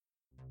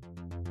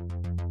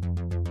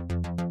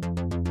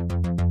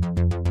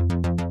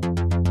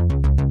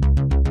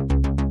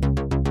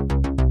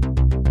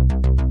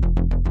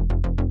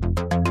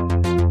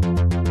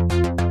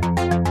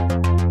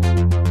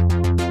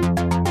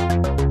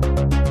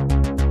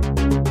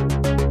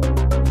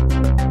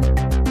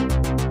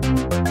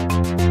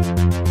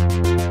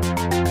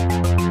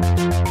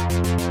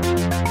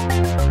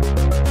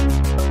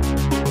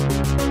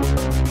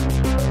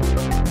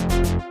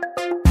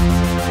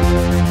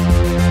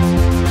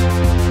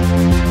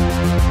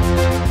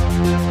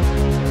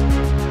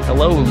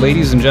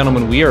ladies and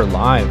gentlemen, we are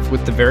live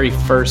with the very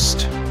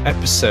first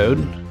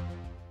episode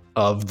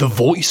of The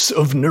Voice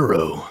of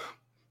Neuro.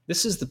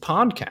 This is the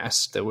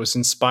podcast that was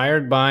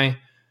inspired by,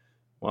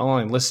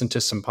 I listened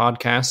to some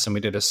podcasts and we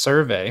did a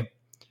survey,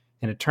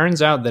 and it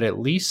turns out that at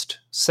least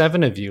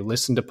 7 of you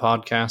listen to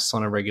podcasts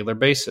on a regular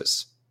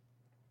basis.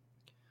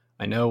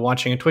 I know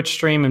watching a Twitch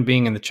stream and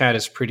being in the chat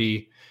is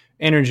pretty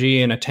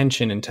energy and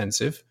attention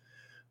intensive,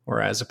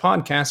 whereas a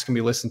podcast can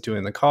be listened to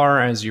in the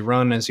car, as you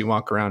run, as you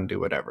walk around, do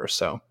whatever.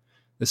 So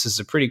this is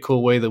a pretty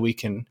cool way that we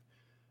can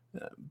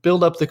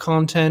build up the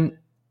content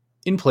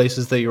in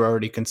places that you're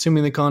already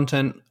consuming the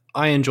content.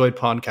 I enjoyed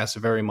podcasts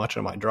very much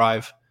on my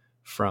drive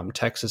from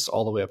Texas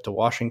all the way up to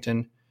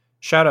Washington.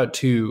 Shout out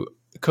to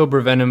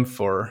Cobra Venom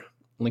for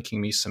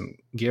linking me some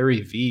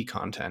Gary Vee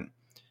content.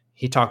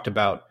 He talked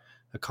about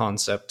a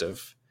concept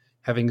of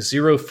having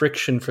zero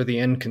friction for the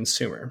end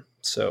consumer.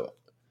 So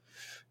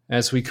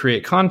as we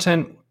create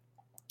content,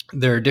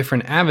 there are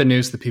different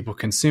avenues that people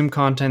consume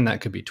content.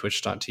 That could be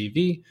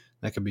twitch.tv,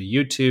 that could be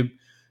YouTube,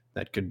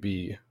 that could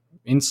be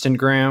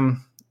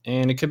Instagram,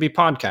 and it could be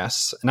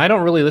podcasts. And I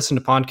don't really listen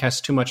to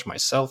podcasts too much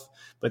myself,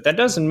 but that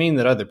doesn't mean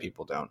that other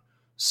people don't.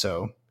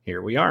 So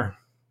here we are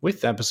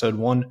with episode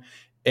 1,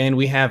 and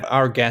we have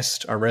our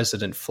guest, our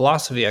resident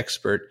philosophy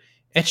expert,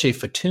 Eche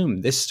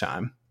Fatum this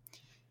time.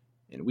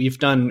 And we've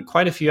done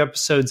quite a few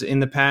episodes in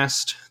the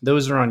past.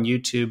 Those are on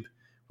YouTube.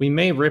 We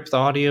may rip the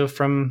audio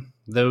from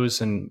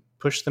those and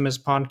push them as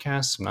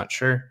podcasts. I'm not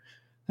sure.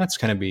 That's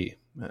going to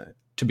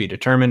be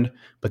determined.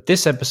 But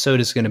this episode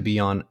is going to be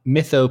on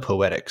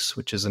MythoPoetics,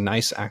 which is a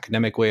nice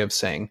academic way of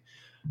saying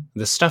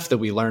the stuff that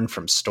we learn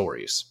from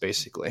stories,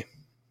 basically.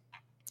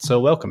 So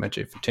welcome,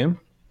 Eche Fatum.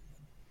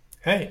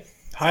 Hey.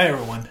 Hi,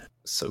 everyone.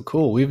 So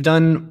cool. We've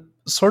done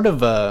sort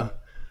of a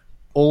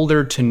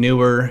older to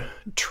newer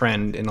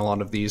trend in a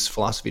lot of these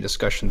philosophy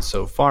discussions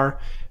so far.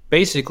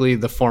 Basically,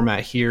 the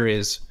format here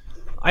is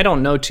I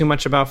don't know too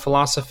much about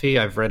philosophy.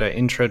 I've read an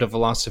intro to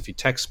philosophy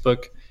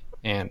textbook,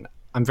 and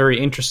I'm very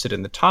interested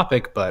in the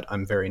topic, but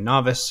I'm very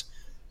novice.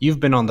 You've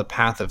been on the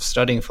path of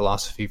studying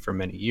philosophy for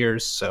many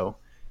years, so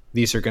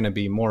these are going to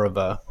be more of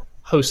a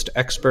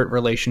host-expert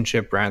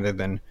relationship rather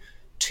than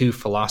 2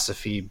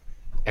 philosophy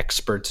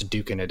experts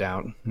duking it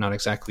out. Not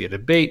exactly a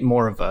debate,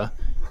 more of a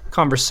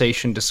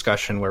conversation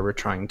discussion where we're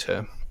trying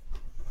to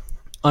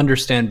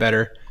understand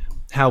better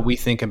how we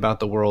think about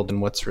the world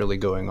and what's really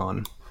going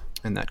on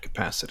in that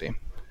capacity.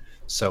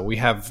 So we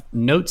have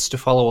notes to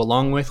follow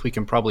along with. We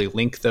can probably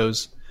link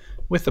those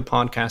with the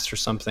podcast or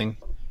something.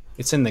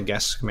 It's in the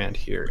guest command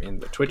here in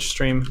the Twitch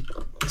stream,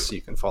 so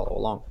you can follow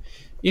along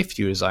if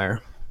you desire.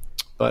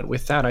 But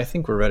with that, I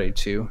think we're ready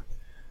to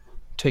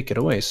take it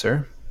away,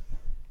 sir.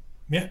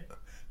 Yeah.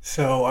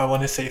 So I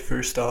want to say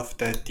first off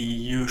that the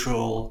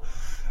usual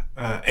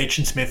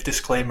Agent Smith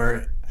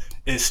disclaimer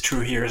is true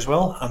here as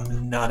well.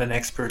 I'm not an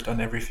expert on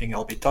everything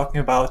I'll be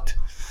talking about.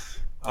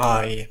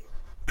 I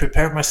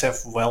prepared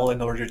myself well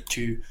in order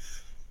to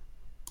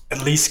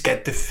at least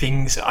get the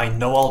things I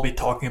know I'll be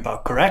talking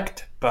about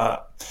correct.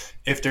 But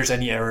if there's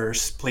any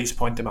errors, please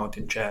point them out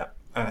in chat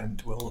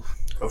and we'll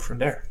go from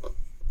there.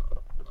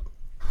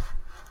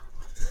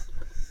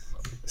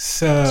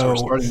 So we're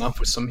starting off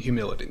with some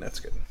humility. That's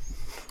good.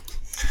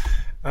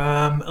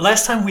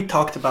 Last time we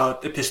talked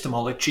about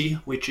epistemology,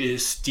 which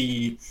is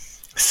the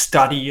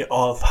study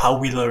of how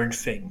we learn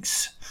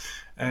things.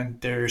 And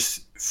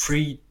there's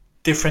 3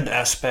 different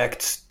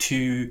aspects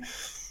to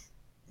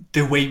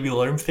the way we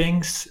learn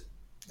things.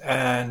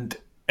 And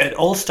it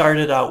all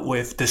started out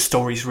with the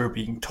stories we're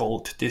being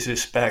told. This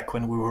is back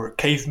when we were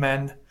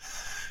cavemen.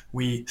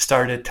 We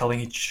started telling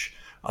each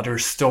other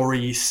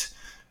stories.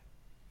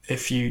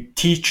 If you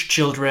teach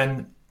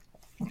children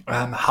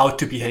how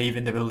to behave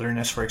in the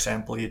wilderness, for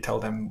example, you tell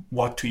them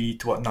what to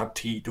eat, what not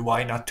to eat,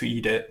 why not to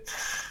eat it,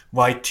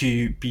 why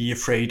to be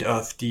afraid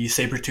of the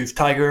saber-toothed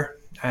tiger,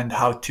 and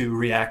how to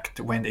react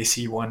when they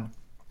see one.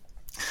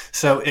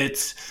 So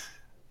it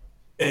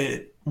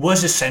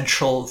was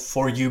essential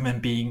for human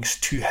beings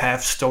to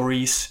have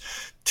stories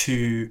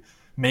to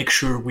make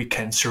sure we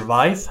can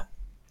survive.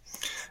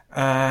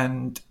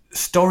 And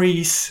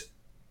stories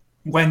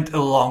went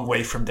a long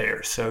way from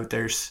there. So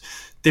there's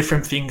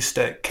different things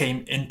that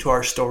came into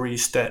our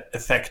stories that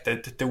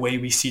affected the way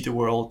we see the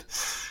world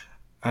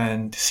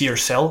and see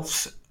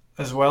ourselves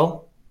as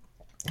well.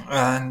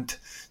 And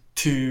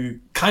to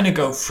kind of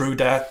go through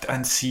that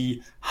and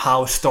see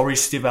how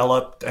stories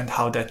developed and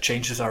how that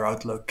changes our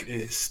outlook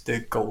is the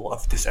goal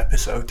of this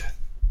episode.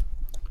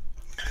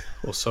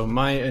 Well, so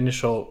my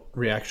initial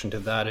reaction to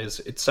that is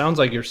it sounds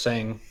like you're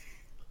saying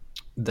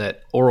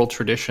that oral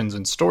traditions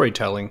and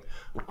storytelling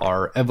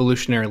are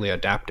evolutionarily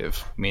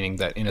adaptive, meaning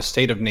that in a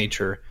state of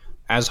nature,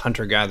 as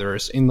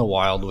hunter-gatherers in the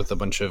wild with a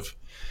bunch of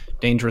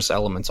dangerous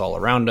elements all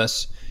around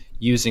us,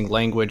 using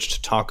language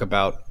to talk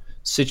about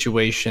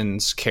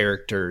situations,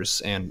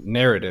 characters, and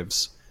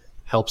narratives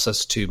helps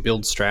us to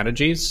build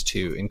strategies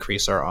to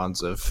increase our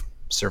odds of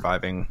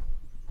surviving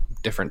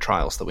different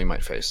trials that we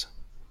might face.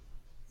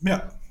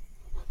 Yeah.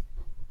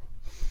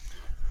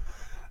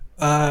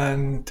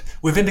 And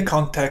within the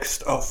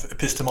context of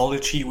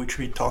epistemology, which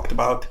we talked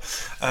about,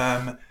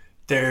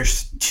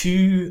 there's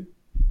two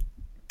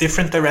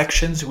different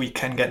directions we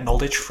can get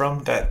knowledge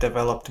from that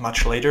developed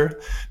much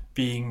later,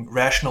 being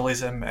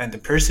rationalism and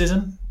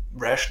empiricism.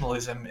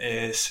 Rationalism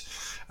is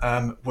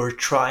we're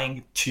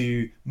trying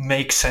to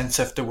make sense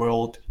of the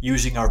world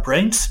using our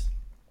brains,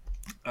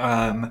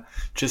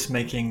 just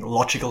making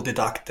logical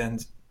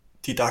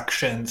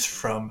deductions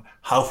from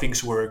how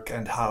things work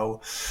and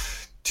how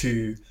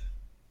to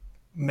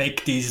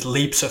make these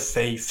leaps of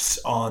faiths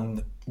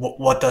on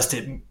what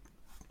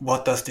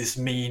does this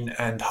mean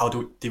and how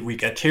did we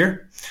get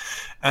here.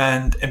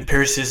 And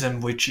empiricism,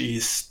 which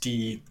is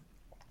the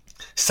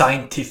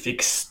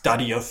scientific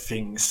study of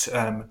things,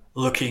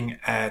 looking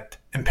at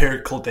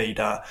empirical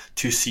data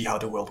to see how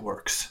the world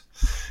works.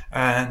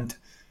 And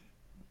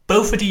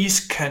both of these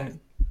can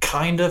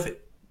kind of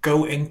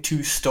go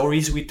into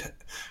stories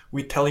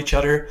we tell each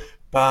other,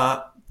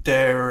 but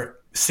they're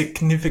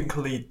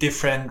significantly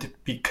different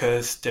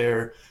because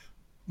they're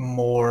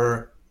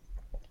more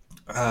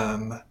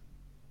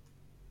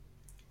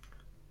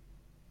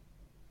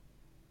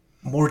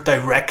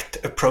direct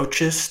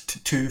approaches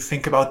to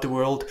think about the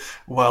world,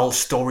 while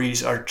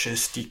stories are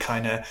just the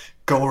kind of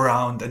go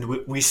around and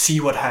we see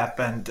what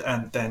happened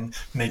and then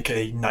make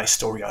a nice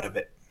story out of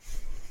it.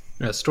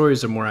 Yeah,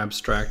 stories are more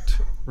abstract.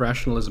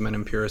 Rationalism and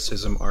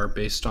empiricism are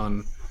based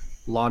on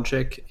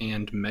logic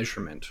and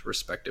measurement,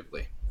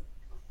 respectively.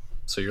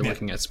 So you're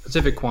looking at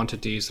specific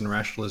quantities. In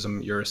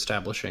rationalism, you're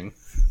establishing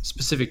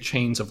specific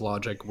chains of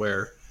logic,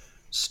 where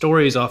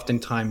stories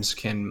oftentimes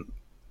can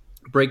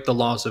break the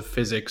laws of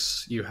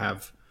physics. You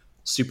have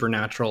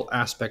supernatural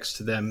aspects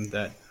to them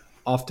that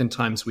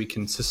oftentimes we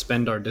can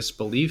suspend our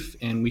disbelief,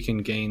 and we can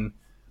gain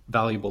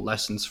valuable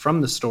lessons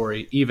from the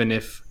story, even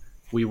if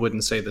we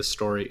wouldn't say the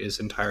story is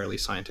entirely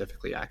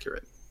scientifically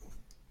accurate.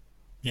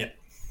 Yeah.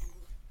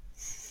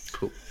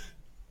 Cool.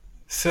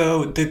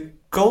 So the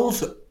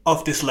goals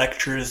of these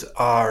lectures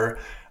are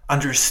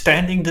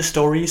understanding the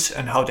stories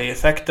and how they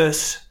affect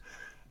us,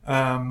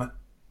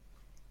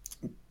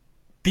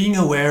 being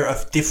aware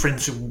of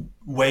different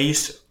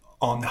ways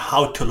on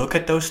how to look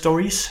at those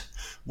stories,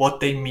 what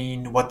they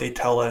mean, what they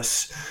tell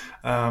us,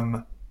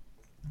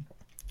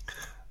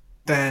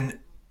 then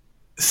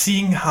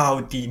seeing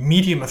how the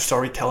medium of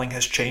storytelling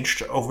has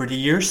changed over the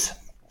years,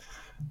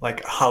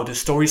 like how the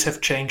stories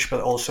have changed,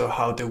 but also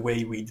how the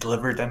way we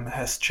deliver them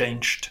has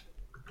changed.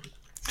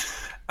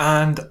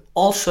 And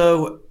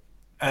also,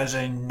 as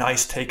a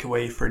nice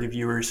takeaway for the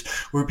viewers,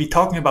 we'll be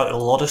talking about a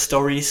lot of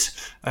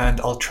stories,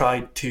 and I'll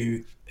try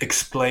to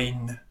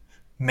explain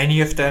many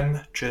of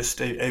them,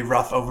 just a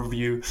rough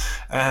overview,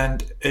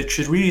 and it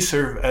should really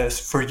serve as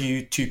for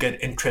you to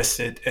get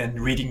interested in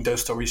reading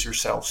those stories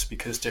yourselves,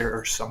 because there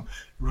are some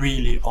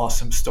really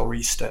awesome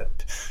stories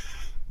that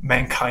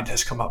mankind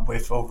has come up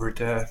with over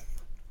the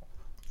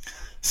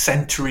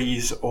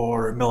centuries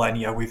or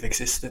millennia we've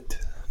existed.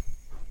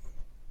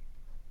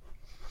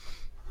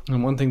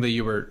 And one thing that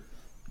you were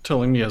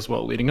telling me as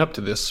well leading up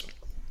to this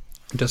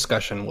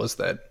discussion was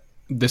that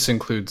this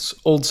includes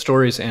old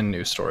stories and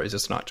new stories.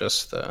 It's not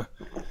just the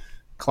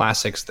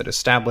classics that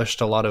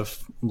established a lot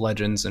of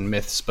legends and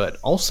myths, but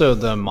also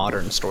the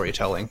modern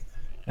storytelling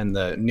and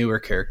the newer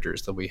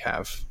characters that we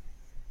have.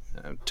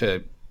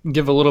 To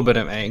give a little bit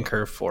of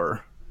anchor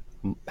for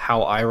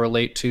how I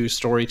relate to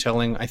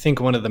storytelling, I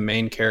think one of the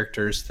main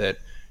characters that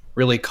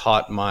really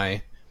caught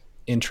my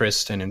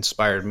interest and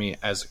inspired me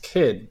as a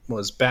kid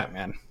was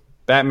Batman.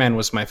 Batman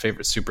was my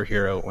favorite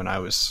superhero when I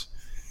was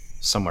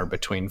somewhere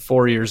between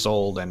 4 years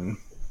old and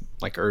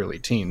like early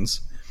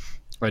teens.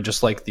 I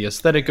just like the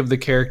aesthetic of the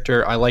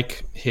character. I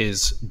like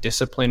his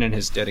discipline and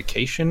his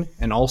dedication,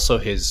 and also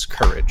his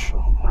courage.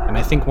 And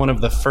I think one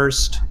of the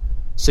first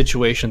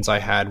situations I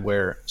had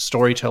where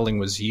storytelling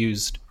was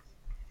used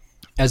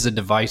as a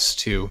device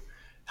to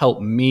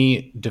help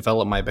me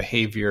develop my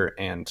behavior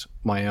and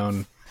my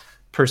own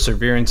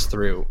perseverance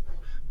through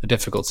a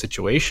difficult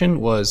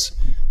situation was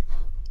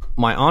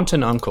my aunt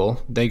and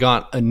uncle. They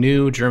got a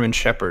new German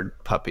Shepherd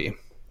puppy,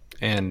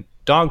 and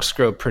dogs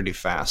grow pretty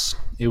fast.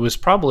 It was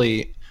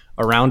probably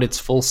around its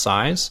full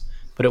size,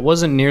 but it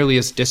wasn't nearly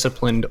as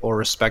disciplined or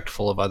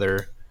respectful of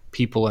other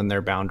people and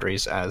their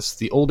boundaries as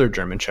the older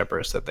German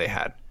Shepherds that they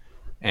had.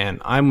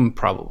 And I'm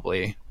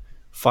probably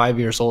 5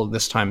 years old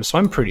this time, so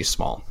I'm pretty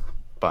small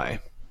by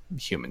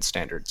human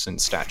standards and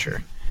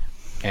stature.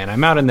 And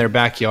I'm out in their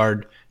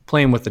backyard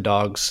playing with the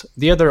dogs.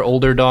 The other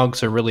older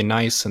dogs are really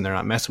nice and they're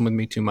not messing with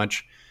me too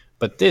much.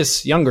 But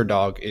this younger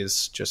dog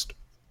is just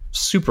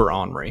super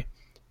ornery.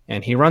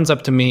 And he runs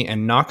up to me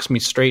and knocks me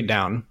straight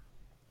down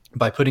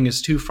by putting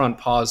his two front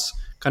paws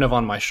kind of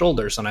on my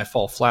shoulders, and I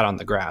fall flat on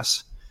the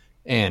grass.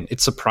 And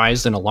it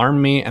surprised and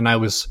alarmed me, and I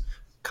was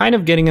kind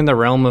of getting in the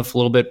realm of a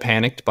little bit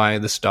panicked by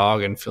this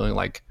dog and feeling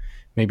like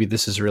maybe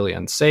this is really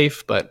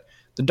unsafe. But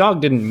the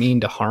dog didn't mean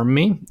to harm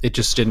me. It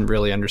just didn't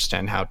really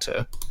understand how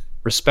to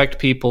respect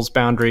people's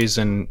boundaries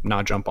and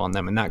not jump on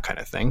them and that kind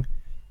of thing.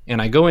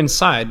 And I go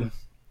inside,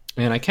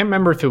 and I can't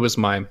remember if it was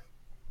my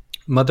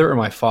mother or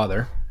my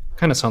father.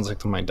 Kind of sounds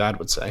like what my dad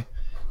would say.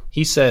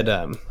 He said,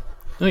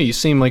 Oh, you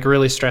seem like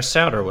really stressed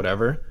out or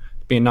whatever,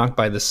 being knocked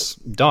by this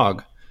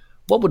dog.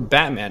 What would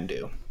Batman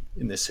do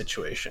in this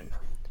situation?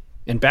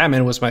 And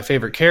Batman was my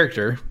favorite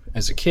character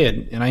as a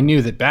kid, and I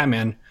knew that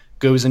Batman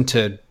goes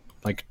into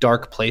like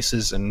dark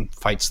places and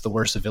fights the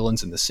worst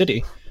villains in the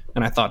city.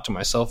 And I thought to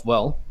myself,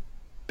 well,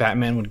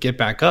 Batman would get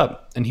back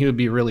up and he would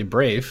be really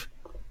brave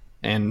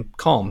and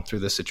calm through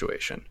the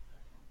situation.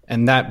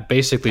 And that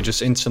basically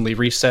just instantly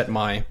reset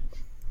my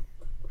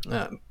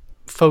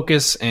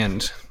focus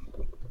and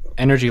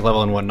energy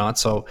level and whatnot.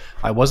 So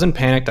I wasn't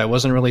panicked. I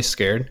wasn't really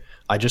scared.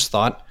 I just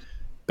thought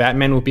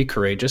Batman would be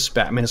courageous.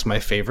 Batman is my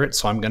favorite,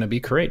 so I'm going to be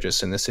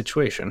courageous in this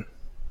situation.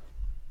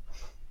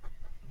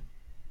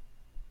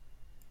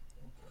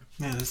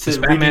 Yeah, is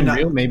Batman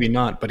real? Maybe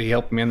not, but he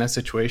helped me in that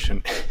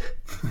situation.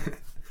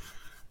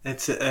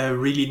 It's a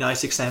really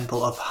nice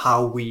example of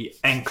how we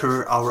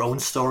anchor our own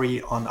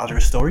story on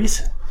other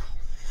stories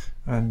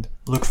and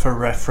look for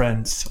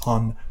reference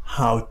on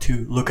how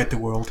to look at the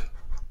world.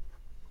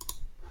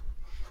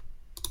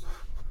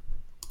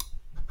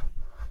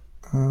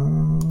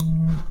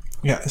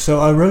 So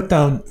I wrote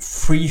down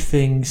 3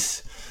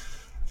 things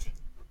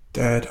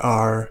that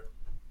are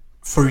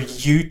for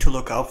you to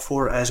look out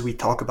for as we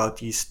talk about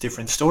these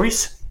different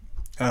stories,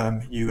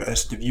 you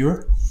as the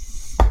viewer.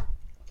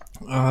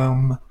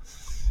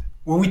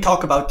 When we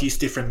talk about these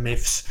different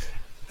myths,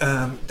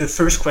 the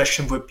first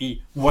question would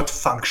be, what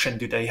function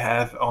do they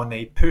have on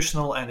a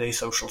personal and a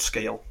social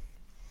scale?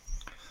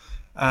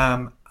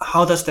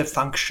 How does that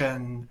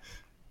function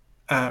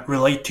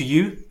relate to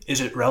you?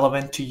 Is it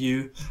relevant to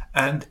you?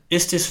 And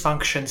is this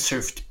function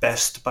served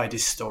best by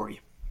this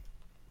story?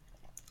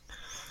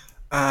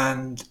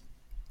 And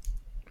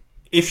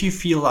if you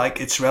feel like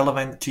it's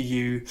relevant to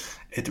you,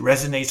 it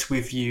resonates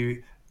with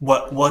you,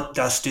 what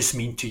does this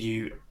mean to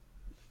you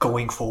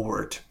going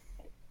forward?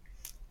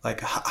 Like,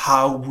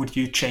 how would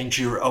you change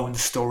your own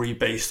story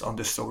based on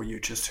the story you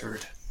just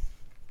heard?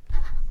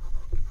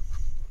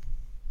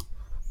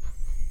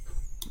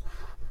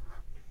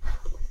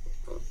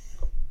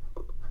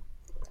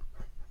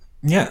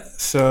 Yeah,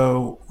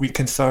 so we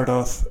can start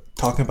off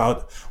talking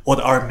about what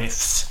are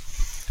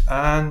myths.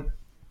 And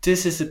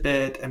this is a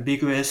bit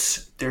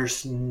ambiguous.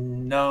 There's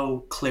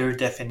no clear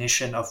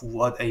definition of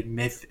what a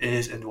myth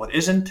is and what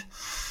isn't.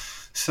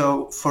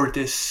 So for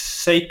the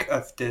sake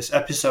of this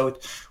episode,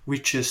 we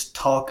just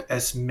talk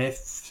as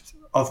myths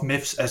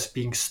as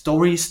being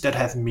stories that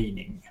have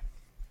meaning.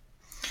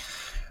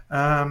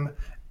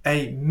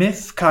 A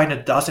myth kind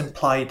of does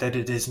imply that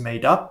it is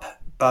made up,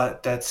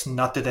 but that's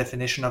not the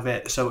definition of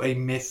it. So a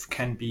myth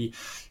can be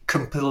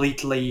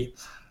completely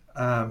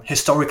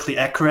historically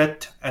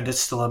accurate and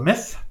it's still a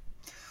myth,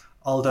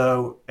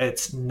 although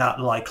it's not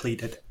likely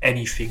that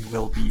anything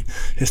will be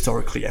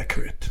historically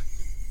accurate.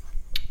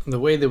 The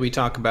way that we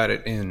talk about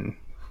it in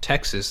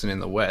Texas and in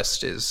the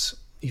West is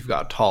you've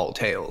got tall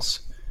tales,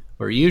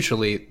 where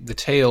usually the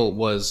tale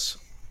was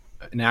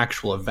an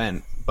actual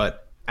event,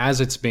 but as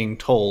it's being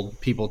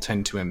told, people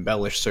tend to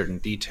embellish certain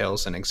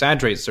details and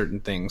exaggerate certain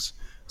things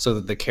so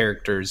that the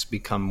characters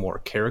become more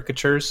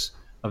caricatures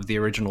of the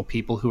original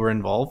people who were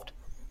involved.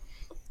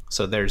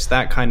 So there's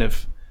that kind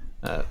of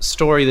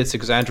story that's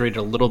exaggerated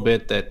a little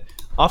bit that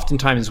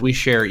oftentimes we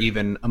share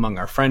even among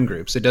our friend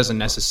groups. It doesn't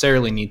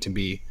necessarily need to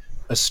be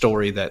a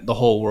story that the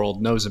whole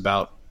world knows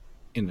about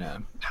in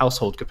a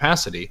household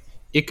capacity.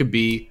 It could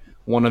be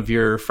one of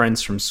your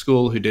friends from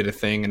school who did a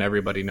thing and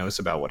everybody knows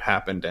about what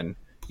happened and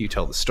you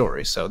tell the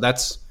story. So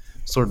that's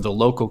sort of the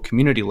local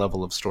community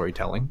level of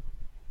storytelling.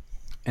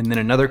 And then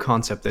another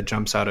concept that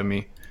jumps out at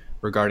me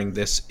regarding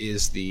this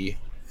is the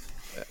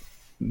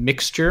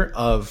mixture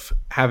of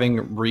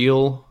having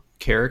real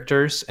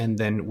characters and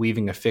then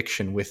weaving a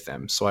fiction with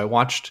them. So I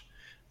watched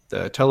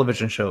the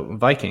television show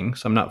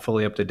Vikings. I'm not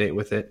fully up to date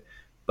with it,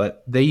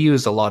 but they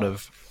use a lot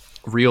of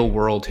real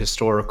world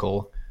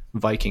historical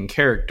Viking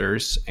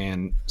characters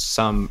and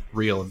some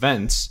real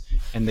events,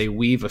 and they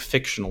weave a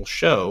fictional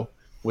show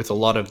with a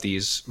lot of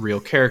these real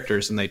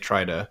characters, and they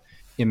try to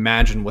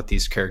imagine what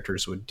these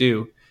characters would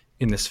do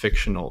in this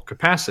fictional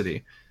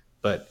capacity.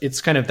 But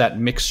it's kind of that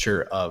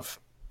mixture of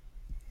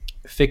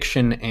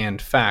fiction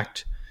and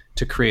fact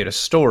to create a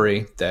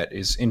story that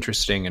is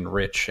interesting and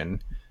rich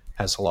and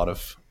has a lot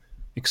of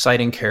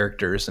exciting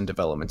characters and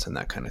developments and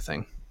that kind of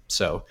thing.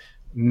 So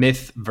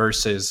myth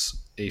versus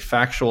a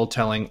factual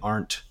telling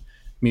aren't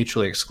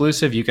mutually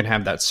exclusive. You can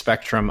have that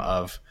spectrum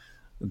of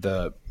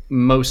the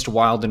most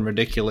wild and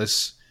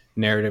ridiculous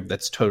narrative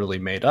that's totally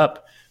made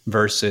up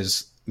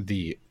versus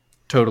the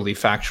totally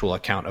factual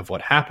account of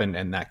what happened,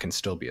 and that can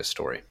still be a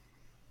story.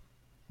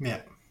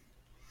 Yeah.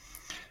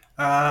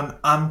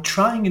 I'm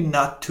trying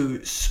not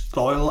to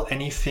spoil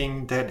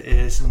anything that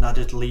is not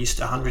at least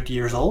 100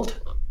 years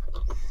old.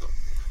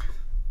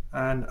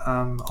 And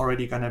I'm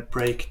already going to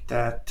break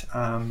that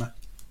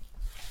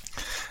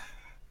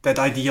that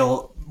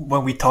ideal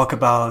when we talk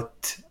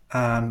about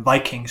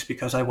Vikings,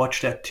 because I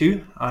watched that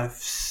too. I've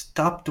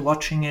stopped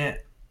watching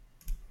it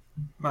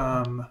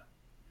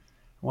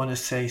want to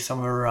say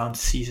somewhere around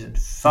season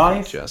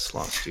 5. Just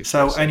lost you.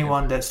 So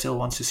anyone that still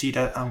wants to see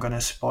that, I'm going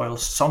to spoil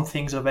some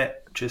things of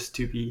it just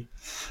to be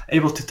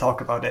able to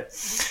talk about it.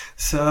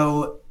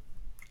 So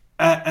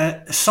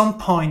at some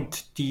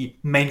point, the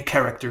main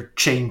character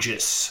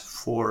changes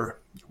for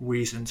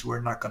reasons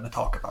we're not going to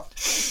talk about.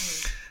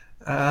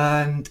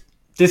 And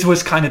this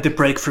was kind of the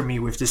break for me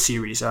with the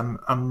series.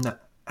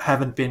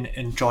 Haven't been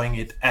enjoying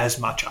it as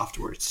much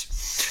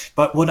afterwards.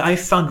 But what I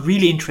found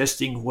really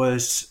interesting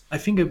was, I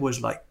think it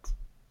was like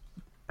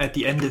at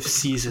the end of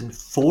season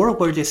 4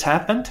 where this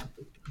happened.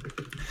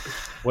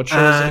 What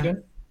show is it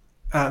again?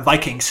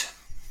 Vikings.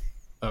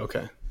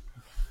 Okay.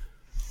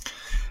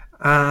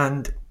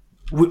 And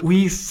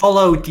we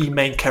follow the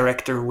main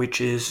character,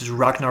 which is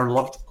Ragnar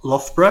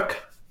Lothbrok.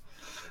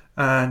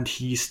 And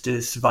he's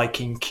this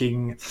Viking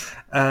king.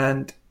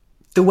 And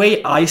the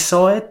way I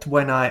saw it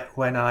when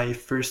I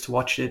first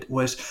watched it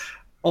was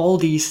all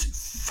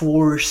these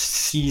 4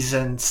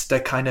 seasons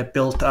that kind of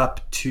built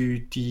up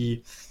to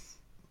the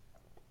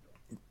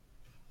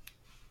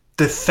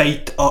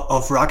fate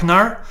of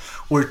Ragnar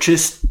were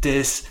just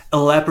this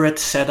elaborate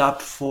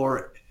setup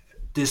for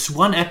this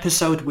one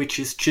episode, which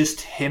is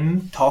just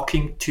him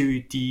talking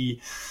to the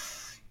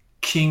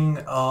king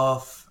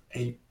of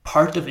a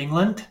part of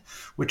England,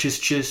 which is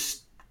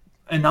just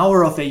an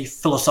hour of a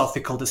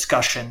philosophical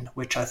discussion,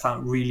 which I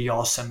found really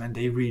awesome and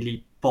a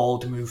really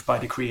bold move by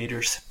the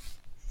creators.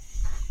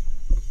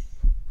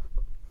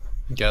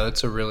 Yeah,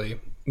 that's a really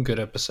good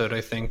episode,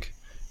 I think.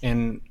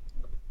 And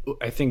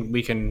I think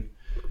we can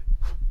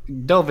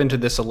delve into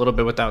this a little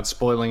bit without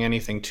spoiling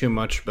anything too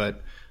much,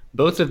 but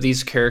both of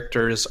these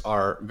characters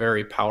are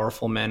very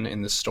powerful men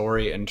in the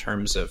story in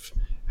terms of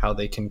how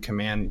they can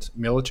command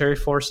military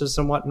forces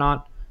and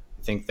whatnot.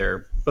 I think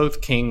they're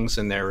both kings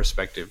in their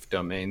respective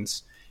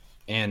domains.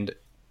 And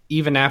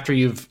even after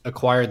you've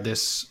acquired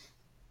this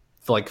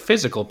like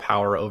physical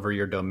power over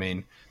your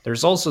domain,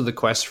 there's also the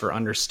quest for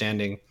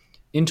understanding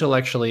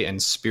intellectually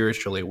and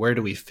spiritually, where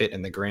do we fit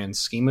in the grand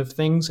scheme of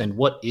things, and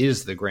what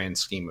is the grand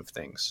scheme of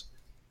things?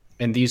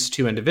 And these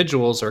two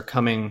individuals are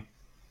coming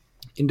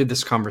into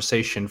this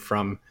conversation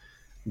from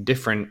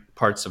different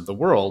parts of the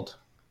world.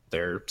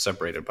 They're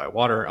separated by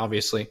water,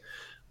 obviously,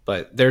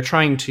 but they're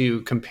trying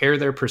to compare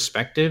their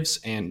perspectives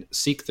and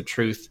seek the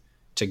truth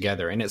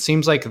together. And it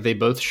seems like they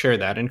both share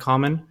that in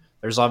common.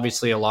 There's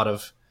obviously a lot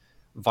of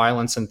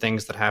violence and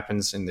things that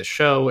happens in the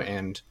show,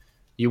 and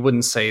you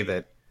wouldn't say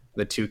that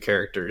the two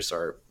characters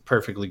are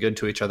perfectly good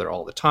to each other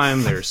all the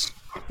time. There's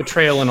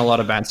betrayal and a lot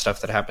of bad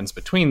stuff that happens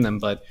between them,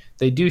 but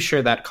they do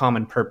share that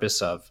common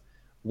purpose of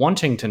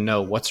wanting to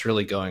know what's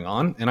really going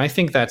on. And I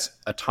think that's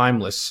a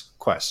timeless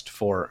quest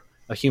for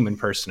a human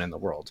person in the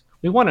world.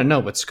 We want to know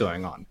what's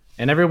going on.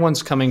 And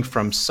everyone's coming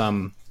from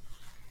some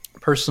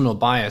personal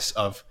bias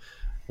of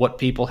what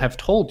people have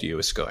told you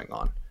is going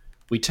on.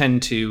 We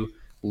tend to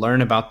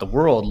learn about the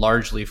world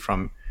largely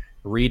from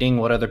reading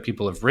what other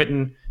people have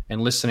written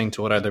and listening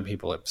to what other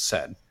people have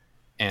said.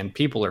 And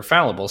people are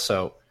fallible,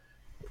 so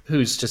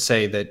who's to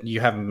say that you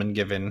haven't been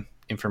given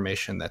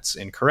information that's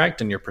incorrect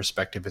and your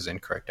perspective is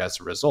incorrect as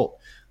a result?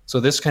 So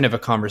this kind of a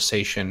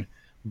conversation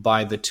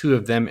by the two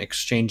of them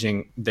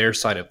exchanging their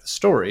side of the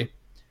story,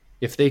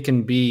 if they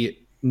can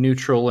be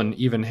neutral and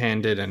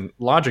even-handed and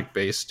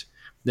logic-based,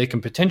 they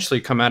can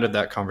potentially come out of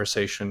that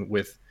conversation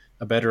with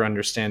a better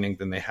understanding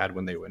than they had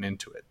when they went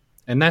into it.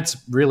 And that's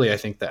really, I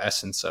think, the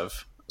essence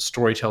of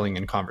storytelling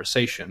and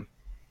conversation,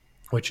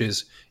 which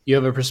is you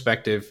have a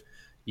perspective,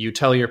 you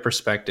tell your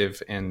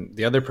perspective, and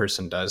the other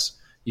person does.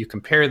 You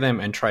compare them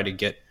and try to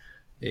get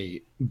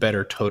a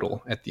better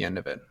total at the end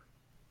of it.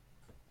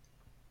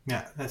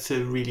 Yeah, that's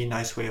a really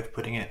nice way of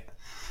putting it.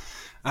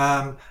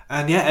 And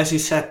yeah, as you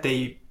said,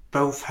 they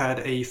both had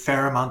a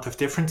fair amount of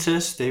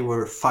differences. They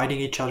were fighting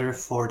each other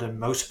for the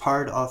most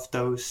part of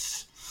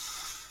those,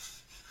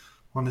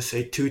 I want to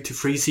say 2 to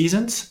 3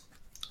 seasons.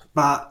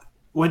 But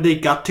when they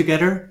got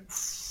together,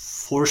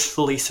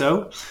 forcefully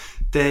so,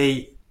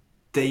 they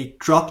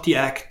dropped the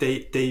act.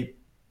 They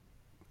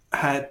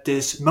had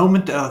this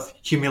moment of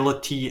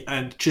humility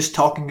and just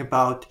talking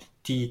about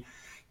the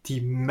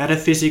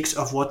metaphysics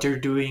of what they're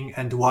doing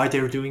and why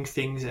they're doing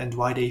things and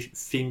why they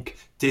think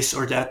this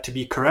or that to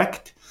be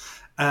correct.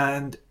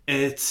 And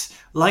it's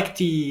like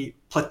the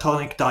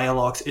Platonic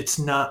dialogues. It's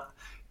not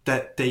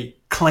that they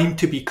claim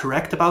to be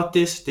correct about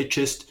this. They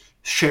just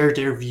share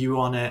their view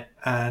on it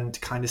and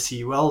kind of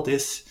see, well,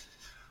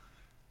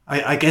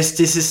 I guess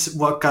this is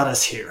what got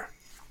us here,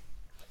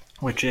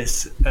 which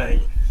is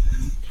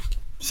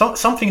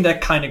something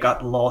that kind of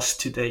got lost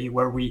today,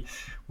 where we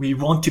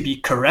want to be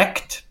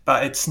correct,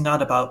 but it's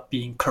not about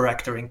being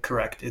correct or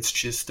incorrect. It's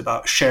just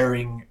about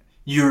sharing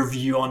your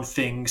view on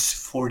things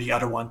for the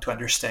other one to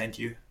understand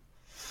you.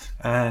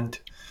 And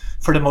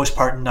for the most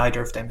part,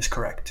 neither of them is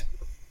correct.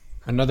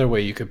 Another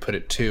way you could put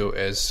it too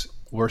is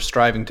we're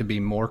striving to be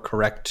more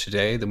correct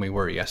today than we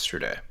were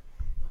yesterday.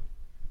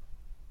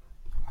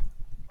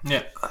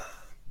 Yeah.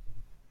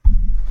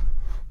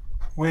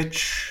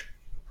 Which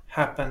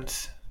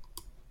happens,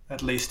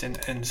 at least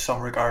in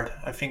some regard.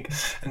 I think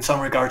in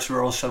some regards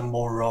we're also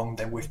more wrong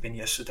than we've been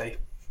yesterday.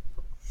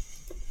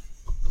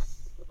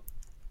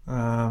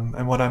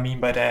 And what I mean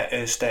by that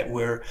is that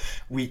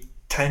we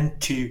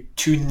tend to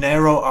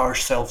narrow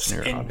ourselves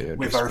Your in audio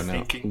with just our went out a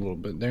thinking. little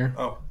bit there.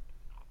 Oh,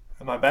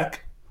 am I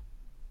back?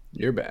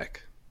 You're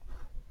back.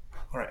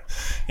 All right.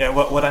 Yeah.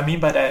 What I mean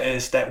by that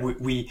is that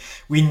we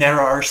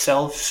narrow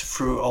ourselves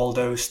through all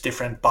those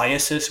different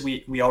biases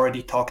we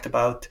already talked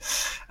about,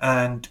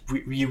 and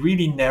we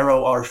really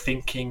narrow our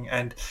thinking.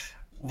 And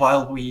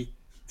while we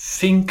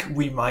think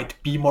we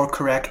might be more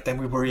correct than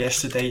we were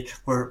yesterday,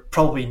 we're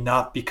probably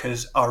not,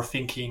 because our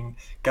thinking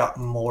got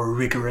more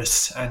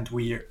rigorous and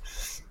we're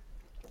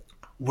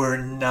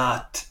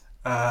not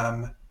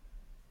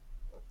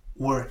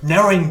we're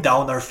narrowing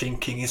down our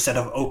thinking instead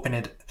of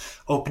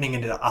opening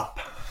it up.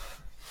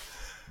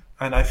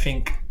 And I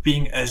think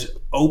being as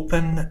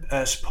open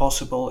as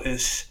possible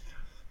is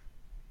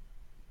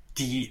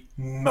the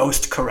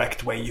most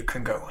correct way you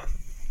can go.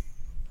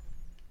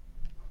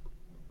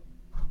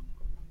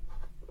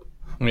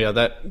 Yeah,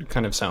 that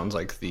kind of sounds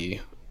like the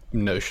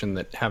notion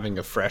that having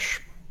a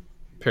fresh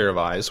pair of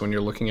eyes when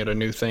you're looking at a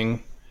new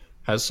thing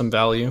has some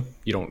value.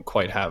 You don't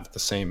quite have the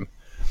same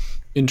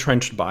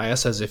entrenched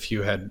bias as if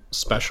you had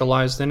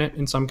specialized in it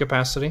in some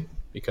capacity,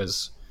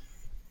 because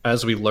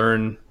as we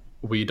learn,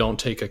 we don't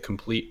take a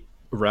complete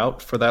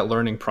route for that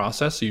learning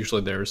process.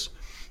 Usually there's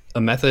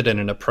a method and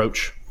an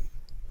approach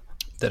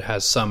that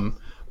has some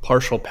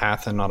partial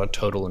path and not a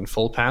total and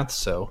full path.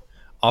 So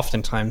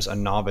oftentimes a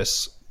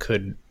novice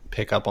could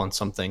pick up on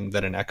something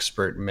that an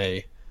expert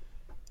may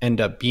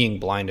end up being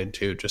blinded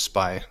to just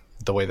by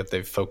the way that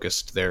they've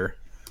focused their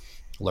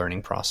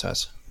learning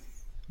process.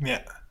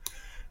 Yeah.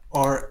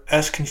 Or,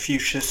 as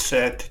Confucius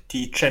said,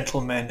 the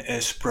gentleman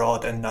is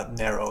broad and not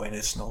narrow in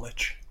his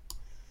knowledge.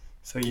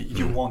 So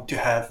you want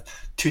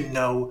to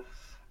know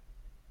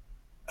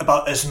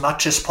about as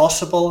much as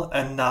possible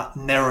and not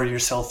narrow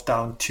yourself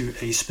down to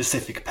a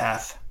specific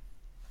path.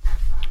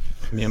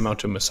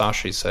 Miyamoto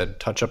Musashi said,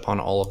 touch upon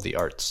all of the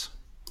arts.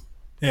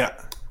 Yeah.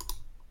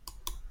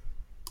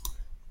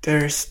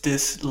 There's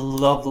this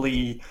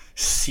lovely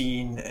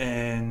scene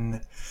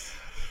in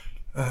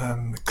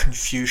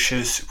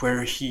Confucius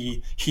where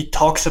he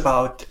talks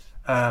about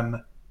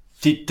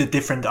the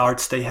different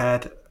arts they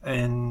had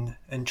in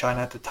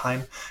China at the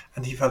time,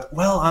 and he felt,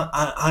 well,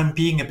 I'm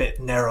being a bit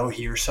narrow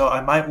here, so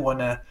I might want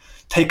to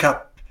take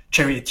up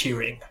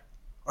charioteering,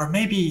 or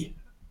maybe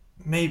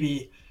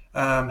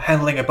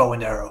handling a bow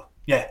and arrow.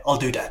 Yeah, I'll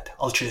do that.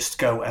 I'll just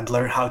go and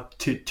learn how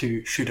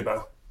to shoot a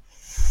bow.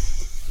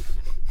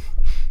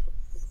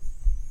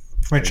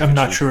 Which I'm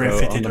not sure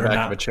if it did or not. On the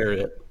back of a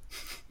chariot.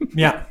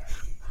 Yeah.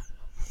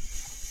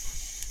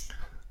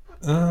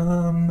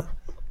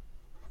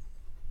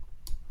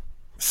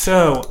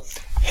 So,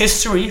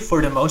 history,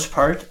 for the most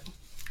part,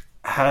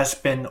 has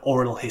been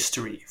oral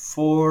history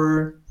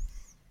for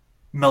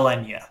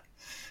millennia.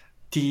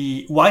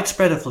 The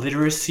widespread of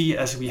literacy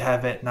as we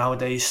have it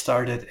nowadays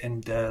started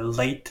in the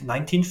late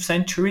 19th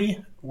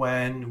century,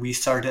 when we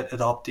started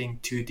adopting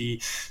to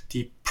the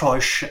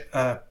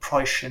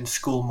Prussian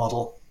school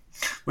model,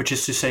 which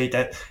is to say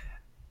that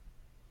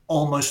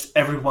almost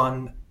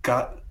everyone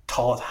got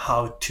taught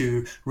how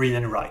to read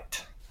and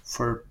write,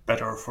 for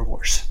better or for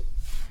worse.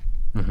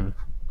 Mm-hmm.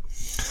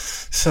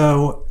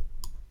 So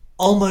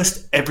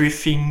almost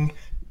everything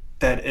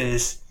that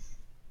is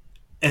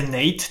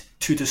innate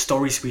to the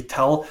stories we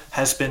tell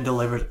has been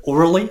delivered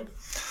orally.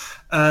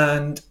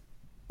 And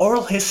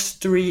oral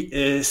history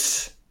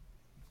is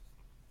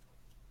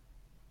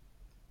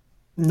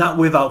not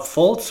without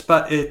faults,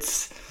 but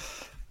it's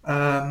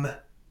a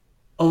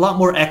lot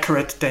more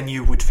accurate than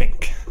you would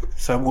think.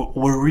 So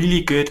we're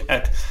really good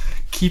at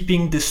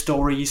keeping the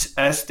stories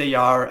as they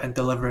are and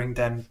delivering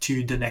them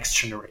to the next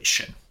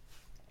generation.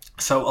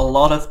 So a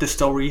lot of the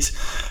stories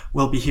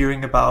we'll be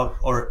hearing about,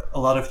 or a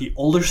lot of the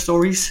older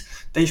stories,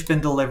 they've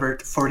been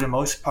delivered for the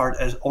most part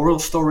as oral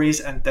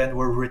stories and then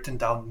were written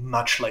down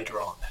much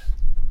later on.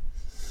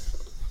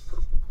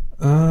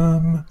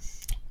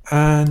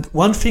 And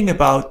one thing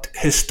about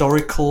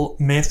historical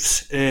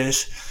myths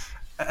is,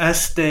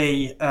 as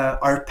they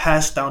are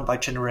passed down by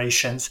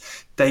generations,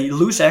 they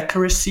lose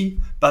accuracy,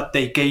 but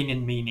they gain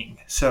in meaning.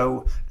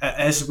 So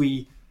as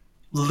we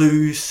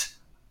lose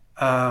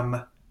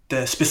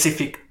the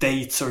specific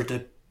dates or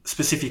the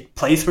specific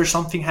place where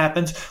something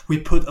happens, we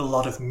put a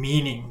lot of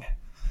meaning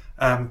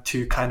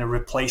to kind of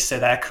replace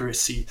that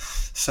accuracy.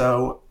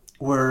 So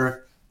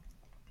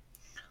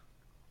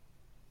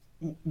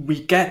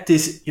we get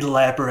these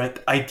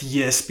elaborate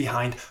ideas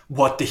behind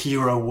what the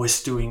hero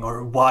was doing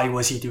or why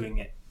was he doing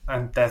it.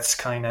 And that's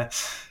kind of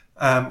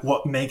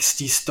what makes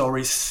these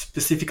stories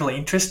specifically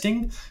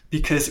interesting,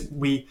 because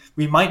we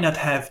might not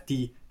have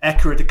the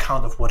accurate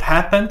account of what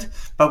happened,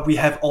 but we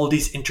have all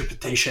these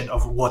interpretation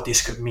of what this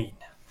could mean.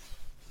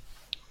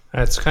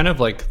 It's kind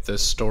of like the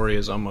story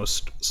is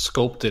almost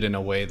sculpted in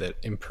a way that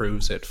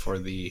improves it for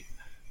the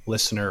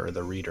listener or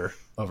the reader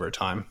over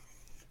time.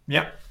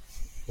 Yeah.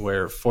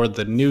 Where for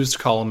the news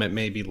column, it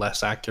may be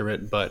less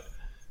accurate, but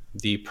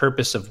the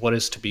purpose of what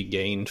is to be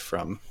gained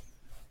from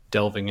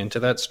delving into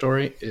that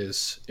story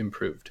is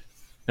improved.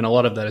 And a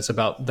lot of that is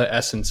about the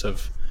essence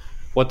of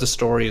what the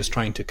story is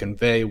trying to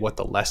convey, what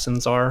the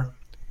lessons are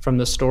from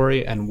the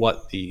story, and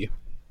what the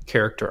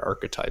character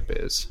archetype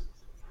is.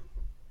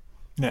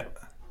 Yeah.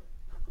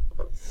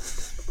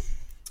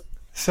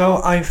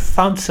 So I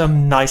found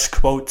some nice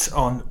quotes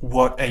on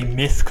what a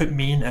myth could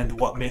mean and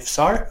what myths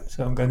are.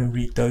 So I'm going to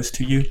read those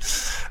to you.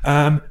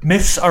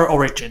 Myths are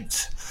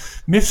origins.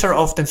 Myths are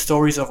often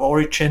stories of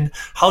origin,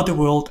 how the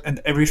world and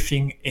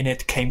everything in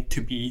it came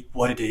to be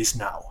what it is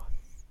now.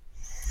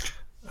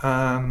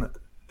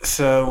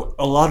 So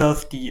a lot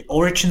of the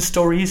origin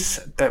stories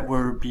that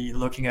we'll be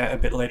looking at a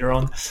bit later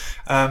on,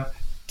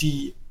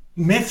 the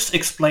myths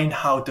explain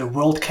how the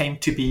world came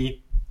to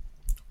be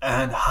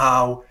and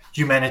how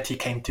humanity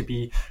came to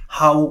be,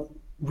 how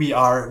we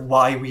are,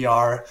 why we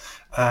are,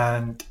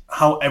 and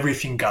how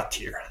everything got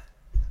here.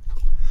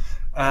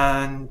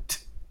 And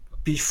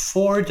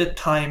before the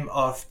time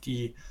of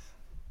the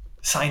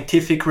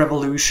scientific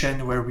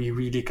revolution, where we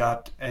really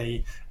got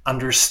a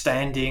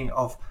understanding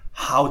of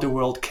how the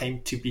world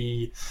came to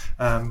be,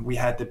 we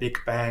had the Big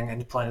Bang and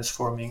the planets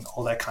forming,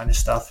 all that kind of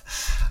stuff.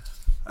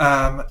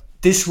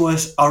 This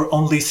was our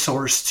only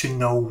source to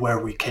know where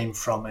we came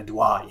from and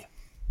why.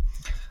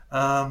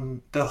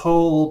 The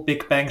whole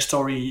Big Bang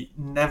story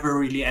never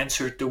really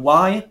answered the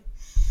why.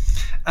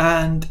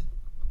 And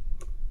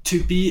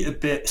to be a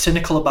bit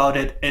cynical about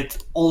it, it's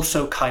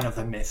also kind of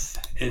a myth.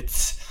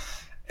 It's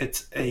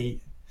a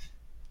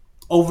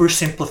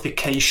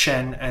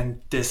oversimplification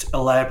and this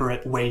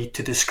elaborate way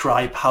to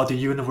describe how the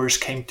universe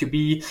came to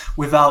be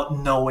without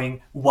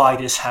knowing why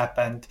this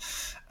happened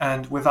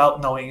and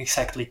without knowing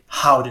exactly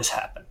how this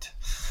happened.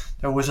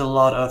 There was a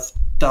lot of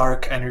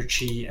dark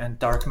energy and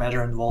dark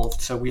matter involved,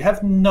 so we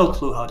have no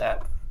clue how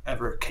that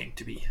ever came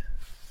to be.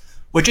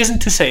 Which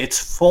isn't to say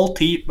it's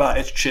faulty, but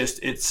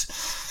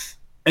it's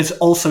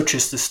also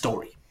just a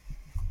story.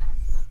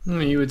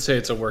 You would say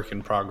it's a work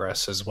in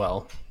progress as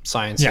well.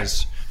 Science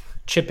is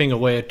chipping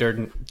away at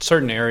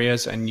certain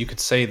areas, and you could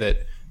say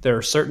that there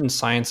are certain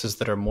sciences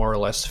that are more or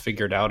less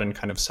figured out and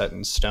kind of set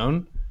in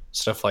stone.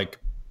 Stuff like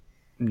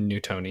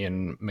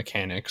Newtonian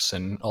mechanics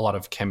and a lot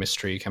of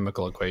chemistry,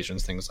 chemical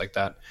equations, things like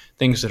that.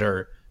 Things that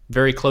are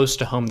very close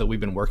to home that we've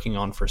been working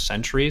on for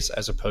centuries,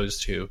 as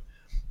opposed to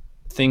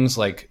things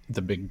like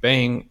the Big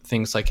Bang,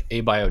 things like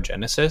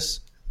abiogenesis,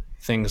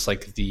 things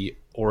like the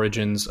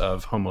origins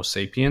of Homo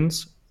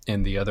sapiens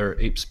and the other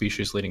ape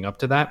species leading up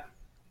to that.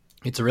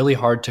 It's really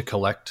hard to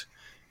collect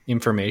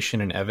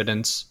information and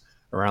evidence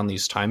around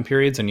these time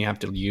periods, and you have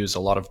to use a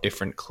lot of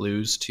different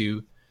clues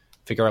to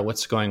figure out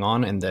what's going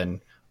on, and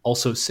then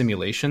also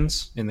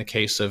simulations in the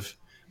case of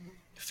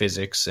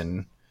physics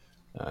and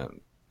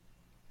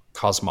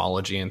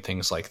cosmology and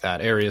things like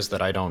that, areas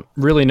that I don't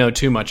really know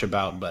too much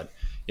about. But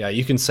yeah,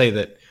 you can say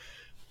that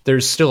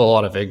there's still a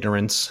lot of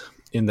ignorance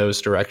in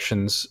those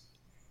directions.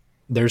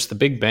 There's the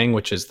Big Bang,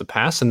 which is the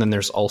past, and then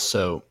there's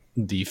also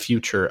the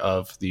future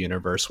of the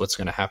universe, what's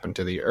going to happen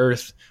to the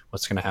Earth,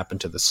 what's going to happen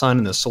to the sun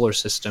and the solar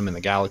system and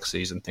the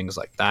galaxies and things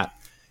like that.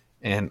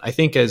 And I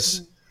think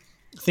as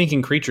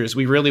thinking creatures,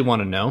 we really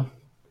want to know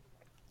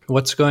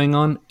what's going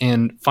on,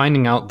 and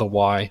finding out the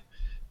why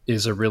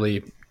is a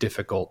really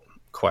difficult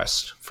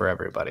quest for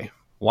everybody.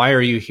 Why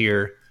are you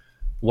here?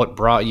 What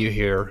brought you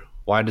here?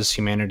 Why does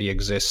humanity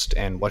exist?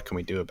 And what can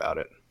we do about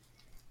it?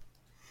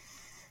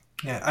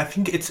 Yeah, I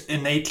think it's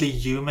innately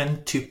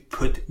human to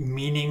put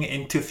meaning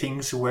into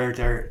things where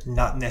there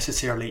not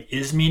necessarily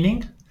is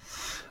meaning.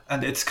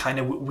 And it's kind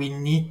of, we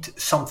need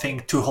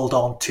something to hold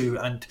on to.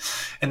 And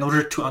in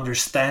order to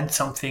understand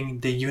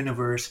something, the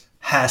universe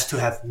has to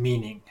have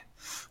meaning,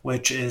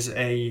 which is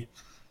a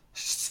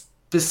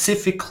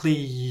specifically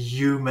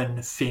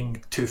human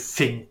thing to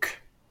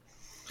think.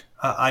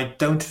 I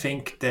don't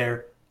think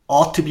there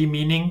ought to be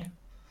meaning.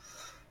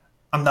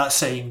 I'm not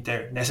saying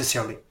there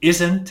necessarily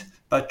isn't,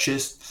 but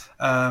just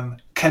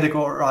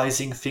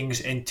categorizing things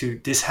into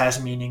this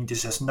has meaning,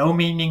 this has no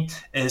meaning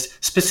is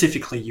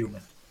specifically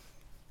human.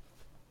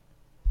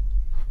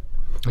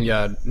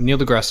 Yeah, Neil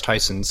deGrasse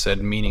Tyson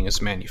said meaning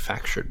is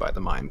manufactured by the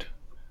mind.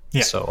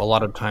 Yeah. So a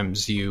lot of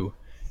times you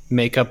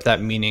make up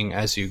that meaning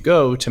as you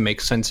go to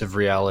make sense of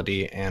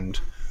reality, and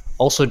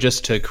also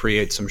just to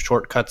create some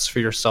shortcuts for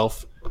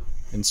yourself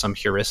and some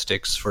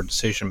heuristics for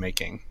decision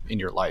making in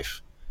your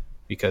life.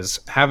 Because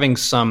having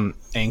some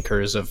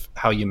anchors of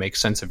how you make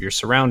sense of your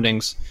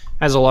surroundings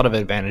has a lot of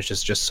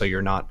advantages, just so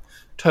you're not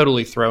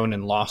totally thrown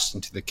and lost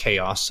into the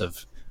chaos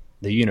of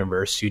the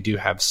universe. You do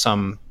have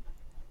some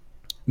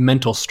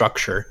mental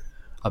structure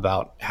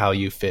about how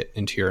you fit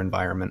into your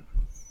environment.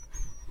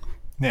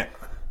 Yeah.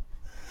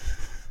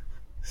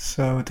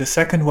 So the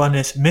second one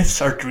is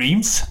myths are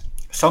dreams.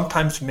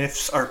 Sometimes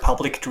myths are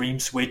public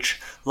dreams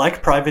which,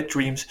 like private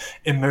dreams,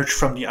 emerge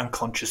from the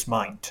unconscious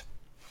mind.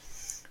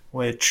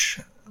 Which,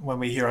 when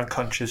we hear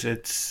unconscious,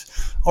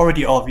 it's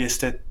already obvious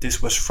that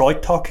this was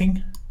Freud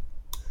talking.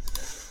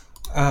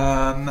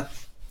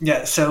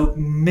 So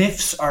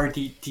myths are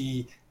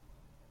the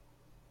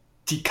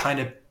kind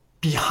of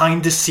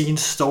behind the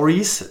scenes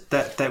stories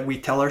that we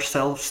tell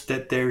ourselves,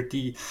 that they're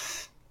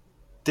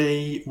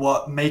they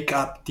what make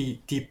up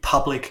the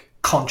public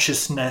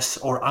consciousness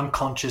or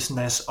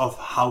unconsciousness of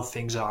how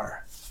things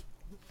are.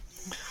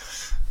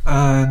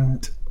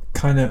 And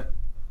kind of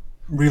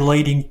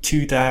relating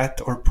to that,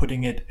 or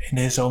putting it in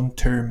his own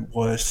term,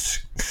 was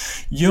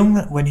Jung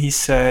when he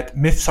said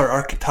myths are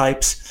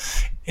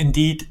archetypes.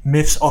 Indeed,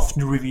 myths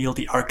often reveal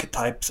the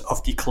archetypes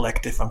of the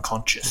collective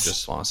unconscious. I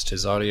just lost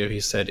his audio. He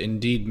said,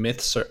 indeed,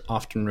 myths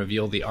often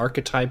reveal the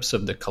archetypes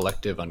of the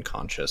collective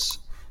unconscious.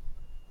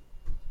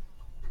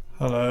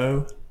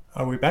 Hello,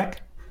 are we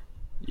back?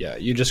 Yeah,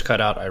 you just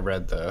cut out. I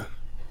read the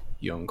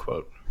Jung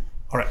quote.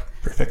 All right,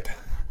 perfect.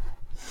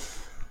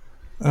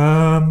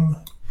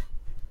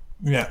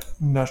 Yeah,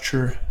 not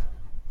sure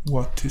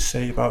what to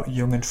say about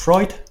Jung and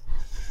Freud.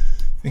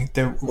 I think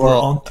they were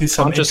onto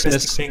some interesting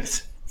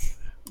things.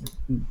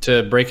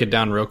 To break it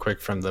down real quick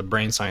from the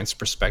brain science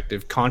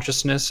perspective,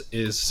 consciousness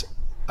is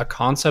a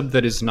concept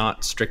that is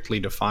not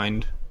strictly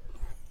defined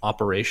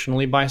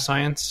operationally by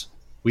science.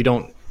 We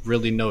don't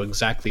really know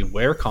exactly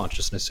where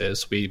consciousness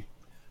is. We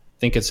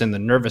think it's in the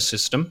nervous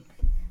system.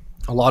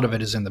 A lot of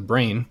it is in the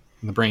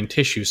brain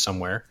tissue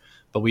somewhere,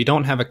 but we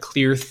don't have a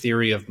clear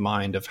theory of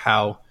mind of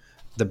how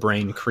the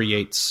brain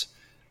creates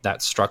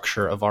that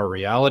structure of our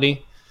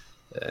reality.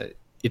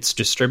 It's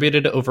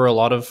distributed over a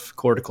lot of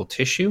cortical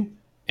tissue,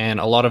 and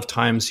a lot of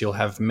times you'll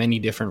have many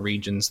different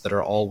regions that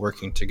are all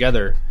working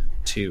together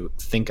to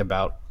think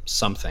about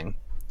something.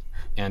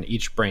 And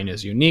each brain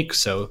is unique,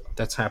 so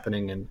that's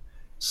happening in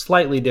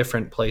slightly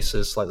different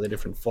places, slightly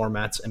different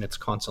formats, and it's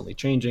constantly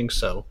changing.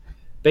 So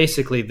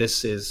basically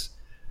this is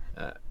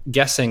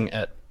guessing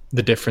at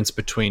the difference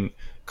between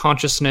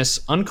consciousness.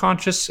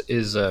 Unconscious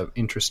is an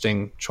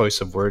interesting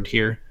choice of word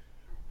here.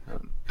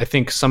 I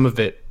think some of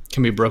it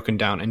can be broken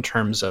down in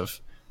terms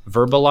of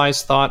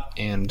verbalized thought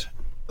and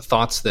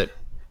thoughts that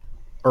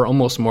are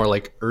almost more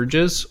like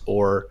urges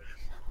or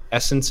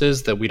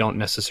essences that we don't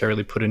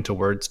necessarily put into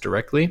words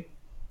directly.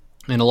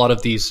 And a lot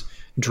of these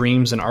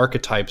dreams and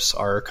archetypes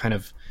are kind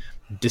of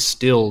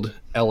distilled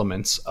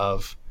elements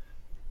of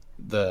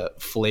the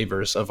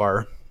flavors of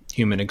our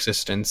human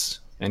existence,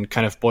 and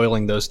kind of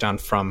boiling those down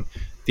from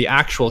the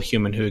actual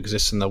human who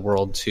exists in the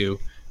world to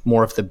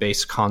more of the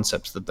base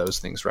concepts that those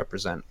things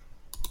represent.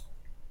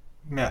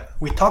 Yeah,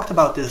 we talked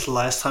about this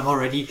last time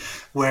already,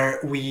 where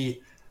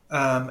we,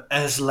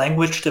 as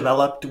language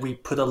developed, we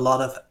put a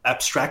lot of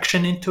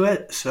abstraction into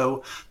it.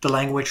 So the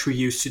language we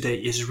use today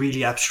is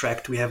really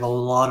abstract. We have a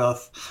lot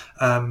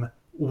of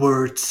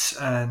words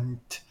and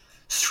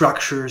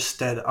structures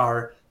that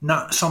are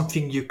not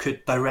something you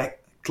could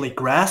directly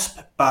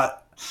grasp, but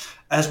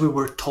as we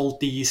were told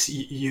these,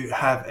 you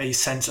have a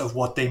sense of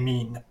what they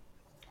mean.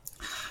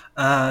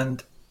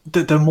 And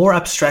the more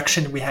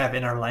abstraction we have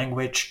in our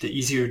language, the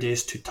easier it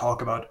is to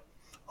talk about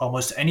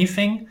almost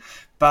anything.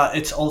 But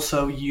it's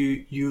also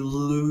you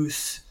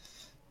lose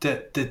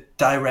the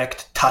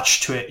direct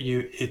touch to it.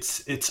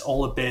 It's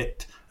all a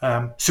bit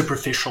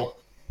superficial.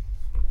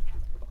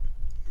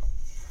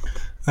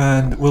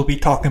 And we'll be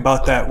talking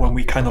about that when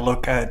we kind of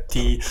look at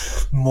the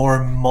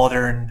more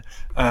modern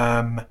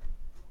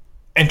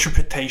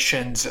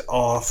interpretations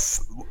of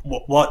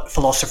what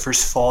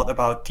philosophers thought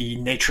about the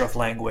nature of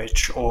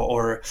language,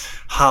 or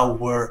how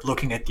we're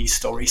looking at these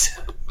stories.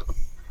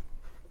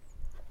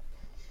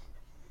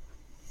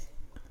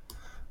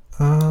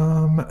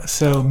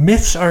 So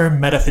myths are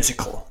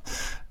metaphysical.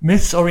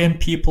 Myths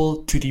orient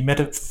people to the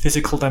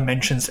metaphysical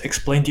dimensions,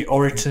 explain the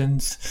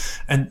origins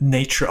and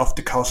nature of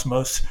the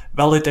cosmos,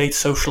 validate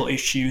social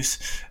issues,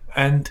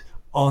 and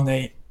on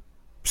a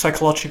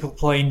psychological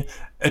plane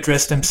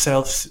address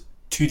themselves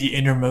to the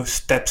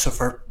innermost depths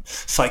of our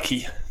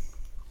psyche.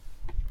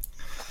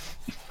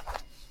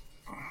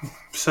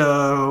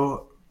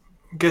 So,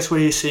 I guess what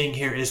he's saying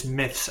here is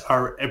myths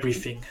are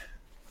everything,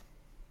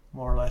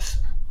 more or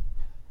less.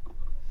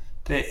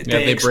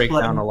 They break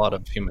down a lot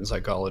of human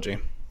psychology.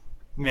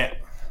 Yeah.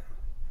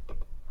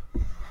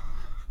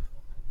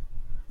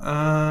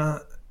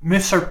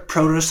 Myths are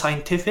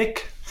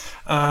proto-scientific.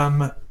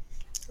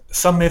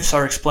 Some myths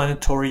are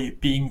explanatory,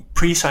 being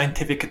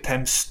pre-scientific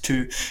attempts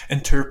to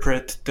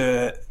interpret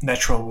the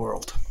natural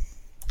world.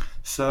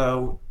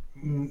 So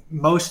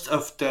most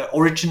of the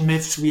origin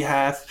myths we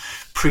have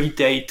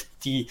predate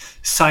the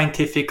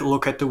scientific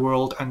look at the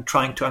world and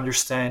trying to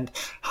understand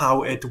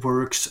how it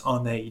works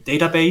on a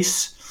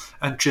database,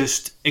 and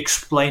just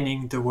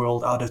explaining the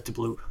world out of the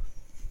blue.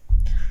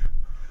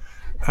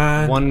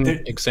 And one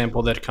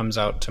example that comes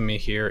out to me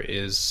here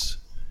is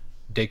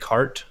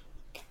Descartes.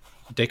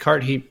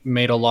 Descartes, he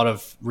made a lot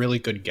of really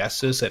good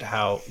guesses at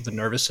how the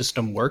nervous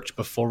system worked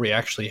before we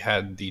actually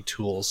had the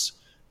tools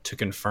to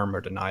confirm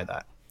or deny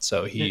that.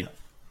 So he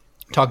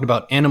talked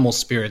about animal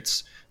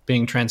spirits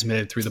being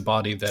transmitted through the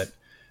body that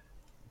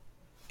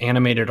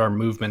animated our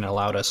movement,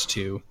 allowed us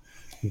to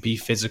be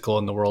physical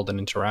in the world and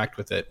interact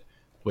with it,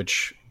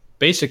 which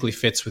basically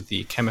fits with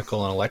the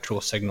chemical and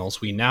electrical signals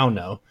we now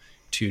know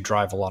to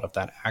drive a lot of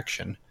that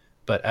action.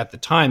 But at the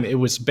time, it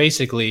was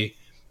basically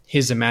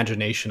his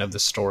imagination of the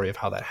story of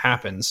how that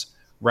happens,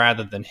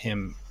 rather than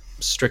him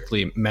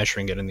strictly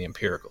measuring it in the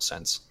empirical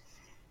sense.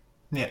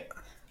 Yeah.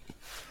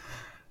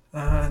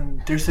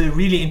 And there's a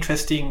really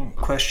interesting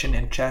question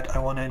in chat I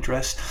want to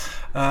address.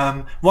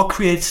 What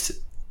creates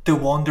the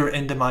wonder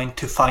in the mind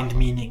to find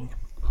meaning?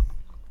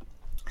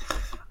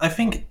 I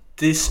think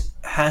this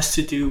has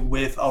to do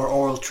with our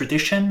oral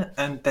tradition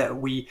and that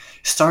we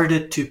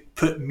started to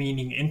put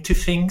meaning into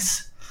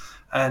things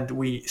and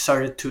we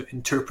started to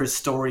interpret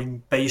story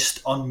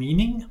based on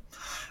meaning.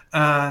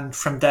 And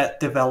from that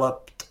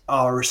developed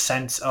our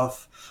sense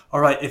of, all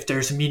right, if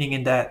there's meaning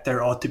in that,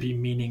 there ought to be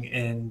meaning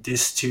in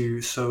this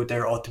too. So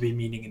there ought to be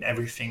meaning in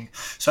everything.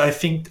 So I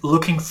think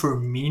looking for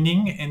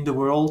meaning in the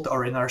world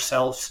or in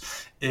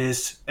ourselves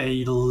is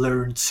a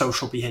learned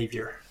social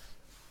behavior.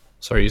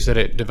 Sorry, you said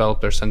it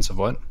developed their sense of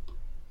what?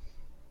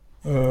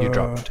 You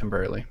dropped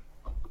temporarily.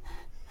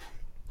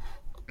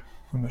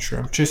 I'm not sure.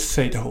 I'm just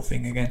say the whole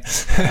thing again.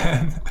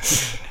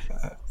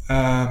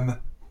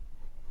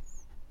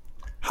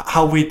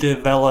 How we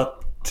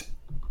developed,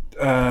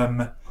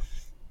 why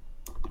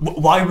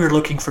we're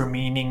looking for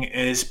meaning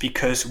is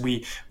because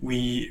we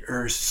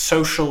are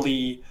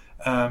socially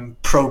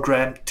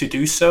programmed to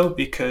do so,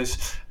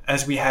 because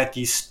as we had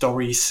these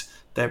stories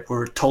that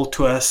were told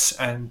to us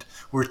and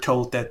we're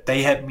told that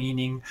they had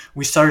meaning,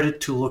 we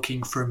started to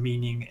looking for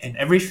meaning in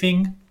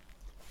everything.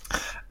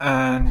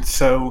 And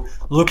so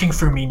looking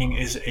for meaning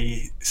is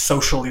a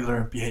socially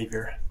learned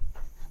behavior.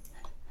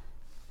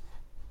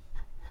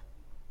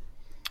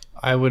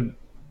 I would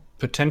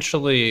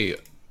potentially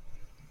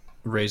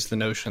raise the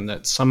notion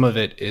that some of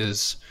it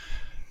is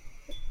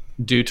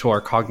due to our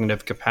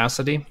cognitive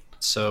capacity.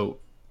 So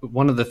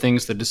one of the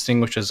things that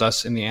distinguishes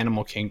us in the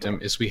animal kingdom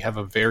is we have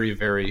a very,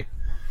 very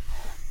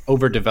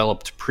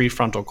overdeveloped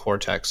prefrontal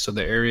cortex. So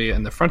the area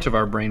in the front of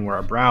our brain where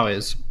our brow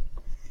is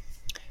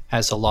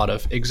has a lot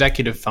of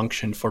executive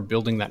function for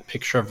building that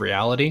picture of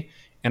reality.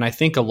 And I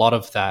think a lot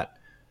of that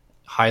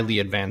highly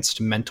advanced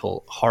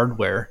mental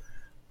hardware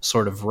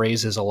sort of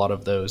raises a lot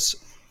of those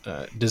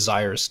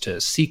desires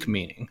to seek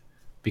meaning,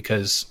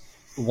 because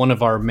one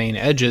of our main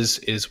edges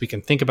is we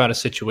can think about a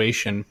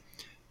situation,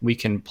 we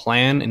can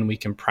plan and we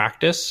can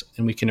practice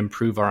and we can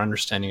improve our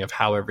understanding of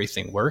how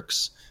everything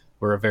works.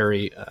 We're a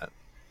very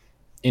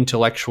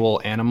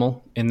intellectual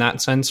animal in that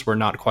sense. We're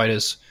not quite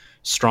as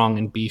strong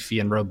and beefy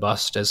and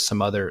robust as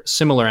some other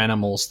similar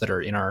animals that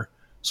are in our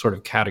sort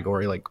of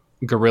category. Like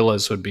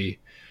gorillas would be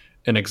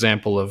an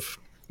example of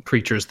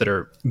creatures that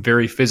are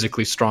very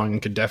physically strong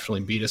and could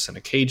definitely beat us in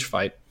a cage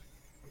fight.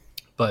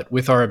 But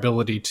with our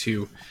ability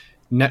to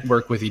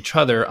network with each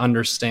other,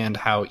 understand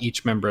how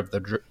each member of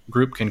the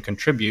group can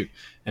contribute,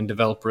 and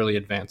develop really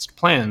advanced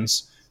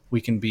plans,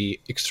 we can be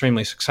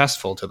extremely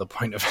successful to the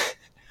point of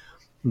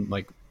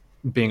like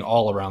being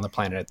all around the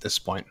planet at this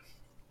point.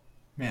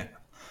 Yeah.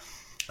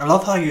 I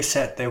love how you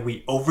said that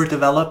we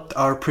overdeveloped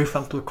our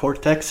prefrontal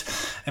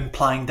cortex,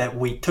 implying that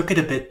we took it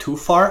a bit too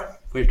far,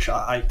 which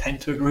I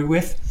tend to agree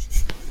with.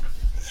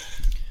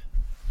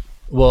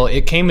 Well,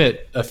 it came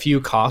at a few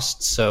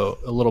costs, so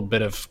a little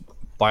bit of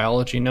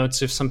biology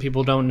notes if some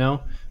people don't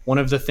know. One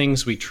of the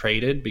things we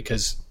traded,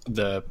 because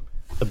the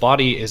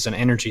body is an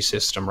energy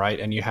system, right?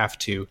 And you have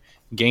to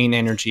gain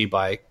energy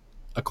by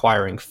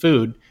acquiring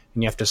food,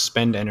 and you have to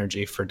spend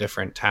energy for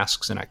different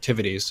tasks and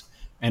activities.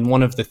 And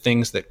one of the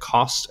things that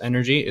costs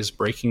energy is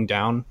breaking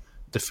down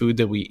the food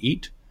that we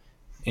eat.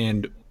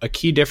 And a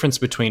key difference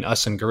between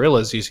us and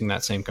gorillas, using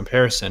that same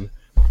comparison,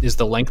 is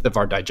the length of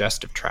our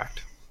digestive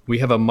tract. We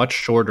have a much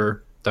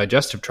shorter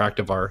digestive tract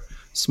of our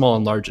small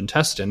and large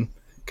intestine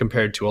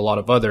compared to a lot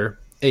of other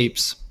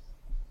apes.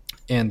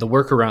 And the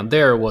workaround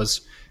there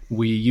was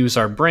we use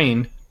our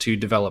brain to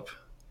develop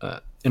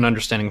an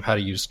understanding of how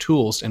to use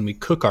tools, and we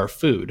cook our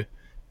food,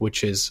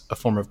 which is a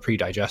form of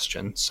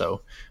predigestion.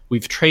 So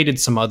we've traded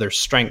some other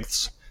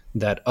strengths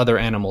that other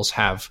animals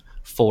have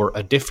for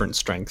a different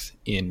strength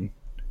in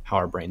how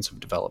our brains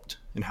have developed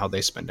and how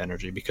they spend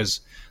energy,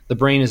 because the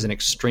brain is an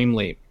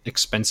extremely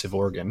expensive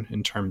organ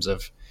in terms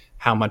of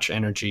how much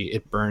energy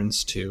it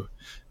burns to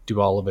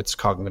do all of its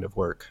cognitive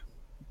work.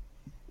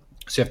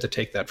 So you have to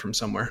take that from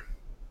somewhere.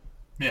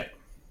 Yeah.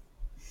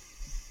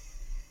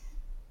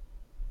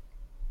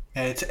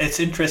 It's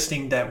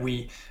interesting that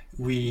we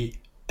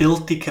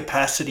built the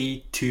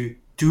capacity to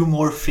do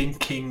more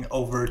thinking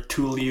over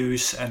tool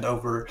use and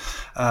over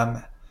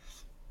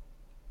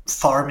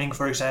farming,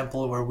 for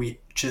example, where we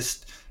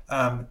just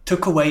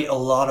took away a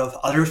lot of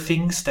other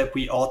things that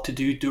we ought to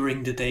do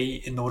during the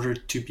day in order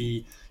to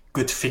be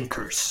good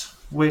thinkers,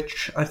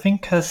 which I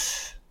think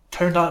has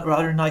turned out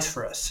rather nice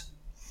for us.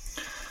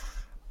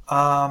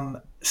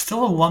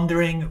 Still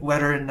wondering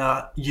whether or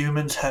not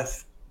humans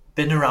have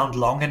been around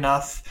long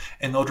enough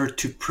in order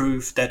to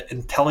prove that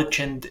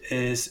intelligent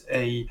is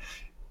a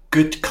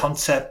good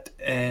concept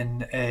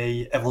in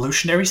a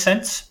evolutionary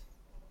sense.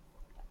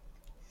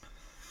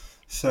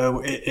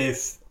 So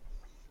if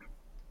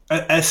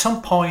at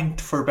some point,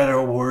 for better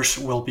or worse,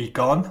 we'll be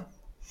gone,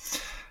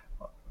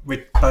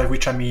 by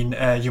which I mean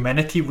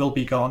humanity will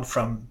be gone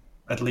from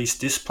at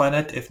least this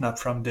planet, if not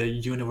from the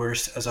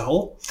universe as a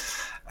whole.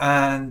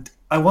 And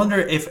I wonder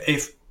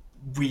if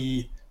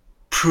we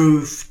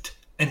proved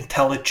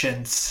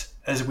intelligence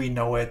as we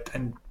know it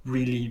and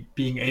really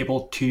being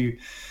able to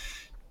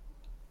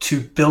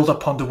build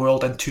upon the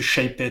world and to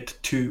shape it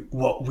to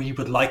what we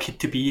would like it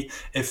to be,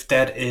 if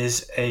that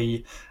is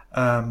a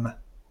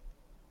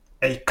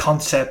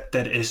concept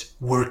that is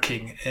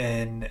working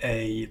in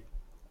a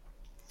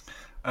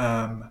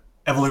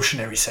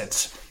evolutionary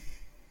sense,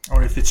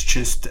 or if it's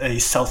just a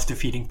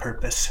self-defeating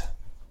purpose.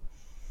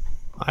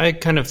 I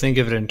kind of think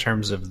of it in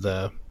terms of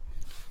the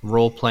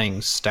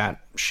role-playing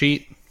stat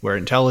sheet, where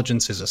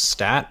intelligence is a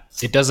stat.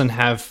 It doesn't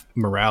have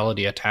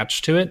morality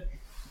attached to it,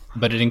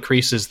 but it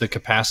increases the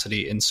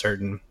capacity in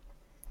certain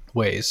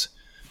ways.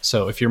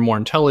 So if you're more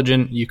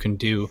intelligent, you can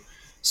do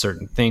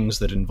certain things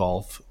that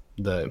involve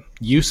the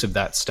use of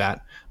that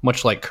stat,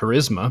 much like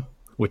charisma,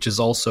 which is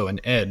also an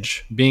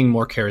edge. Being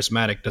more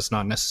charismatic does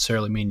not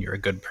necessarily mean you're a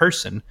good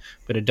person,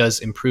 but it does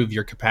improve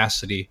your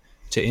capacity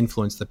to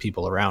influence the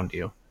people around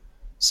you.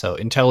 So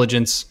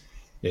intelligence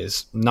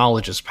is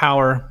knowledge is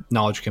power.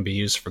 Knowledge can be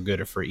used for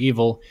good or for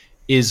evil.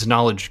 Is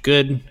knowledge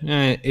good?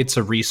 It's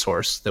a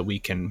resource that we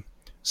can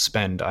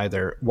spend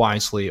either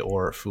wisely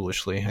or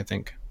foolishly, I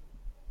think.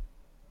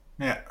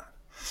 Yeah.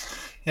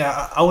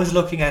 Yeah, I was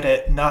looking at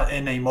it not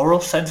in a moral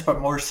sense, but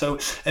more so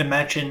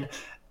imagine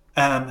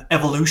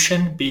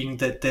evolution being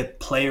the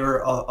player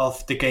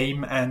of the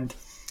game and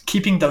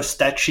keeping those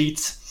stat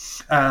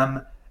sheets.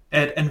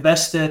 It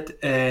invested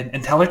in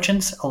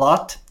intelligence a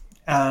lot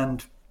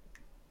and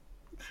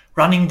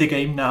running the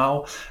game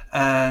now.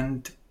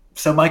 And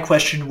so my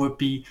question would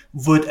be,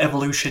 would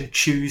evolution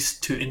choose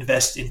to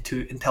invest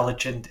into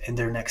intelligence in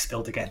their next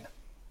build again?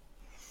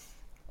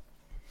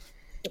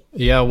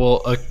 Yeah,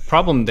 well, a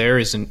problem there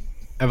isn't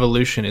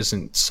evolution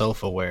isn't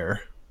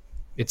self-aware.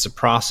 It's a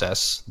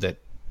process that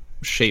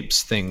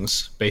shapes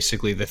things.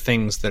 Basically, the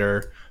things that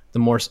are the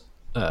more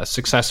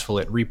successful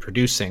at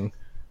reproducing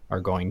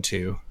are going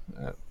to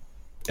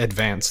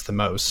advance the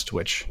most,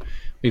 which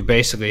we've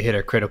basically hit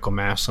a critical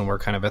mass and we're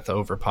kind of at the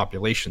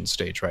overpopulation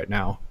stage right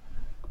now.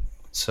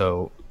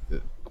 So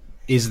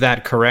is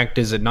that correct?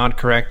 Is it not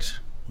correct?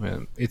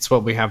 It's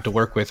what we have to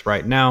work with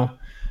right now.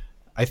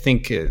 I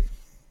think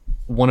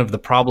one of the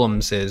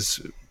problems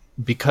is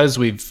because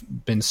we've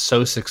been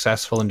so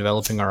successful in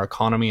developing our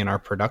economy and our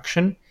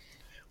production,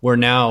 we're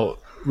now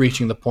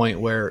reaching the point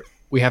where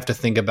we have to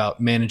think about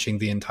managing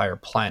the entire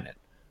planet.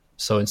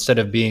 So instead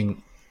of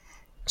being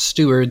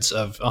stewards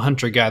of a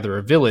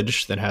hunter-gatherer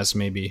village that has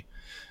maybe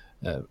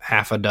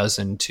half a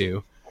dozen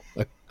to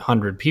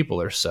 100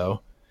 people or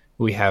so,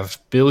 we have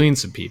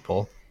billions of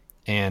people,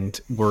 and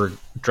we're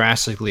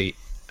drastically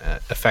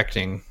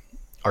affecting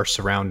our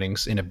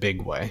surroundings in a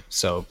big way.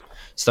 So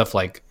stuff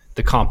like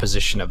the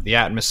composition of the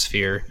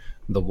atmosphere,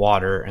 the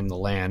water, and the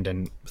land,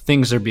 and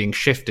things are being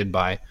shifted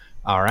by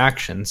our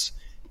actions.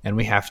 And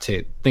we have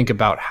to think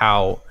about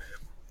how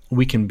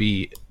we can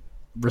be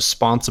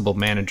responsible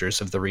managers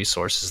of the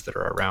resources that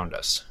are around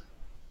us.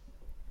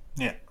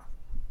 Yeah.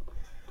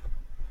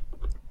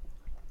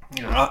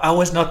 I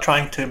was not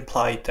trying to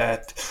imply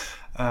that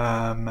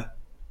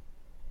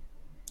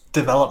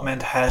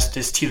development has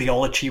this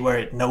teleology where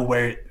it know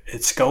where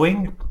it's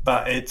going,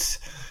 but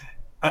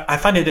I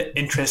find it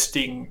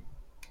interesting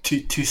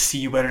to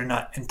see whether or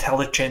not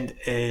intelligent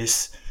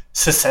is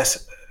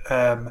success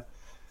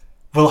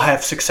will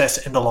have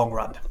success in the long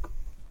run.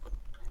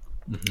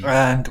 Mm-hmm.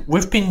 And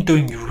we've been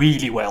doing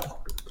really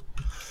well,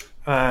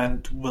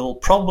 and we'll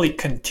probably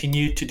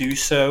continue to do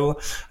so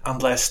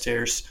unless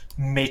there's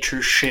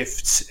major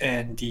shifts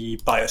in the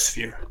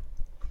biosphere.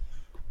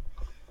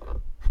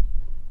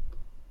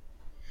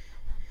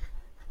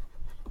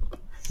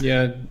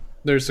 Yeah,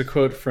 there's a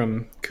quote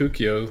from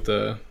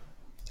Kukio.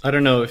 I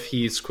don't know if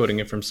he's quoting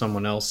it from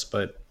someone else,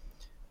 but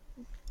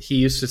he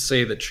used to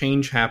say that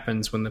change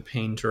happens when the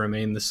pain to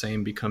remain the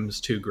same becomes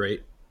too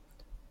great.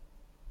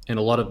 And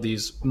a lot of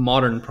these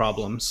modern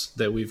problems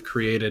that we've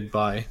created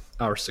by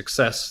our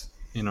success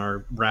in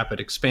our rapid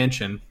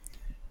expansion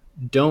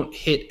don't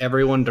hit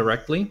everyone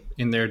directly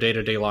in their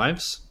day-to-day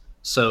lives.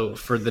 So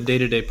for the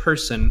day-to-day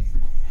person,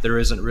 there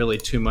isn't really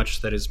too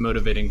much that is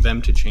motivating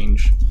them to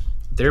change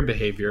their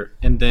behavior.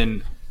 And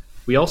then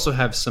we also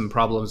have some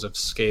problems of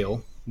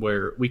scale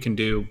where we can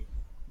do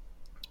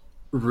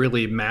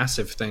really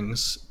massive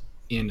things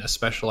in a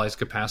specialized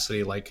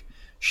capacity, like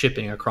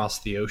shipping across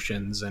the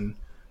oceans and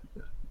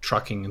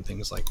trucking and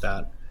things like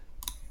that.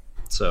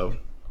 So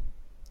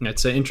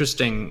it's an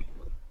interesting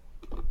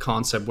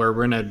concept where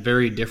we're in a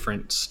very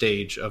different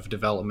stage of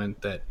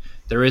development that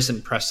there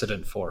isn't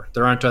precedent for.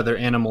 There aren't other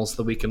animals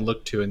that we can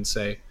look to and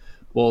say,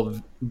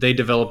 well, they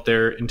developed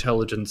their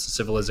intelligence and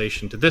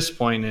civilization to this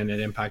point and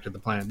it impacted the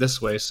planet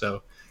this way,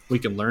 so we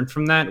can learn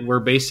from that. We're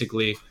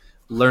basically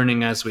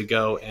learning as we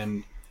go,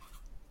 and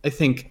I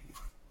think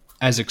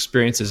as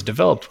experience is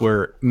developed,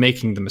 we're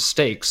making the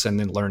mistakes and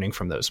then learning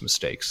from those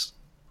mistakes.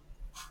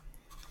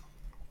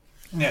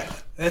 Yeah,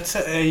 that's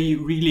a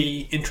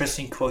really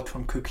interesting quote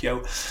from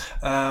Kukio,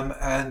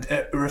 and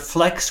it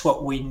reflects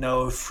what we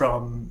know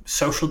from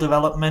social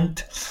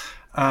development,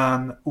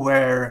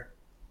 where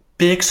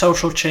big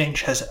social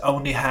change has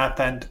only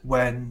happened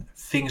when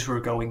things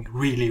were going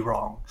really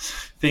wrong.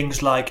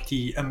 Things like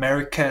the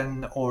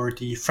American or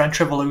the French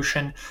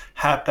Revolution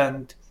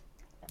happened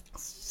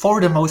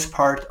for the most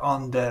part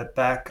on the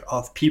back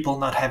of people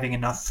not having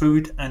enough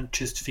food and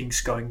just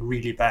things going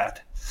really bad,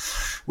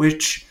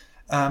 which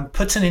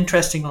puts an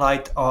interesting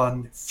light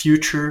on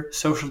future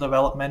social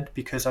development,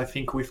 because I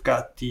think we've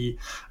got the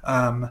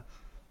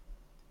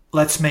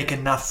let's make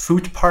enough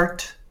food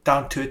part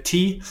down to a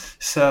T.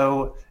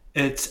 So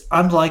it's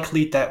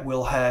unlikely that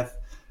we'll have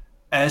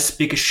as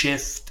big a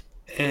shift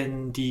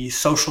in the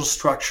social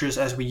structures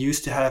as we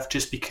used to have,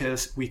 just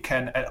because we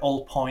can at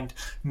all point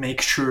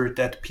make sure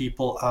that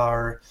people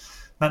are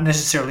not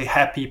necessarily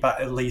happy,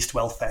 but at least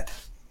well fed.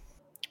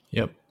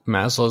 Yep.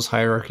 Maslow's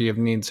hierarchy of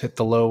needs hit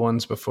the low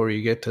ones before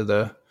you get to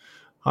the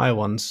high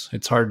ones.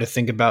 It's hard to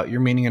think about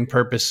your meaning and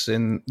purpose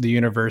in the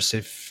universe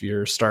if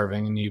you're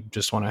starving and you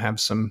just want to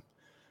have some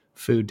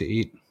food to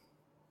eat.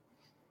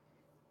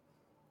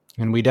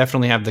 And we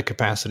definitely have the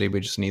capacity, we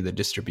just need the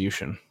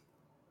distribution.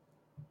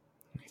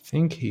 I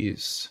think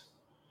he's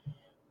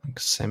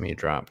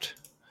semi-dropped.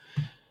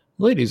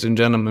 Ladies and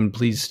gentlemen,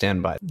 please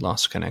stand by.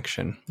 Lost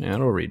connection. Yeah,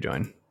 it'll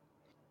rejoin.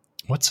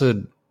 What's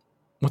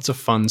a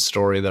fun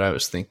story that I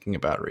was thinking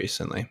about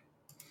recently?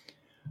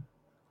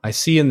 I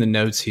see in the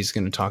notes he's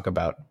going to talk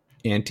about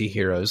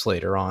anti-heroes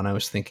later on. I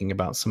was thinking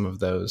about some of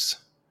those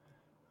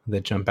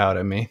that jump out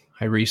at me.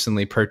 I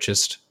recently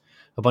purchased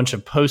a bunch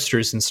of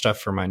posters and stuff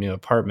for my new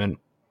apartment,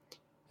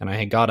 and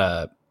I got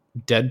a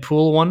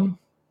Deadpool one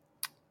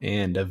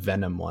and a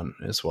Venom one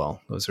as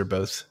well. Those are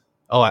both.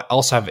 Oh, I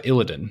also have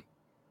Illidan.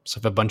 So I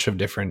have a bunch of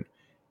different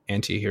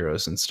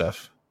anti-heroes and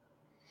stuff.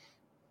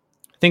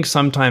 I think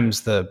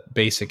sometimes the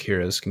basic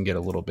heroes can get a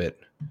little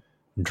bit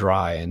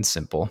dry and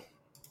simple.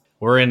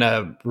 We're in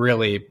a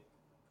really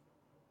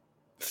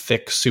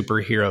thick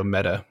superhero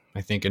meta, I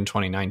think, in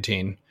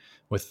 2019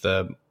 with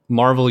the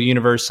Marvel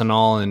universe and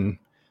all, and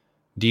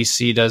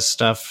DC does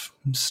stuff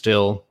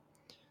still.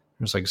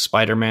 There's like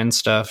Spider-Man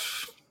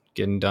stuff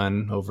getting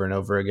done over and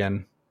over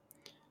again.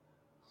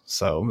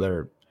 So there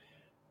are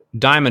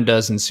dime a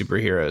dozen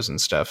superheroes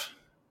and stuff.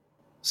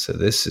 So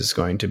this is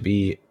going to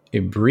be a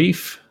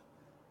brief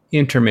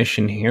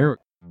intermission here.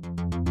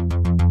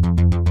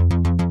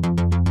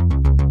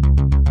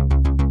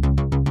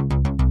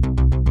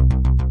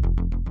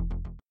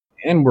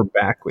 And we're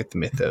back with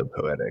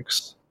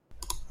MythoPoetics.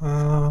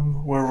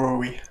 Where were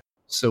we?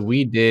 So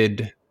we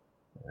did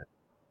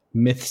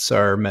myths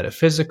are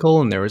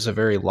metaphysical, and there was a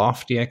very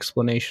lofty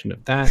explanation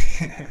of that.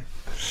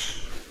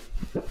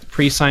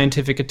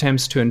 Pre-scientific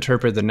attempts to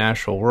interpret the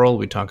natural world,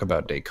 we talk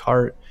about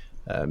Descartes.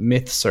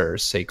 Myths are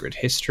sacred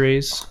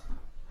histories.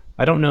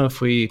 I don't know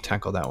if we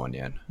tackled that one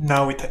yet.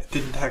 No, we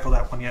didn't tackle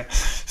that one yet.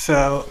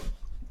 So,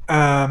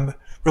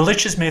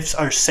 religious myths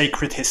are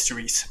sacred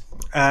histories.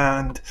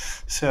 And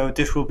so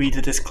this will be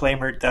the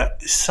disclaimer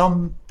that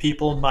some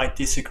people might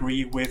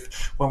disagree with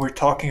when we're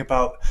talking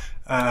about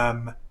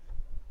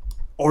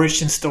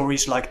origin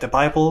stories like the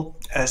Bible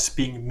as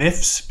being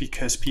myths,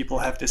 because people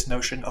have this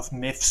notion of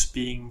myths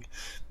being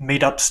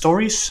made up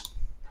stories.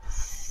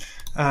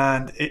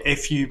 And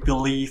if you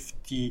believe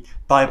the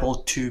Bible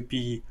to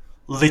be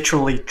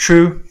literally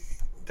true,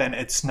 then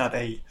it's not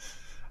a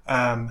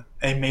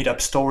made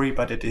up story,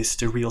 but it is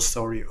the real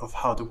story of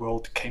how the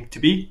world came to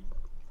be.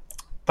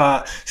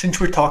 But since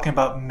we're talking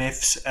about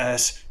myths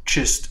as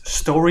just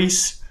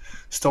stories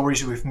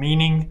with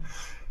meaning,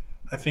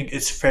 I think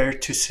it's fair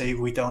to say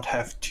we don't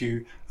have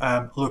to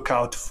look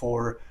out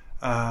for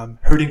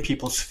hurting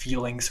people's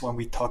feelings when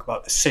we talk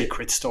about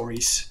sacred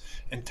stories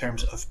in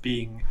terms of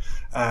being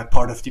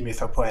part of the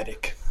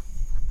mythopoetic.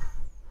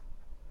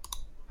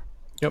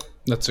 Yep,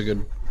 that's a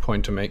good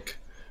point to make.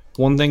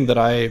 One thing that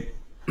I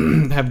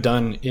have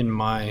done in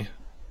my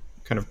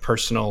kind of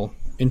personal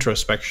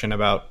introspection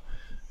about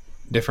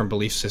different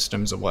belief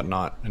systems and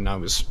whatnot, and I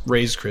was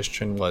raised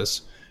Christian,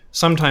 was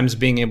sometimes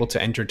being able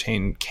to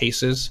entertain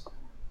cases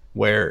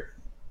where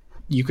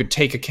you could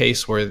take a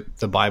case where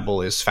the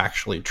Bible is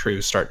factually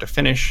true start to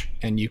finish,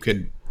 and you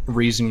could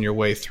reason your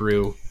way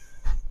through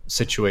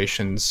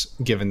situations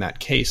given that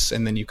case,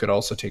 and then you could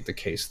also take the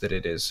case that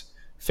it is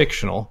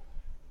fictional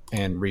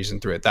and reason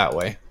through it that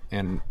way.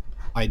 And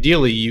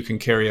ideally, you can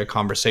carry a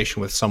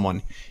conversation with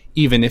someone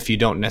even if you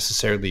don't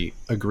necessarily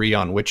agree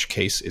on which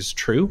case is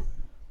true.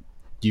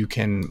 You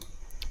can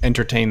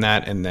entertain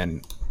that and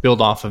then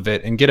build off of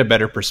it and get a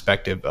better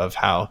perspective of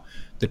how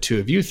the two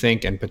of you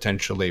think, and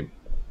potentially,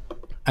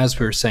 as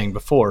we were saying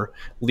before,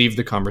 leave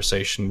the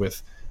conversation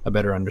with a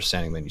better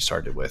understanding than you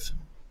started with.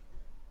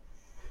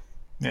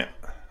 Yeah.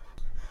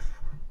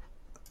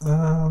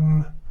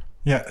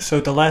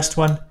 So the last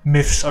one,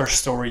 myths are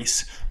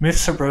stories.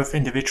 Myths are both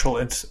individual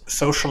and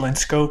social in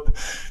scope,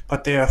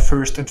 but they are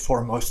first and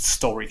foremost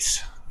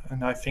stories.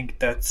 And I think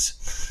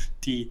that's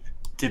the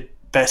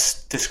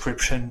best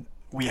description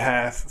we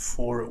have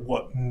for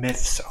what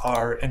myths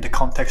are in the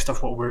context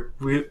of what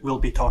we'll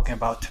be talking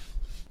about.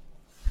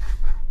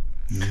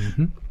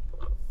 Mm-hmm.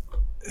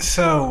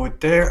 So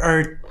there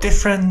are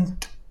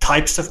different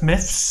types of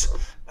myths.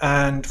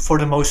 And for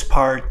the most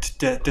part,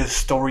 the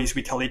stories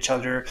we tell each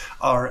other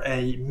are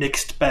a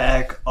mixed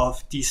bag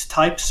of these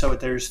types. So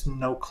there's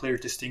no clear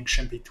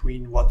distinction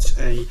between what's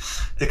a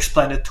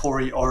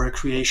explanatory or a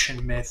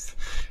creation myth.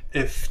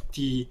 If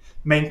the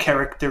main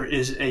character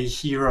is a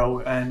hero,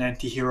 an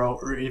anti-hero,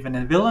 or even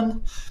a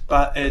villain,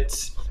 but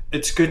it's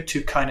good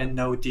to kind of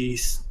know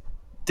these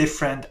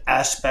different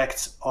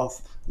aspects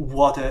of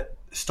what a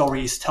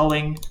story is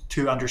telling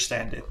to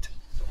understand it.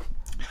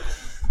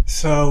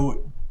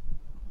 So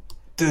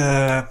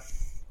I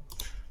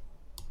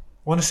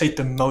want to say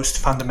the most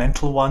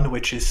fundamental one,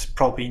 which is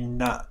probably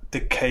not the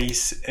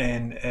case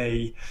in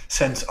a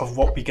sense of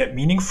what we get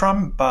meaning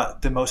from,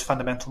 but the most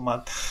fundamental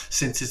one,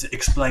 since it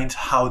explains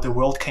how the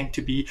world came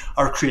to be,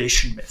 are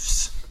creation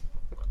myths.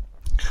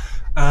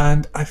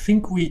 And I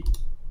think we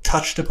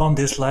touched upon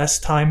this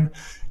last time.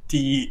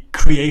 The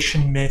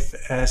creation myth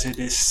as it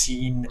is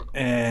seen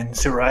in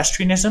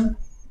Zoroastrianism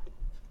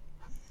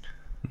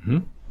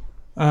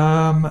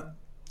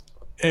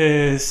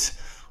is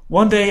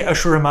one day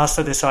Ashura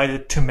Mazda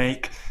decided to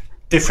make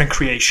different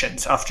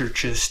creations after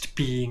just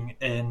being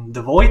in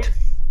the void.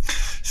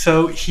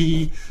 So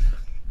he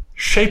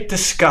shaped the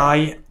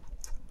sky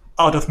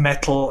out of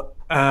metal,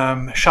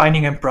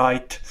 shining and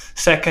bright.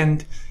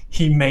 Second,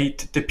 he made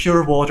the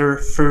pure water.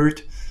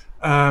 Third,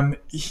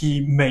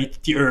 he made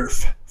the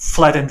earth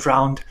flat and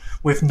round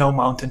with no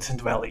mountains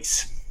and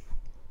valleys.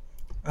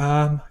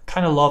 Kind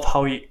of love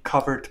how he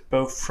covered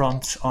both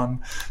fronts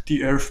on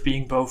the earth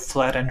being both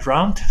flat and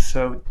round.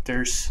 So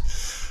there's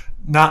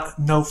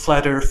no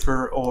flat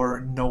earther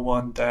or no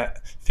one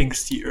that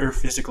thinks the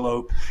earth is a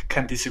globe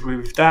can disagree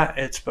with that.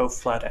 It's both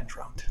flat and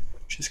round,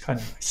 which is kind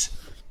of nice.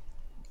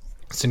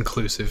 It's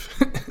inclusive.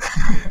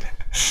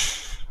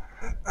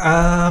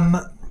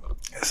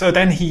 So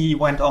then he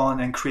went on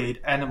and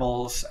created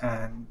animals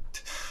and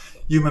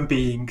human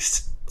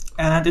beings.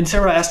 And in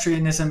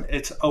Zoroastrianism,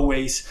 it's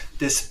always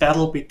this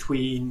battle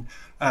between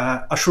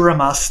Ashura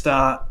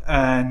Mazda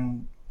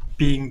and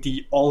being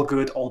the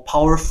all-good,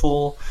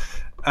 all-powerful,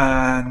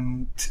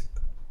 and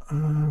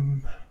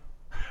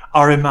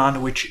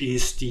Ahriman, which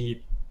is the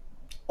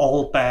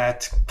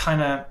all-bad,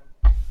 kind of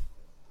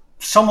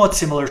somewhat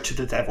similar to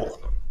the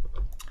devil.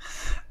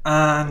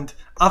 And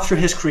after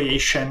his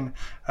creation,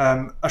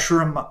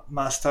 Ashura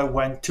Mazda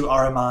went to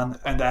Ahriman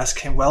and asked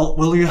him, well,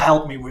 will you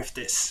help me with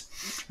this?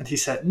 And he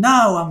said,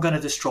 no, I'm going to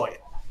destroy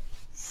it.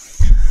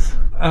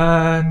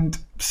 And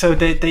so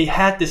they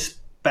had this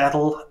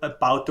battle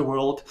about the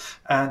world.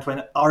 And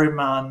when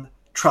Ahriman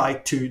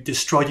tried to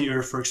destroy the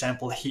earth, for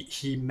example,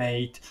 he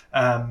made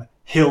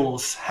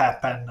hills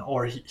happen,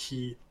 or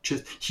the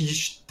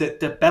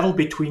battle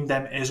between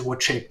them is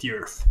what shaped the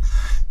earth.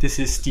 This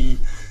is the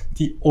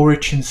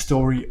origin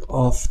story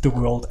of the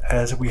world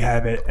as we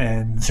have it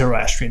in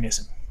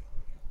Zoroastrianism.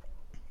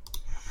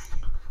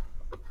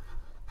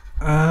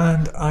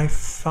 And I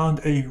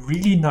found a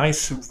really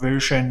nice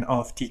version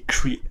of the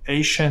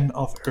creation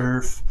of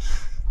Earth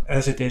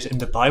as it is in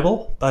the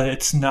Bible, but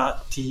it's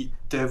not the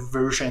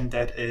version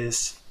that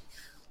is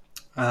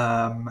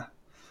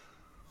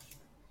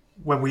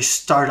when we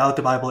start out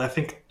the Bible. I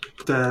think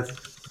the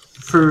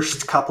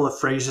first couple of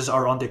phrases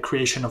are on the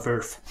creation of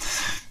Earth.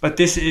 But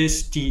this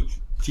is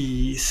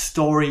the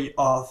story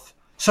of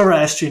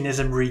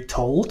Zoroastrianism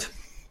retold.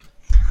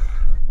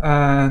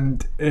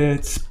 And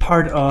it's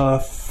part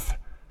of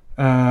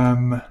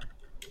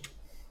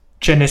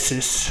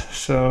Genesis,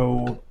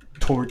 so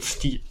towards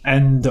the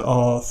end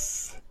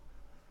of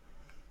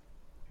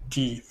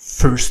the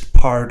first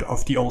part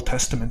of the Old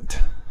Testament,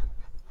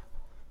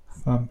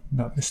 if I'm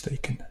not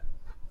mistaken.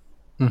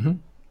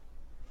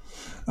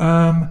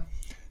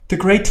 The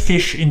great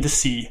fish in the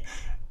sea,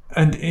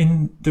 and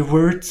in the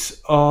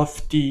words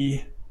of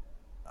the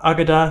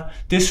Agada,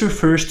 this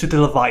refers to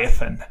the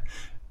Leviathan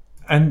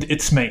and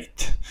its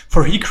mate.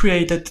 For he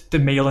created the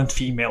male and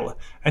female,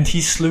 and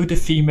he slew the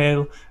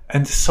female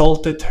and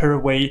salted her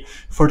away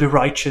for the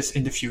righteous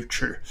in the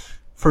future.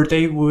 For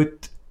they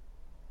would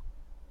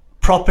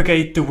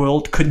propagate the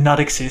world could not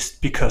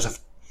exist because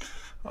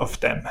of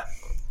them.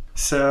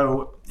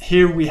 So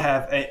here we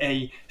have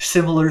a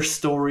similar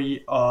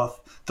story of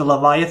the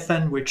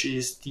Leviathan, which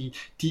is the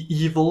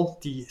evil,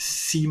 the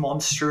sea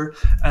monster,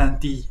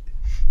 and the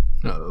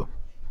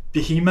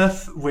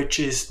behemoth, which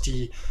is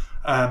the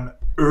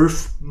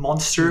earth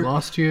monster.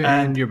 Lost you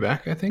and you're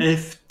back, I think.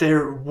 If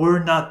there were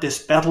not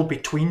this battle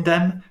between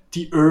them,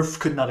 the earth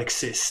could not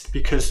exist,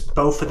 because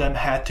both of them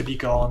had to be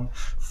gone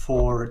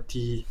for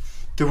the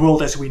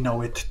world as we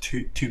know it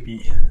to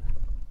be.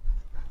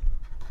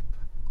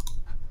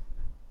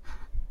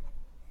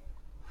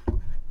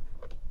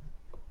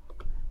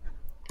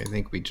 I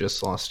think we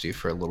just lost you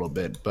for a little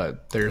bit,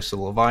 but there's a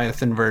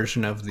Leviathan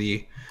version of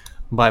the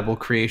Bible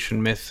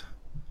creation myth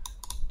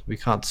we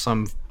caught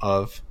some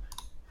of,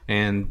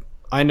 and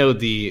I know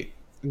the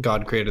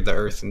God created the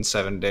earth in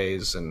 7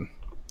 days and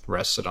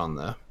rested on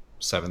the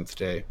seventh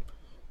day,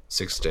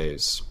 6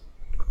 days,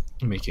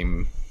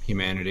 making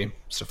humanity,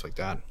 stuff like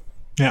that.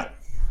 Yeah.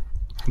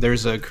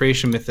 There's a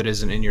creation myth that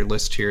isn't in your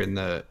list here in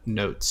the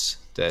notes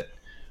that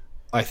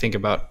I think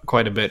about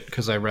quite a bit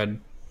because I read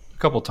a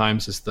couple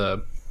times is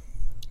the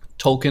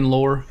Tolkien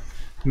lore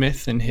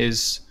myth in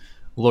his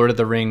Lord of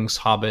the Rings,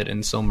 Hobbit,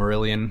 and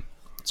Silmarillion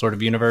sort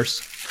of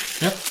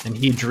universe. Yep. And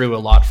he drew a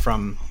lot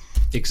from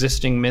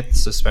existing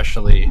myths,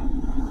 especially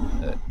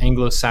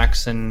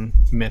Anglo-Saxon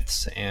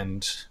myths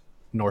and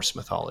Norse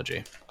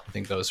mythology. I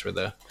think those were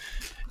the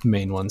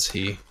main ones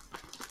he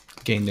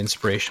gained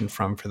inspiration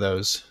from for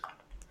those.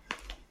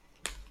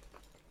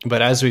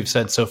 But as we've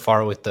said so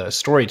far with the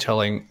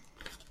storytelling,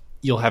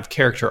 you'll have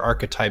character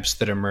archetypes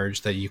that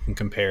emerge that you can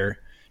compare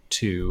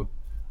to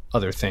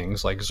other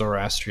things, like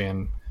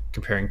Zoroastrian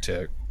comparing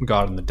to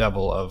God and the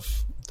devil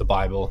of the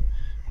Bible.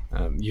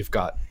 You've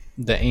got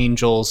the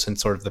angels and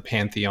sort of the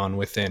pantheon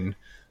within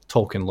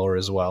Tolkien lore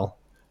as well.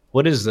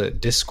 What is the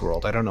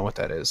Discworld? I don't know what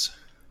that is.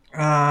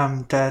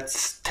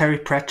 That's Terry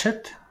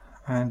Pratchett,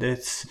 and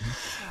it's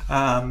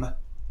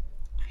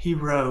he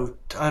wrote,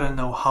 I don't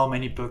know how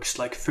many books,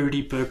 like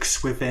 30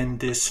 books within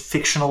this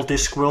fictional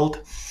Discworld,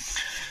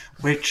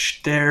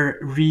 which they're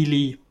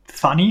really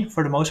funny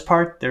for the most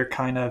part. They're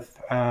kind of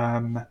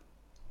how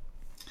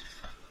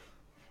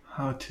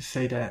to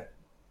say that?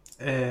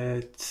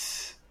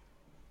 It's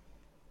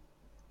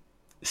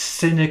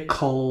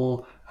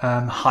cynical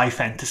high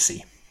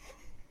fantasy.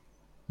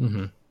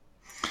 Mm-hmm.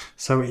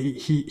 So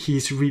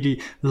he's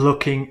really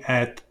looking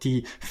at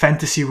the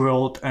fantasy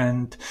world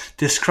and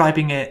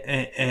describing it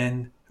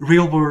in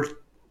real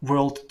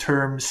world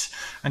terms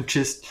and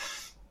just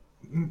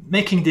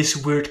making this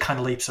weird kind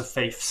of leaps of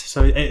faith.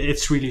 So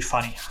it's really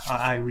funny.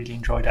 I really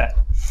enjoy that.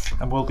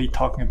 And we'll be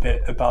talking a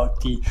bit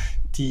about the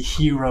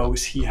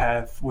heroes he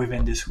have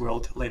within this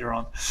world later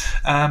on.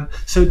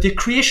 So the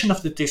creation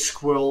of the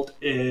Discworld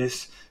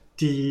is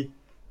the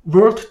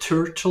world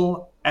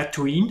turtle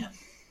Atuin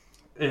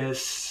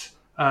is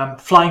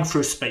flying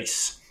through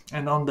space.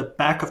 And on the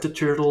back of the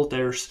turtle,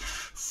 there's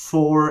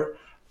 4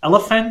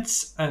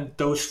 elephants, and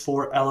those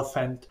 4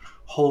 elephants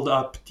hold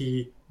up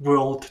the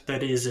world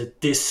that is a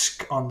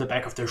disc on the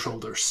back of their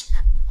shoulders.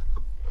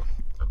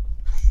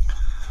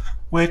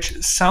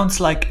 Which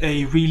sounds like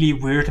a really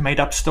weird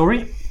made-up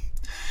story,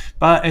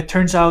 but it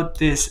turns out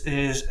this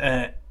is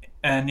an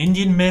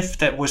Indian myth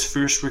that was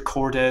first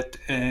recorded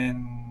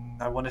in,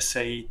 I want to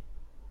say,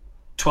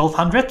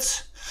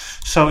 1200s.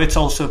 So it's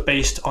also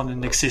based on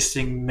an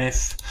existing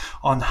myth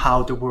on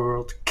how the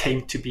world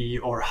came to be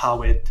or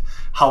how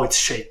it's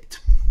shaped.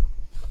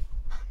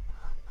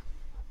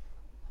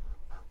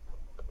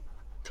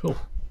 Cool.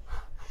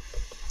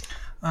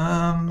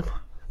 Yeah,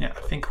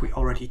 I think we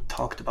already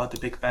talked about the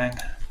Big Bang.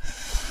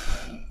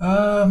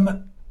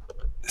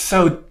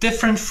 So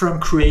different from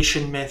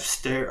creation myths,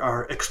 there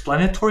are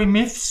explanatory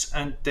myths,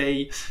 and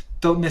they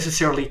don't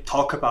necessarily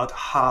talk about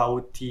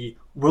how the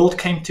world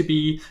came to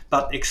be,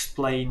 but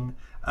explain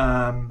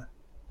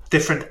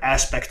different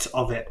aspects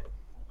of it.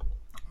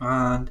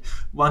 And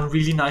one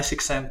really nice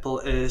example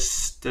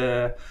is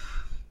the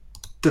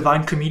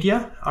Divine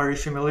Commedia. Are you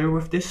familiar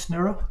with this,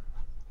 Neuro?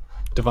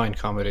 Divine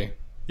Comedy.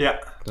 Yeah.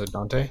 The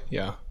Dante?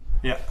 Yeah.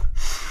 Yeah.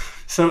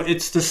 So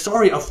it's the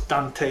story of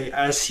Dante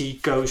as he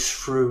goes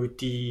through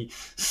the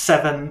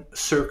 7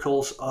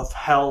 circles of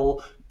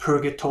hell,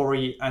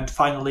 purgatory, and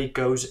finally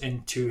goes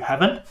into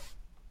heaven.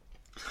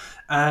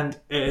 And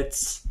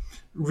it's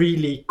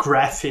really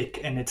graphic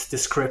in its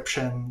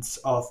descriptions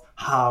of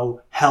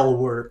how hell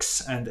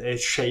works, and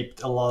it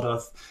shaped a lot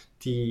of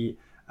the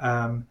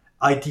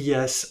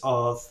ideas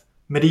of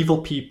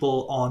medieval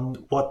people on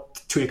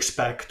what to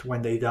expect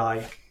when they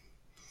die.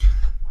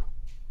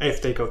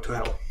 If they go to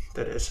hell,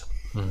 that is.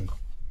 Mm.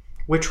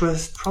 Which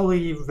was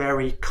probably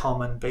very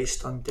common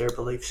based on their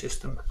belief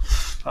system.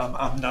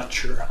 I'm not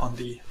sure on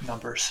the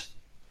numbers.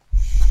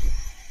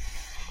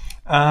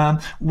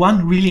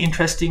 One really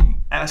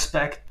interesting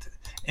aspect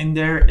in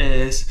there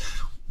is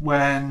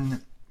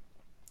when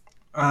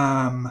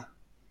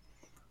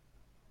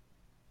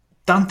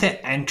Dante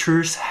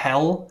enters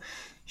hell,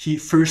 he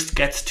first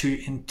gets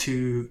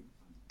into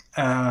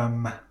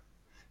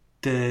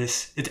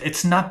this.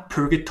 It's not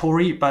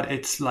purgatory, but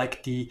it's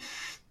like the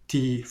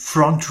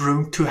front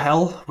room to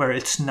hell, where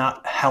it's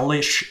not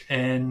hellish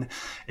in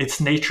its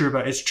nature,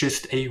 but it's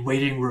just a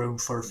waiting room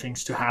for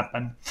things to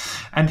happen.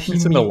 And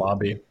it's in the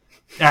lobby.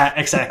 Yeah,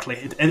 exactly.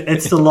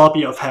 It's the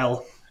lobby of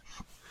hell.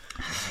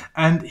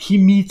 And he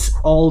meets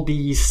all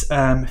these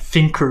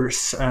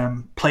thinkers,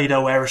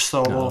 Plato,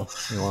 Aristotle.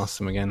 Oh, you lost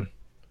him again.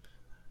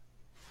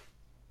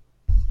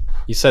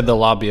 You said the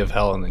lobby of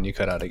hell, and then you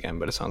cut out again,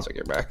 but it sounds like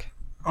you're back.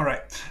 All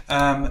right.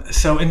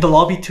 So in the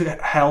lobby to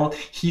hell,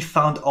 he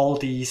found all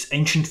these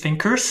ancient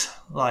thinkers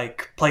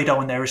like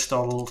Plato and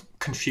Aristotle,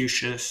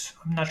 Confucius.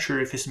 I'm not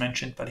sure if he's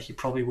mentioned, but he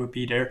probably would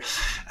be there.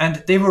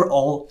 And they were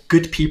all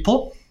good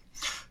people,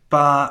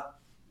 but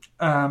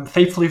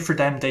faithfully for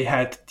them, they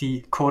had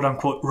the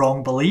quote-unquote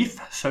wrong belief,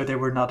 so they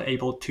were not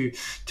able to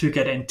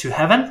get into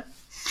heaven.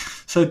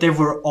 So they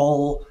were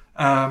all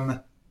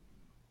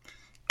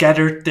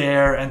gathered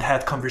there and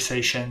had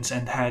conversations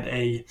and had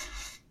a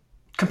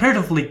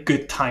comparatively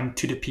good time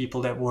to the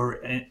people that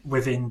were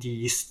within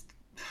these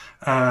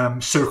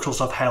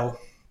circles of hell.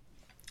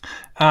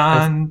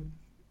 And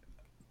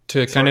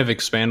To kind of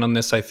expand on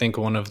this, I think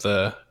one of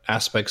the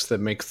aspects that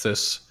makes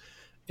this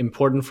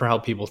important for how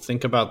people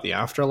think about the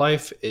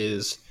afterlife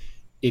is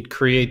it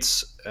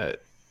creates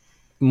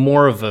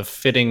more of a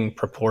fitting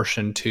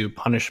proportion to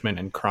punishment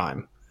and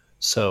crime.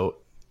 So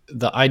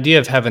the idea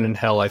of heaven and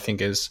hell, I think,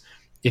 is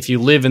if you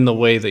live in the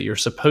way that you're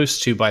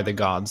supposed to by the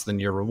gods, then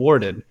you're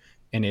rewarded.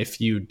 And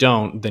if you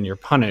don't, then you're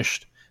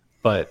punished.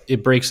 But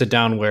it breaks it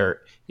down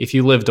where if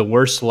you lived a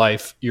worse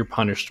life, you're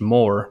punished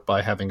more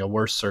by having a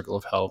worse circle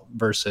of hell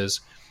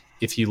versus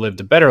if you lived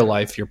a better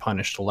life, you're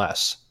punished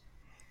less.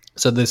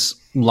 So this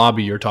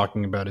lobby you're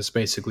talking about is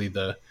basically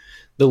the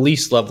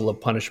least level of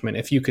punishment,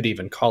 if you could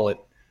even call it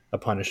a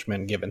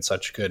punishment given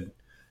such good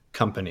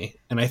company.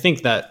 And I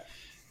think that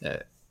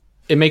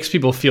it makes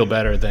people feel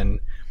better than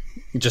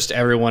just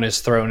everyone is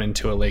thrown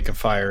into a lake of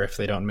fire if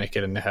they don't make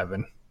it into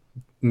heaven.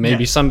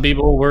 Maybe some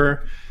people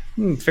were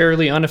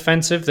fairly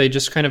unoffensive. They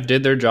just kind of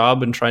did their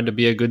job and tried to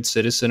be a good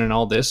citizen and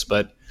all this,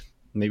 but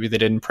maybe they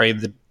didn't pray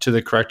to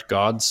the correct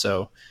God.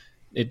 So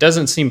it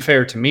doesn't seem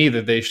fair to me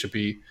that they should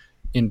be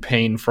in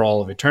pain for all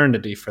of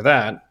eternity for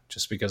that,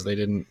 just because they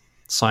didn't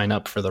sign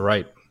up for the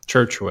right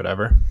church or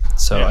whatever.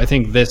 So I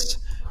think this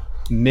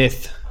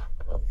myth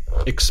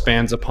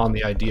expands upon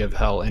the idea of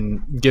hell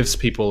and gives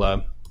people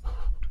a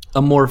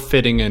more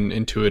fitting and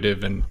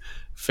intuitive and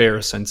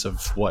fair sense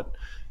of what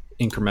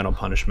incremental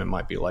punishment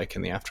might be like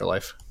in the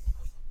afterlife.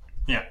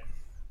 Yeah,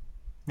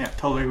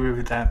 totally agree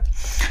with that.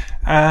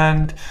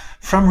 And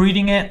from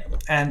reading it,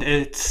 and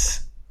it's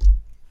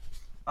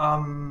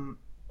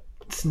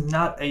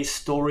not a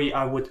story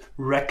I would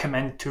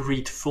recommend to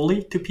read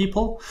fully to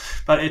people,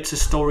 but it's a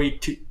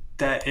story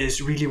that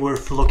is really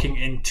worth looking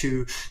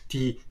into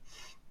the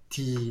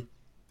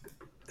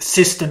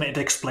system it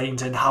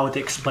explains and how it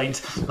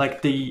explains.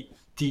 Like the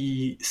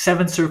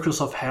 7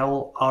 circles of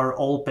hell are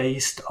all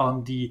based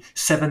on the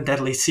 7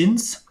 deadly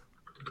sins,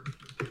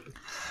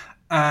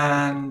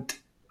 and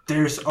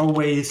there's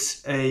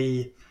always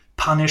a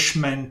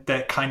punishment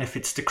that kind of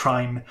fits the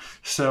crime.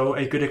 So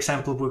a good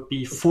example would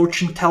be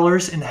fortune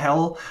tellers in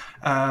hell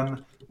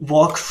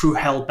walk through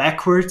hell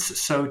backwards,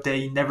 so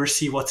they never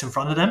see what's in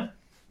front of them.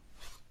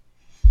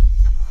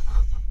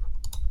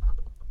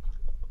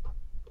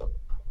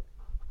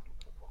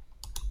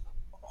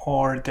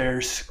 Or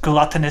there's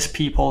gluttonous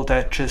people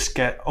that just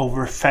get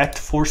overfed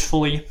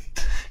forcefully,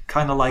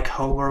 kind of like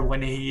Homer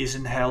when he is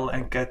in hell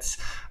and gets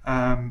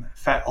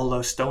fed all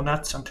those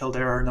donuts until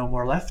there are no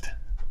more left.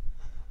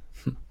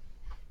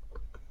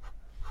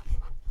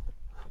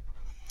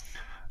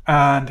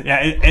 And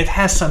it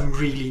has some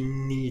really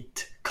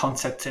neat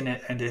concepts in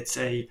it, and it's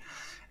a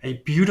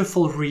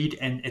beautiful read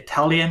in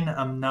Italian.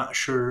 I'm not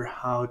sure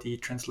how the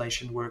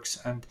translation works,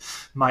 and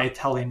my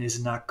Italian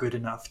is not good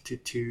enough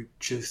to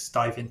just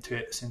dive into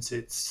it, since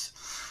it's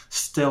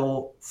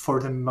still, for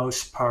the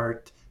most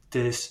part,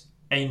 this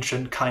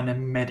ancient kind of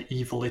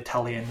medieval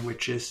Italian,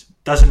 which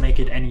doesn't make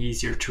it any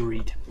easier to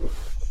read.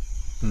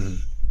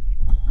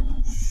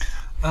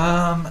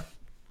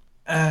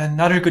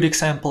 Another good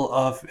example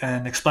of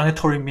an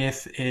explanatory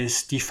myth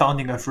is The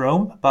Founding of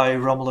Rome by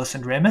Romulus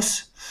and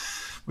Remus,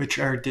 which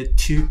are the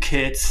 2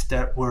 kids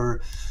that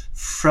were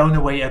thrown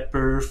away at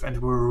birth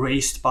and were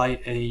raised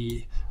by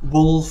a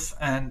wolf,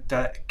 and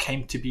that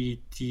came to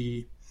be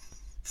the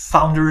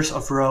founders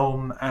of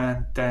Rome.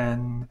 And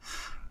then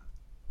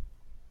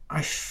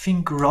I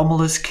think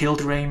Romulus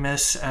killed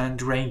Remus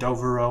and reigned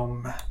over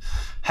Rome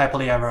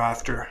happily ever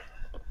after.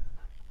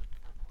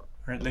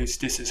 Or at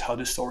least this is how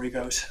the story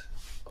goes.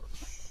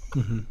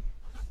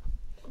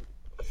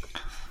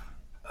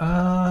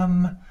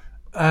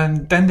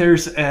 And then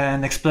there's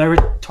an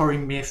exploratory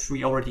myth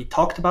we already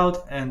talked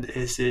about, and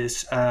this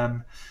is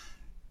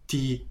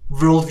the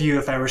worldview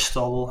of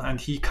Aristotle. And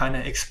he kind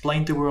of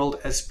explained the world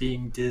as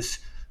being these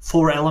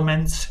 4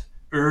 elements: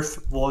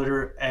 earth,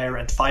 water, air,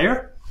 and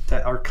fire,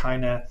 that are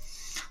kind of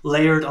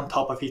layered on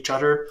top of each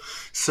other.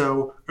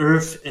 So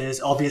earth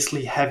is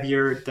obviously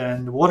heavier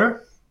than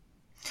water.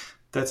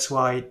 That's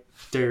why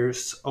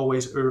there's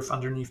always earth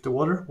underneath the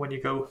water when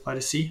you go by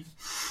the sea.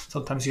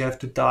 Sometimes you have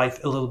to dive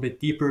a little bit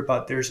deeper,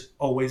 but there's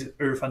always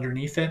earth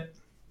underneath it.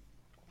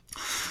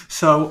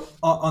 So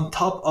on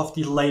top of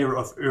the layer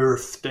of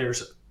earth,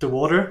 there's the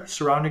water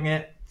surrounding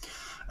it.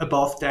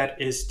 Above that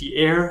is the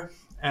air,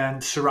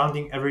 and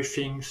surrounding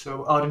everything,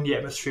 so out in the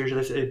atmosphere,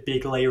 there's a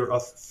big layer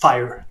of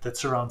fire that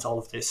surrounds all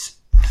of this.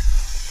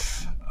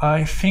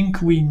 I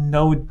think we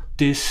know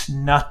this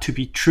not to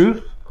be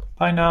true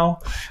by now.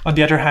 On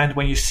the other hand,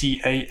 when you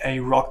see a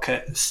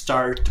rocket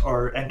start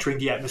or entering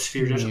the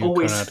atmosphere, there's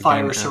always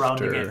fire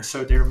surrounding it,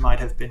 so there might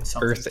have been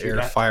something Earth, to air,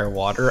 that. fire,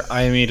 water.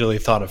 I immediately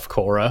thought of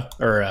Korra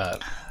or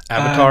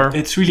Avatar.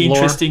 It's really lore.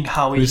 interesting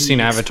how Who's seen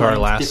Avatar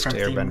Last different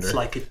Airbender? Things,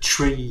 like a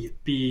tree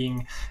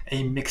being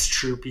a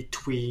mixture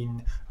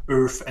between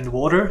earth and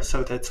water,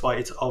 so that's why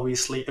it's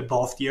obviously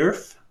above the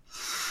earth.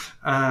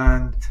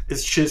 And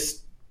it's just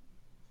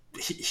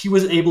he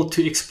was able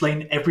to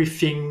explain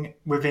everything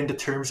within the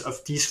terms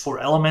of these 4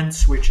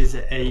 elements, which is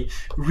a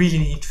really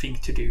neat thing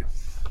to do.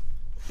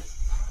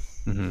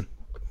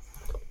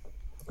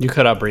 You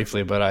cut out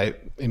briefly, but I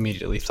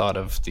immediately thought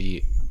of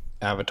the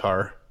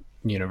Avatar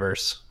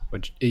universe,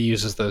 which it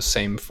uses those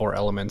same 4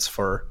 elements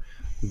for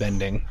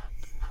bending.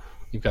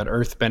 You've got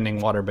earth bending,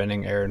 water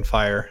bending, air, and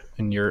fire,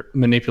 and you're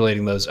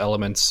manipulating those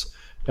elements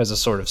as a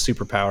sort of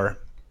superpower.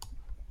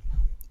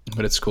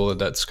 But it's cool that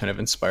that's kind of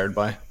inspired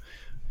by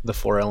the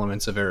 4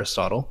 elements of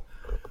Aristotle.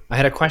 I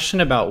had a question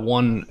about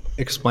one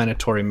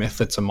explanatory myth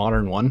that's a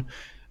modern one.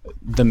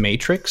 The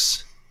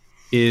Matrix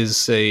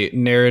is a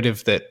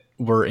narrative that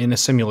we're in a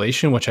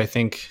simulation, which I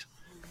think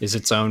is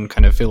its own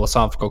kind of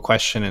philosophical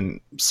question and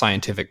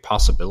scientific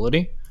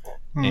possibility.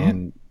 Mm-hmm.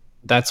 And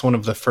that's one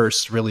of the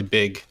first really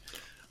big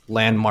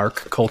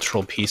landmark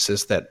cultural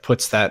pieces that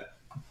puts that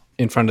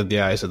in front of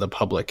the eyes of the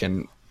public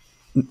and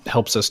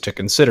helps us to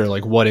consider,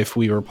 like, what if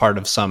we were part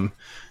of some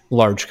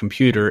large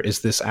computer?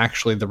 Is this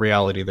actually the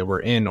reality that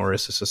we're in, or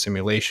is this a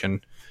simulation?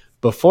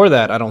 Before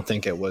that, I don't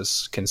think it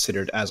was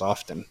considered as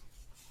often.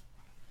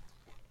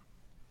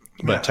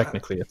 But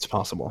technically, it's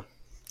possible.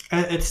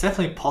 It's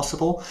definitely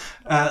possible.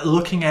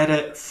 Looking at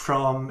it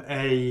from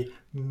a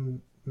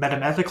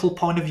mathematical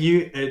point of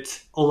view,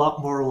 it's a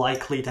lot more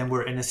likely than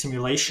we're in a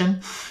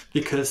simulation,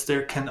 because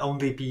there can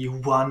only be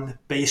one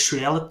base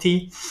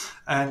reality,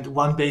 and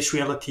one base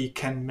reality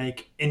can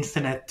make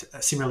infinite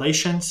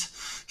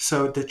simulations.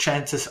 So the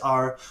chances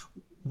are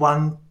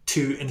 1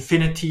 to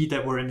infinity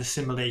that we're in a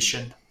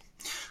simulation,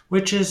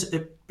 which is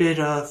a bit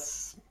of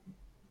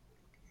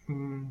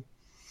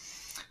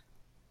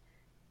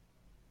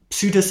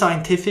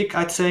pseudoscientific,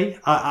 I'd say.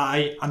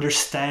 I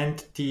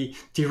understand the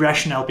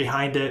rationale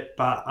behind it,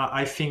 but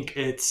I think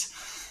it's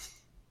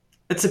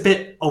a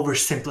bit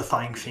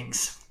oversimplifying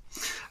things.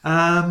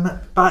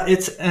 But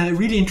it's a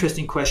really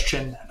interesting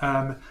question,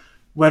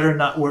 whether or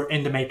not we're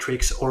in the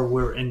Matrix or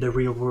we're in the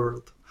real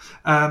world.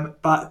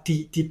 But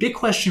the big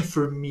question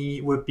for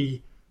me would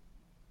be,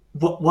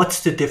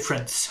 what's the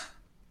difference?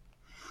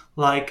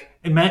 Like,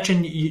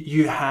 imagine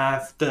you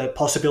have the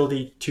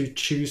possibility to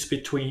choose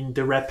between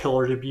the red pill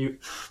or the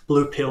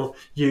blue pill.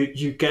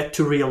 You get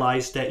to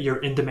realize that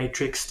you're in the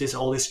Matrix. This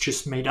all is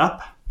just made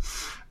up,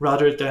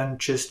 rather than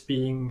just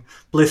being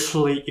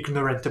blissfully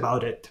ignorant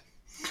about it.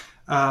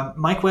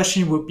 My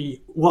question would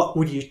be, what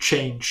would you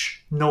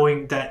change,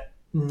 knowing that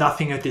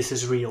nothing of this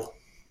is real?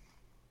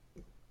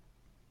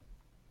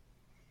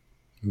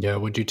 Yeah,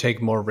 would you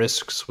take more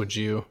risks? Would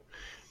you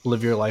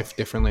live your life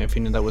differently if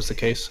you knew that was the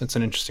case? It's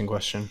an interesting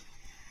question.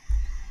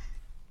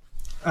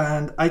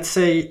 And I'd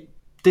say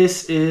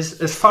this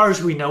is, as far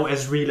as we know,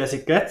 as real as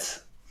it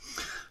gets.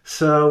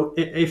 So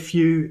if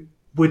you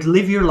would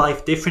live your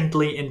life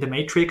differently in the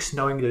Matrix,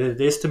 knowing that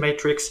it is the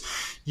Matrix,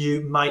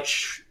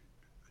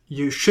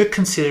 you should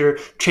consider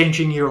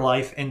changing your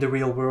life in the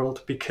real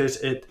world,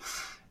 because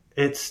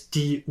it's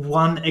the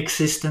one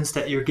existence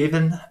that you're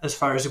given, as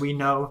far as we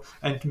know,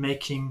 and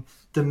making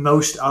the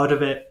most out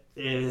of it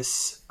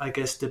is, I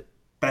guess, the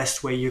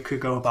best way you could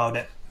go about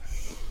it.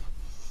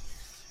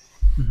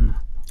 Mm-hmm.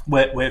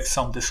 With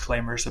some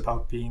disclaimers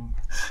about being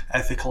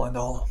ethical and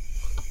all.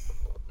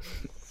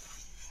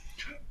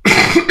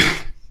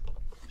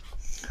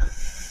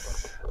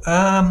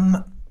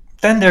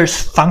 Then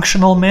there's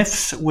functional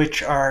myths,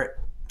 which are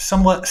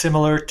somewhat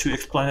similar to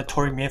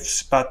explanatory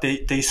myths, but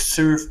they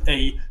serve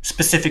a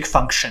specific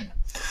function.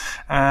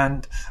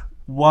 And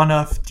one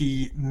of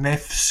the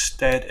myths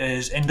that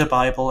is in the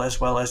Bible,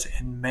 as well as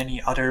in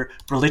many other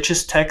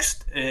religious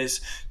texts,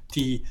 is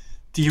the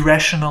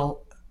rationale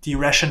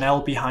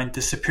behind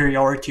the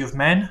superiority of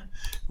man,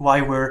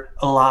 why we're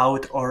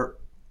allowed or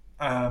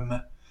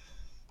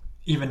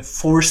even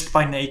forced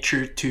by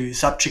nature to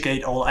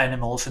subjugate all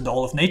animals and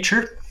all of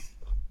nature,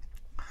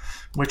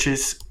 which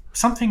is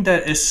something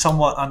that is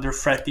somewhat under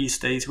threat these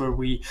days, where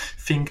we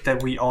think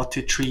that we ought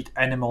to treat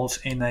animals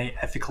in an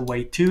ethical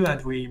way too,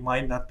 and we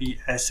might not be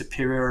as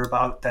superior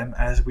about them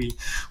as we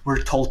were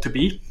told to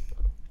be.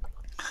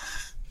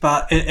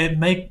 But it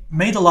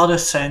made a lot of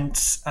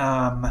sense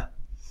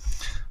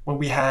when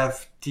we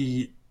have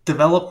the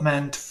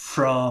development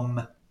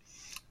from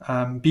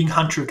being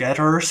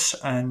hunter-gatherers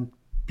and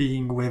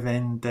being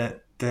within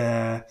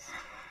the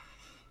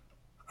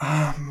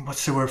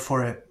what's the word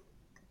for it?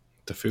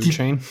 The food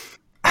chain?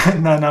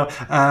 No.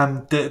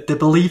 The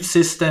belief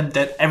system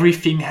that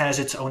everything has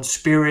its own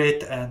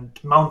spirit, and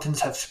mountains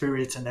have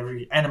spirits, and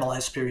every animal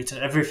has spirits,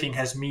 and everything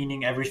has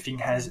meaning, everything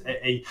has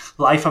a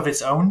life of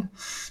its own.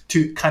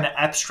 To kind of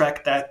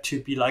abstract that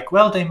to be like,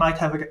 well, they might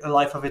have a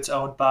life of its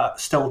own, but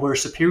still we're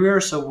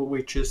superior, so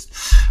we just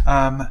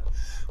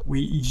we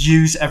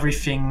use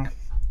everything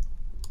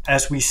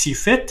as we see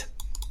fit,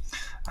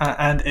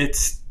 and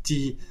it's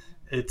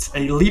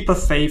a leap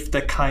of faith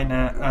that kind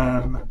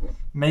of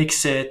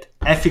makes it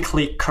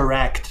ethically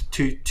correct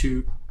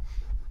to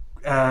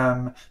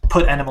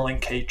put animal in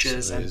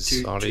cages and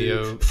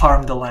to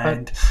farm the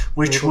land,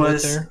 which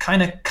was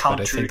kind of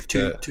counter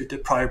to the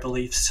prior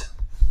beliefs.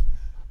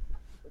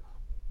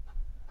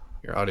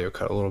 Your audio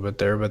cut a little bit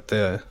there, but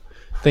the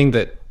thing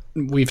that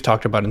we've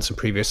talked about in some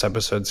previous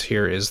episodes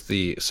here is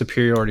the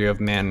superiority of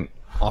man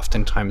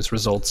oftentimes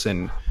results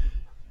in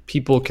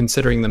people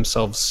considering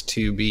themselves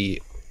to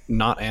be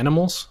not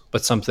animals,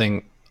 but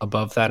something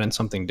above that and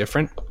something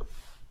different.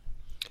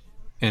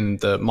 In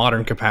the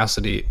modern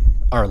capacity,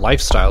 our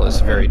lifestyle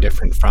is very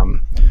different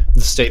from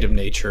the state of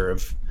nature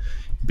of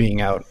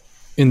being out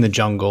in the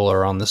jungle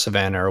or on the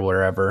savannah or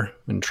wherever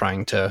and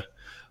trying to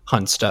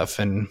hunt stuff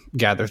and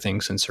gather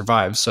things and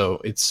survive. So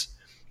it's,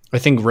 I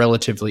think,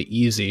 relatively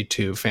easy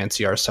to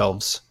fancy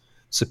ourselves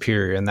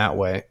superior in that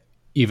way,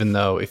 even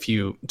though if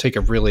you take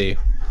a really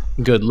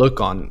good look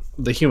on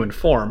the human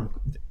form,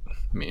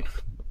 I mean,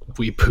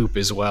 we poop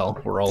as well.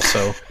 We're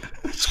also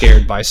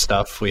scared by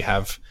stuff. We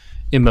have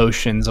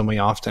emotions, and we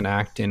often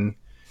act in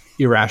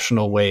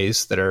irrational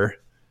ways that are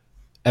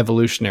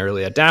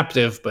evolutionarily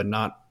adaptive, but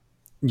not,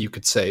 you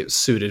could say,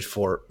 suited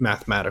for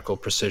mathematical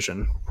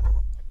precision.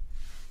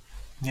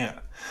 Yeah.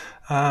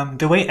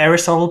 The way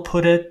Aristotle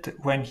put it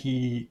when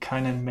he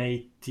kind of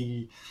made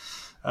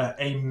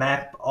a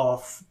map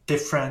of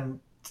different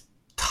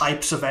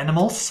types of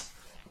animals.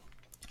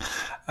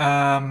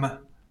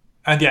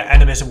 And yeah,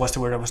 animism was the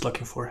word I was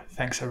looking for.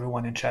 Thanks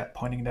everyone in chat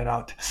pointing that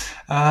out.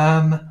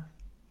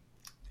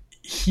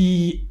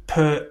 He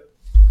put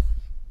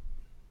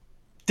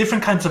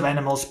different kinds of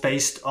animals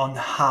based on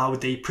how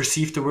they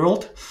perceive the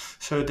world.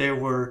 So there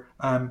were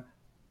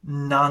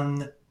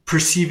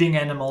non-perceiving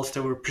animals,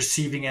 there were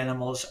perceiving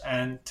animals,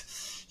 and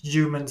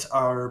humans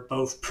are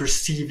both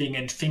perceiving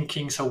and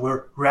thinking, so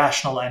we're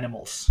rational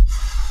animals,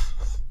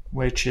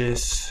 which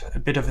is a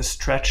bit of a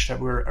stretch that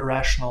we're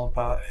irrational,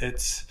 but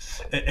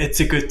it's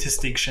a good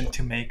distinction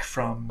to make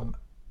from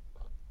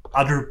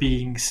other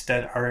beings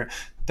that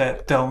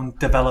don't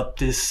develop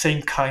this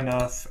same kind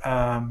of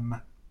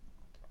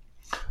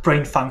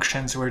brain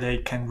functions where they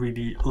can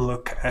really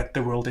look at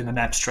the world in an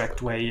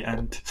abstract way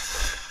and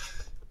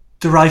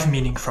derive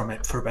meaning from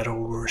it, for better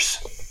or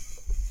worse.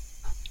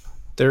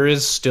 There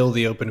is still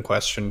the open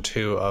question,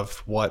 too, of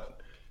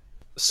what,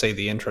 say,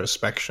 the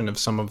introspection of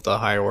some of the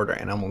higher order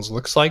animals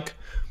looks like.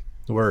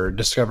 We're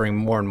discovering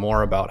more and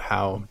more about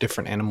how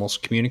different animals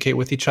communicate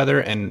with each other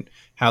and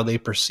how they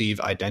perceive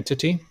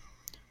identity.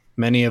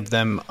 Many of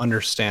them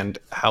understand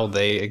how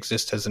they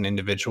exist as an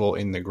individual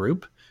in the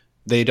group.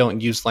 They don't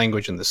use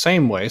language in the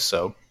same way,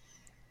 so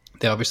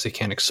they obviously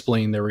can't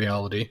explain their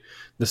reality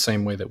the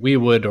same way that we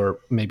would, or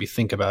maybe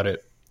think about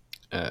it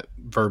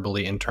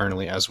verbally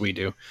internally as we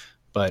do.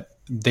 But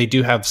they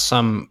do have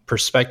some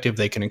perspective.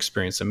 They can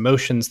experience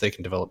emotions. They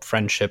can develop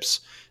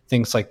friendships,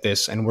 things like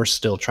this. And we're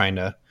still trying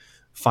to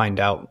find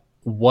out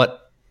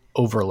what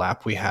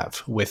overlap we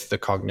have with the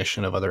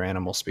cognition of other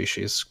animal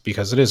species,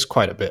 because it is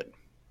quite a bit.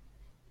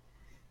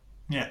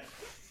 Yeah.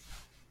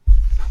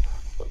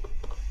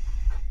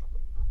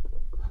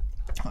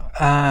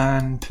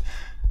 And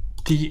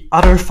the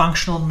other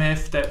functional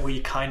myth that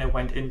we kind of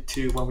went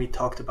into when we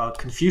talked about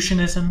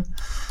Confucianism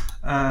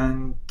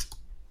and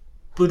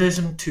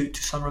Buddhism to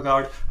some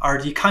regard are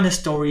the kind of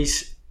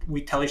stories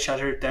we tell each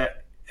other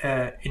that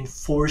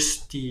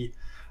enforce the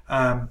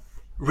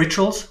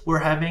rituals we're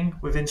having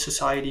within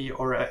society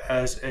or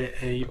as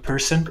a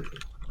person.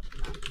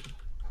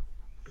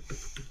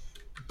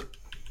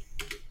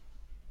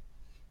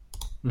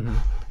 Mm-hmm.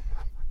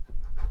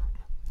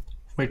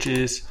 Which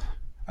is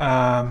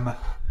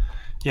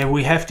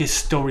we have these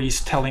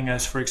stories telling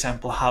us, for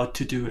example, how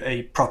to do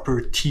a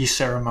proper tea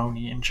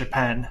ceremony in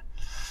Japan,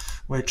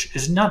 which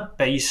is not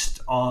based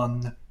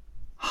on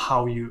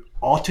how you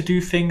ought to do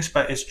things,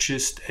 but it's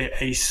just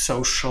a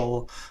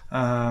social,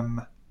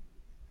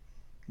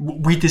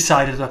 we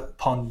decided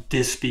upon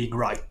this being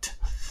right.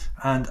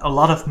 And a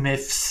lot of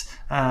myths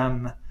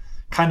kind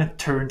of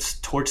turns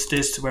towards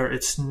this, where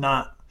it's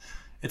not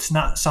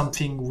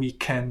something we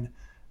can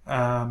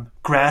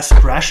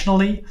grasp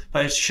rationally,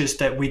 but it's just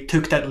that we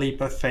took that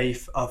leap of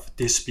faith of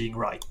this being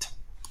right.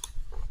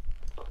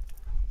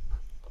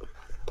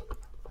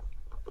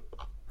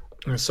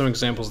 Some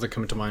examples that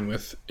come to mind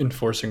with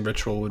enforcing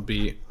ritual would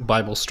be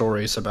Bible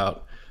stories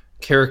about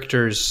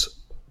characters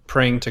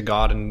praying to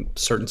God in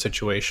certain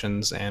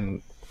situations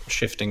and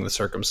shifting the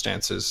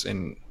circumstances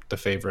in the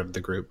favor of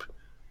the group.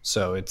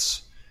 So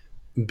it's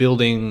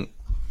building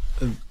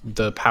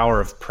the power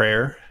of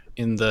prayer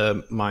in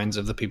the minds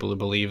of the people who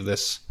believe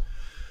this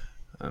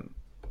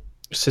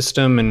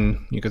system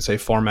and, you could say,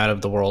 format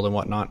of the world and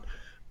whatnot,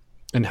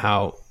 and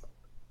how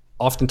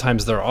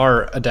oftentimes there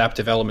are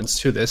adaptive elements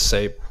to this.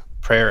 Say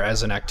prayer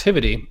as an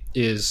activity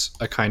is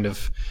a kind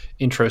of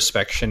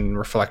introspection,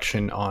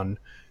 reflection on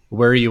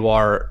where you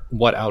are,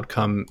 what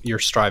outcome you're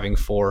striving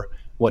for,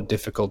 what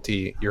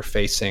difficulty you're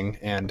facing,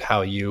 and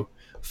how you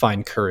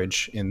find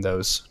courage in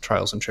those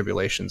trials and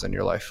tribulations in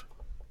your life.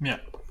 Yeah.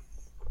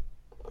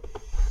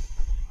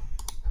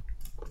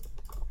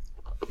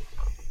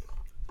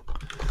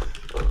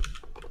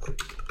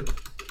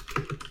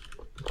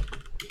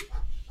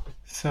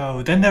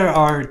 So then there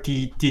are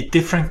the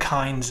different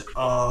kinds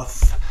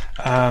of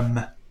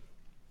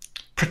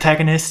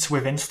protagonists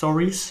within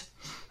stories.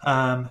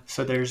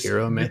 So there's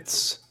hero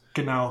myths.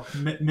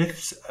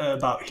 Myths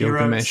about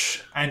Gilgamesh,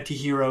 heroes,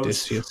 anti-heroes,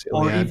 Odysseus,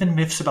 or Iliad, even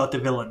myths about the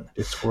villain.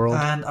 Discworld.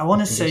 And I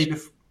want to say,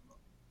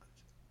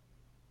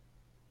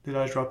 did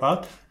I drop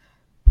out?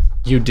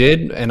 You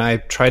did, and I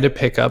tried to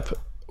pick up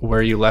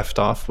where you left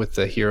off with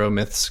the hero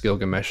myths,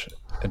 Gilgamesh,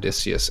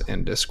 Odysseus,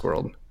 and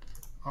Discworld.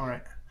 All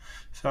right.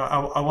 So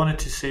I wanted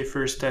to say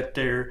first that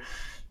there are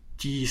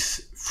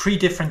these three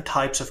different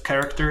types of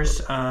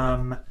characters: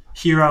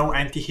 hero,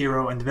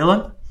 anti-hero, and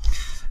villain.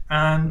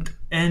 And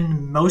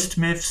in most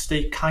myths,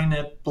 they kind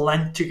of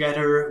blend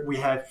together. We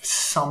have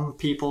some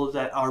people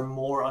that are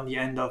more on the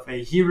end of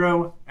a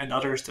hero and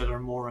others that are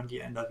more on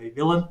the end of a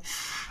villain.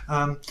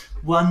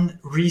 One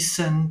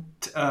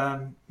recent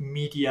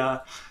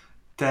media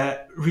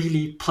that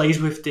really plays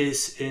with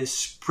this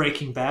is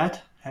Breaking Bad.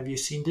 Have you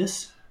seen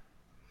this?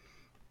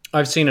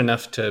 I've seen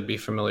enough to be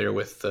familiar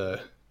with the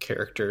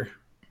character.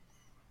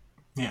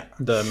 Yeah.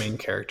 The main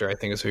character, I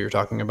think, is who you're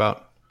talking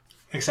about.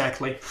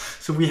 Exactly.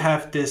 So we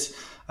have this,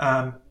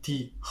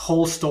 the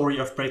whole story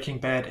of Breaking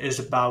Bad is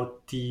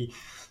about the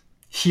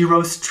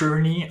hero's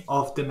journey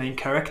of the main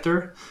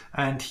character.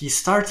 And he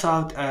starts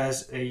out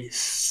as a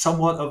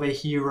somewhat of a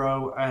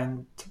hero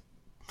and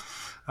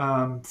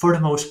for the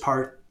most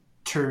part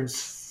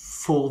turns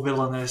full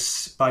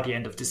villainous by the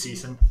end of the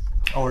season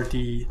or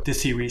the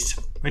series,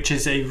 which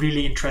is a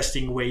really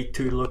interesting way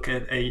to look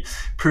at a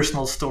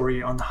personal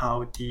story on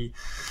how the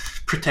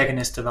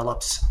protagonist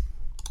develops.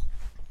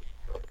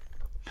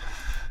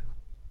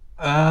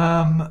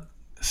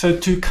 So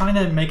to kind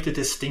of make the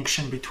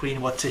distinction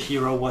between what's a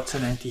hero, what's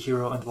an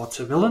anti-hero, and what's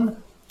a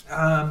villain,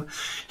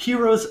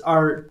 heroes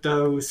are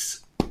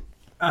those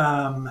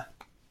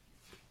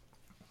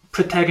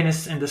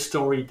protagonists in the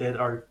story that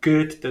are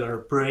good, that are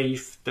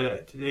brave,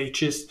 that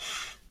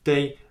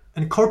they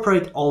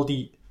incorporate all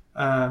the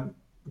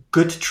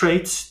good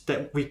traits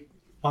that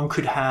one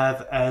could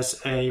have as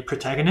a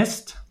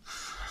protagonist.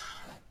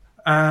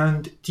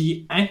 And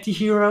the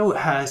anti-hero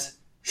has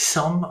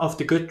some of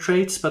the good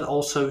traits, but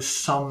also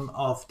some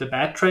of the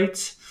bad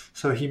traits.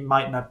 So he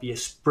might not be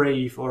as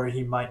brave or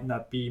he might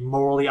not be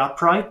morally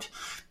upright,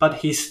 but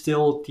he's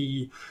still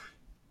the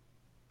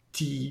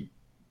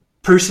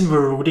person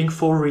we're rooting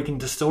for reading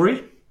the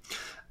story.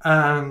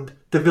 And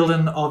the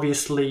villain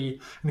obviously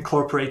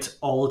incorporates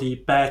all the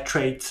bad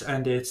traits,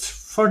 and it's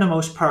for the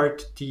most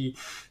part the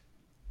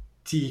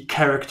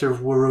character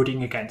we're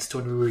rooting against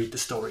when we read the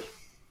story.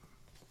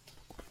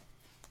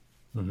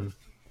 Mm-hmm.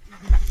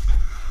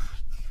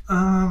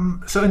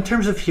 So in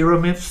terms of hero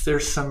myths,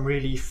 there's some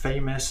really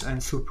famous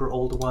and super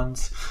old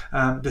ones.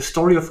 The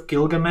story of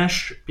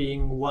Gilgamesh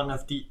being one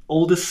of the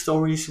oldest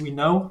stories we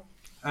know,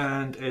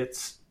 and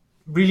it's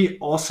really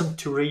awesome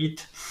to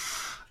read.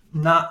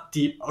 Not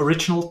the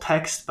original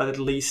text, but at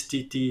least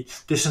the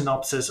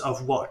synopsis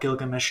of what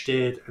Gilgamesh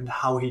did and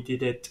how he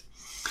did it.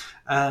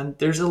 And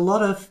there's a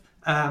lot of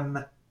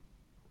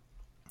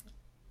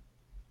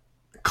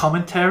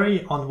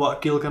commentary on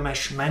what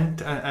Gilgamesh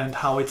meant and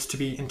how it's to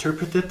be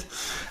interpreted.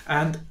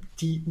 And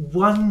the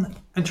one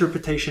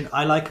interpretation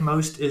I like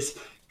most is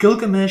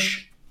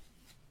Gilgamesh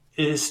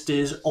is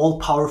this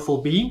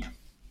all-powerful being.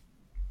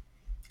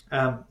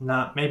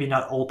 Maybe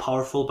not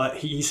all-powerful, but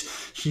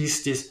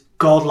he's this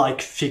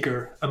godlike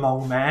figure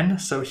among men.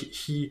 So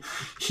he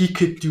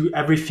could do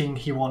everything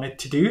he wanted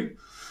to do,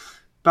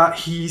 but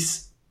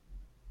he's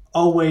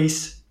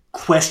always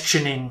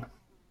questioning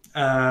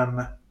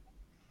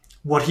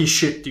what he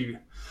should do.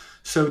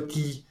 So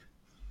the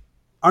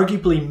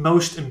arguably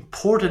most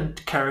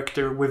important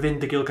character within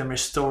the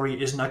Gilgamesh story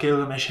is not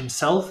Gilgamesh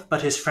himself,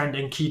 but his friend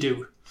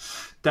Enkidu,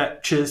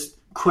 that just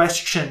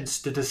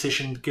questions the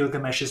decision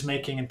Gilgamesh is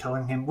making and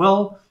telling him,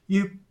 well,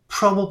 you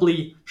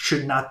probably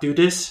should not do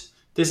this.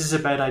 This is a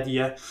bad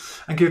idea.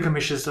 And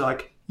Gilgamesh is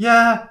like,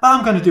 yeah, but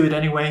I'm going to do it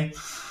anyway.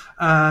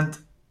 And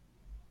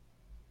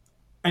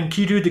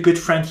Enkidu, the good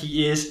friend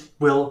he is,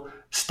 will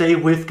stay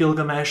with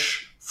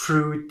Gilgamesh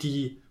through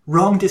the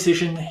wrong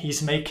decision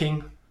he's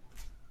making,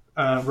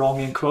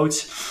 wrong in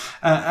quotes,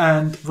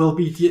 and will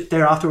be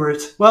there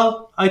afterwards.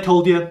 Well, I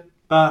told you,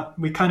 but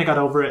we kind of got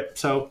over it,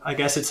 so I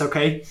guess it's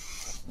okay.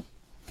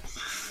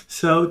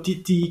 So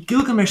the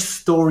Gilgamesh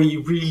story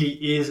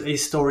really is a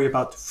story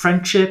about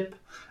friendship,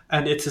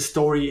 and it's a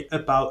story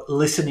about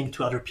listening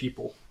to other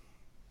people.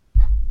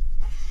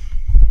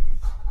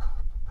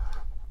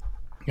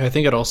 I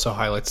think it also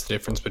highlights the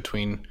difference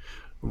between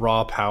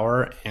raw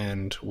power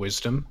and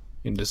wisdom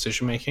in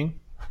decision making,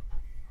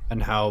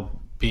 and how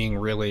being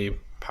really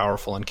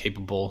powerful and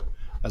capable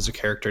as a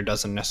character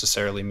doesn't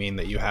necessarily mean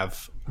that you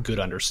have good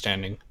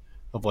understanding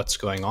of what's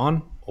going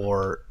on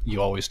or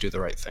you always do the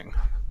right thing.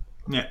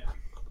 Yeah.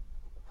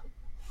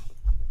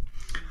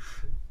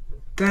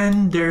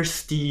 Then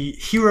there's the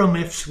hero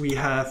myths we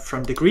have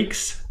from the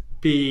Greeks,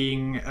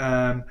 being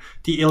the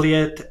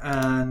Iliad,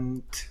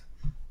 and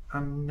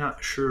I'm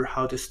not sure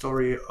how the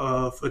story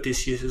of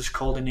Odysseus is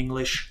called in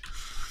English.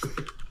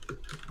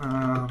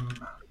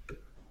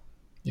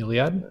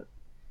 Iliad?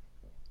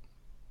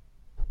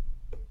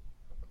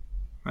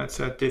 That's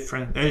a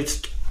different.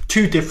 It's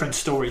two different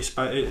stories,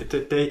 but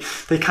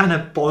they kind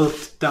of boil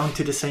down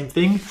to the same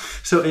thing.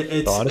 So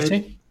it's the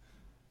Odyssey.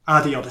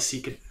 The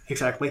Odyssey,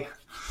 exactly.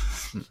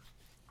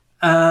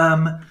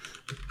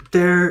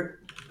 Their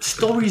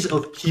stories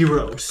of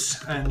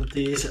heroes, and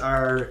these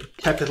are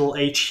capital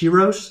H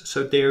heroes.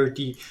 So they're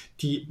the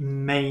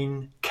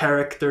main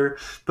character,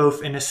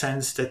 both in a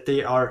sense that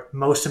they are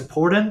most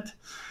important,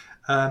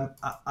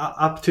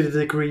 up to the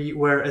degree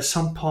where at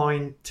some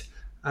point,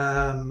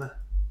 I'm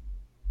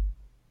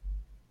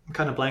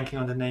kind of blanking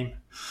on the name.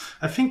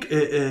 I think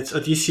it's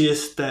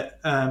Odysseus that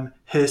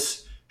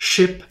his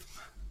ship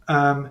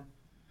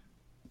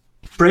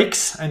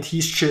breaks and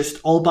he's just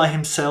all by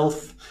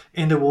himself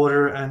in the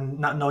water and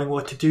not knowing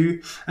what to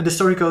do. And the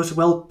story goes,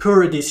 well,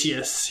 poor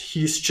Odysseus,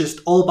 he's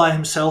just all by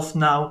himself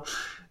now,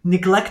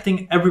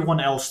 neglecting everyone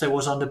else that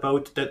was on the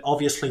boat that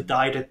obviously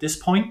died at this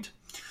point.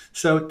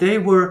 So they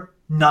were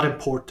not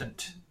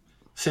important.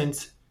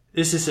 Since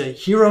this is a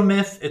hero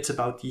myth, it's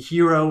about the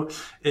hero,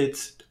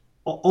 it's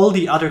all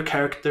the other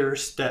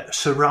characters that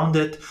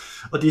surrounded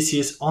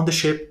Odysseus on the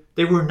ship,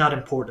 they were not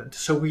important.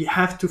 So we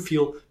have to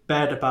feel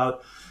bad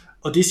about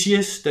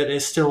Odysseus that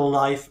is still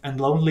alive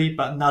and lonely,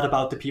 but not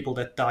about the people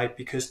that died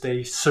because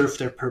they served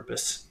their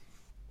purpose.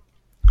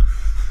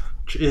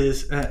 Which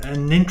is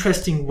an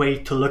interesting way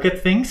to look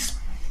at things.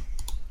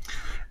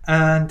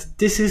 And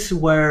this is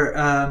where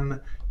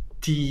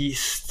the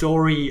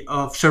story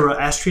of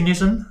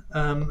Zoroastrianism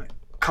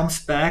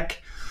comes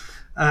back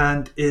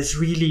and is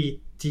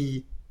really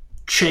the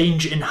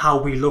change in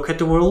how we look at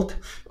the world,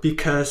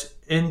 because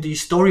in the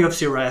story of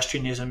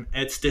Zoroastrianism,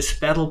 it's this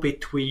battle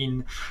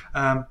between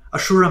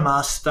Ashura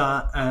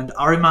Mazda and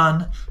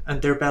Ahriman,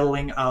 and they're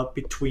battling out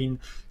between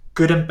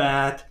good and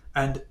bad,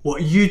 and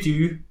what you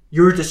do,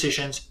 your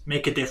decisions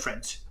make a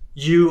difference.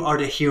 You are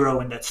the hero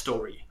in that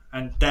story,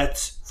 and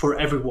that's for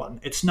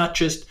everyone. It's not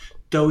just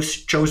those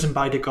chosen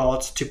by the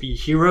gods to be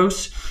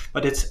heroes,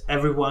 but it's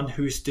everyone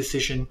whose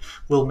decision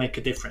will make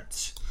a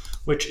difference,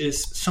 which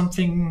is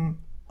something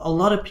a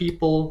lot of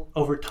people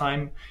over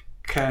time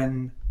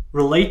can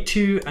relate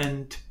to.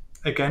 And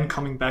again,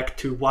 coming back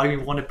to why we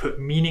want to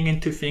put meaning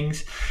into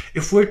things,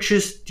 if we're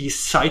just these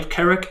side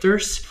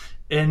characters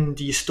in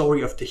the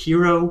story of the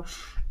hero,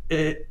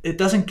 it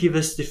doesn't give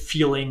us the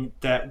feeling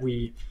that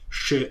we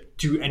should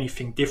do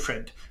anything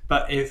different.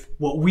 But if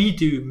what we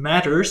do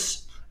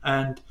matters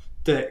and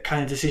the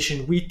kind of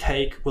decision we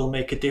take will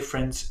make a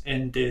difference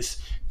in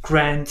this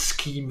grand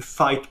scheme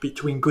fight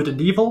between good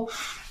and evil,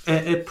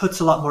 it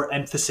puts a lot more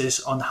emphasis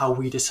on how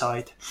we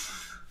decide.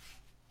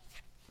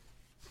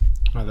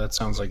 Well, that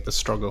sounds like the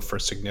struggle for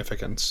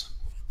significance.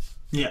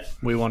 Yeah.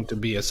 We want to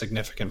be a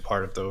significant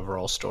part of the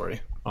overall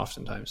story,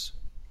 oftentimes.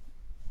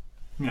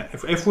 Yeah,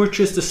 if we're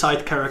just a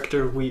side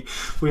character, we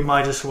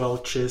might as well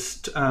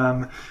just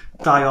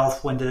die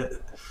off when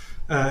the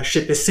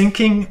ship is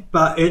sinking.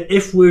 But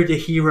if we're the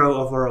hero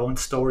of our own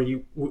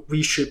story,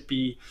 we should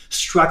be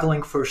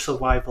struggling for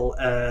survival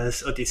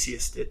as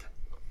Odysseus did.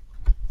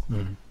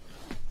 Mm.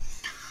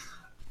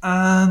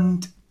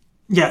 And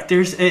yeah,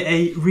 there's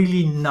a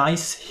really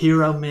nice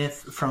hero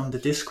myth from the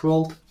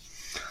Discworld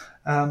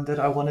that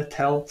I want to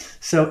tell.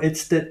 So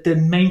it's the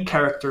main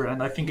character,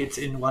 and I think it's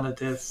in one of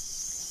the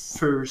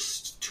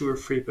first 2 or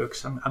 3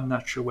 books, I'm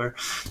not sure where.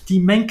 The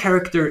main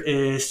character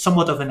is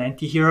somewhat of an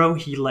anti-hero.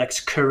 He lacks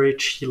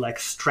courage, he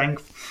lacks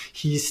strength.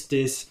 He's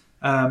this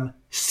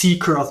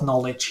seeker of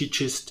knowledge. He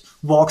just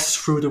walks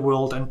through the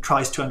world and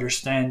tries to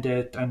understand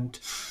it and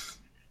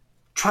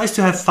tries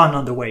to have fun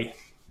on the way.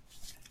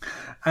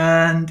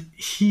 And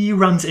he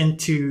runs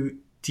into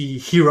the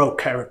hero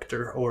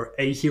character, or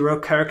a hero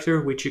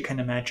character, which you can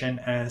imagine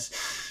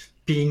as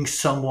being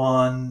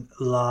someone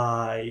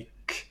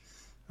like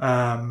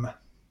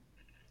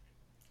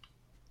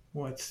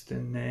what's the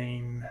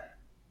name?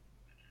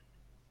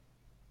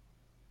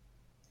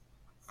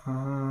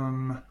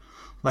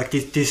 Like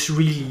this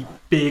really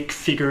big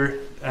figure,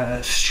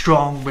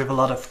 strong with a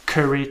lot of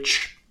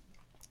courage.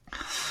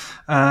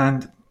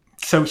 And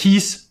so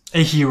he's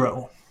a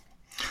hero.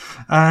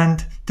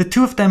 And the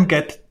two of them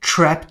get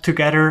trapped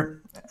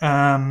together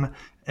in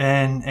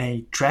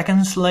a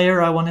dragon's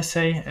lair, I want to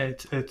say.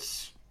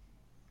 It's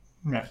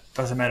no,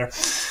 doesn't matter.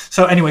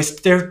 So anyways,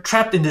 they're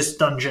trapped in this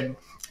dungeon.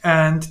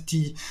 And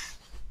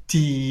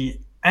the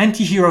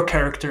anti-hero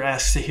character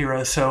asks the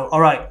hero, so,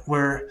 all right,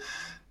 we're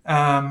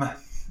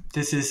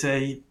this is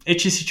a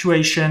itchy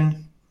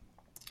situation.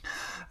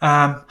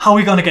 How are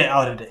we going to get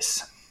out of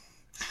this?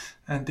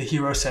 And the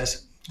hero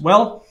says,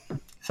 well,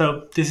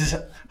 so this is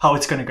how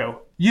it's going to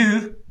go.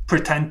 You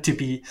pretend to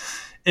be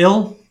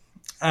ill,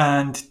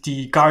 and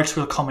the guards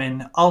will come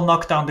in. I'll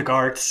knock down the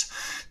guards.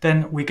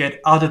 Then we get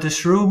out of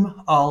this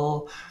room.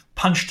 I'll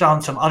punch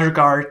down some other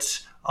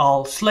guards.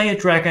 I'll slay a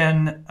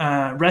dragon,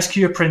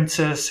 rescue a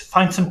princess,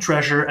 find some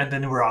treasure, and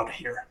then we're out of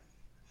here.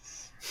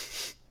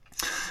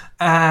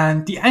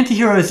 And the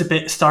anti-hero is a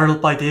bit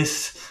startled by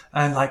this,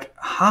 and like,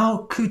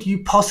 how could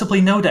you possibly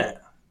know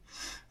that?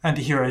 And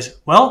the hero is,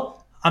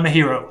 well, I'm a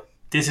hero.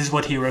 This is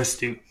what heroes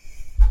do.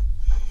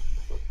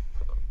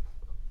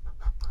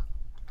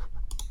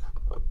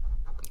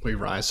 We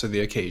rise to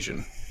the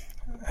occasion.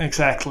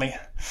 Exactly.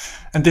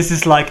 And this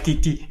is like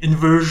the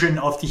inversion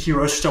of the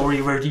hero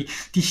story where the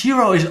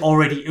hero is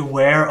already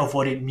aware of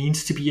what it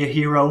means to be a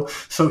hero,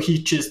 so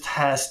he just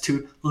has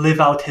to live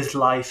out his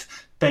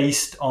life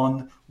based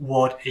on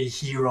what a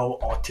hero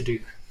ought to do,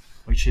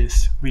 which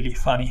is really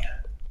funny.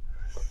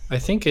 I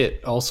think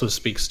it also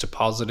speaks to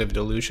positive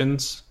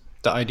delusions.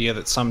 The idea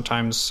that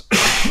sometimes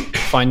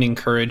finding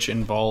courage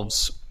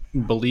involves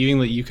believing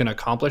that you can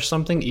accomplish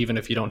something even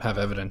if you don't have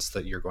evidence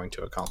that you're going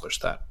to accomplish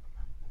that.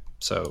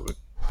 So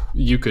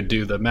you could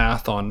do the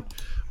math on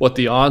what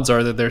the odds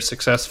are that they're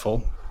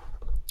successful,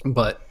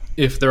 but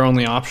if their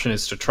only option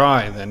is to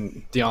try,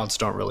 then the odds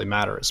don't really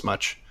matter as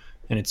much.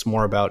 And it's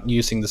more about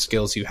using the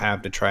skills you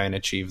have to try and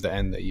achieve the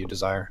end that you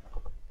desire.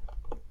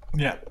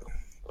 Yeah.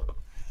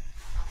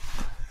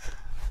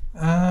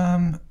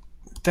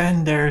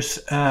 Then there's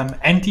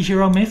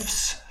anti-hero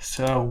myths,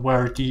 so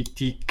where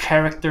the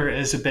character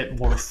is a bit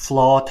more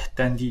flawed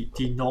than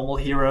the normal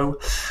hero.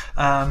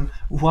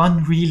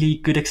 One really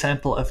good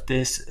example of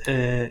this,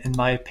 in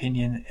my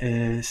opinion,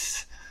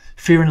 is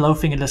Fear and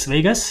Loathing in Las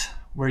Vegas,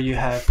 where you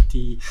have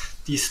the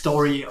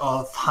story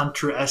of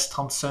Hunter S.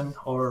 Thompson,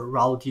 or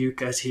Raoul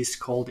Duke as he's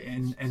called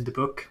in the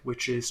book,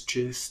 which is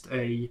just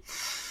an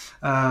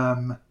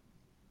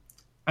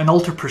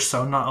alter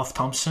persona of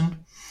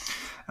Thompson.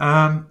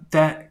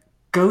 That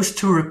goes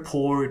to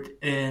report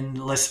in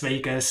Las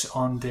Vegas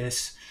on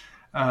this,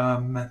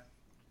 I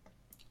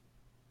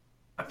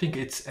think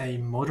it's a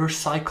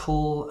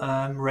motorcycle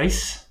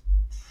race.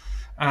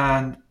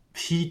 And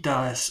he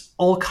does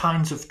all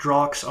kinds of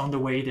drugs on the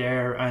way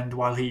there and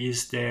while he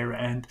is there,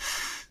 and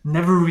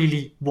never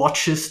really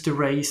watches the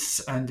race,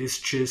 and it's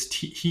just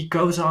he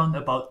goes on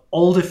about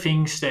all the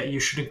things that you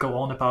shouldn't go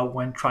on about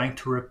when trying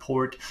to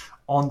report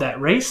on that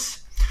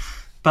race.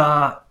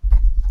 But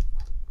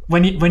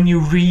when you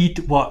read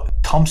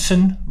what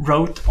Thompson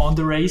wrote on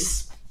the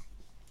race,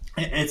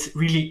 it's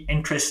really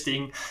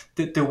interesting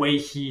the way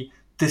he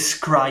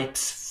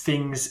describes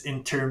things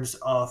in terms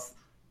of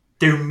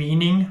their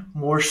meaning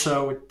more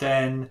so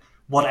than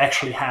what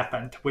actually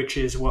happened, which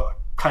is what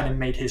kind of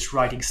made his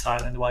writing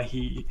style and why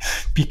he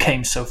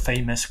became so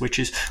famous, which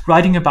is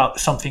writing about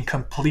something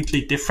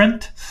completely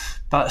different,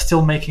 but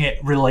still making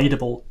it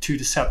relatable to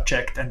the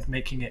subject and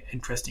making it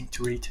interesting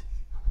to read.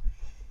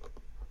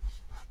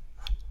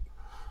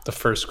 The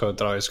first quote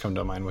that always comes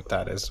to mind with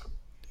that is,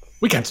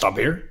 "We can't stop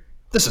here.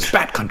 This is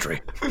Bat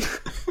Country."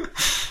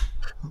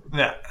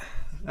 Yeah.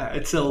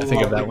 It's a I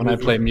think of that when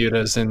movie. I play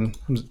mutas in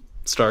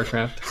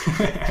StarCraft.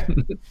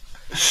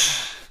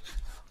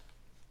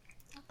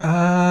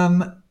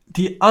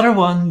 The other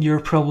one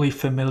you're probably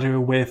familiar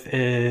with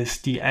is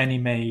the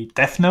anime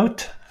Death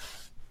Note.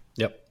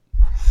 Yep.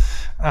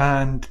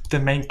 And the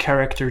main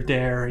character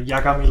there,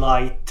 Yagami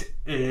Light,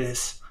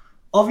 is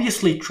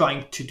obviously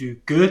trying to do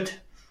good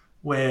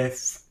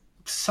with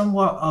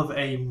somewhat of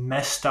a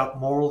messed up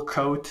moral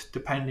code,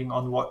 depending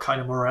on what kind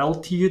of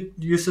morality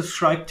you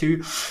subscribe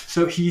to.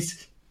 So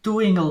he's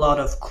doing a lot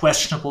of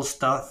questionable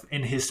stuff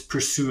in his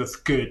pursuit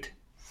of good.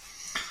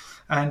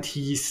 And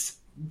he's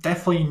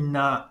definitely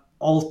not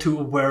all too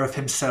aware of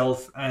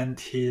himself and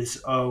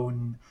his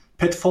own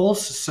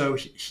pitfalls. So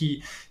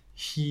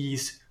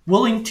he's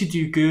willing to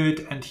do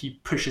good, and he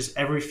pushes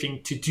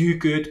everything to do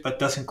good, but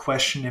doesn't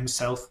question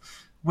himself.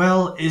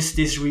 Well, is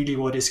this really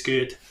what is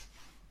good?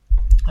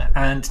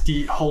 And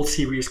the whole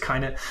series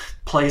kind of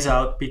plays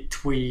out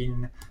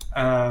between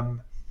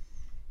him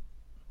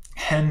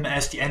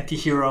as the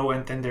anti-hero,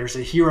 and then there's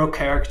a hero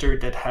character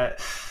that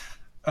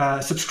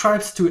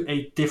subscribes to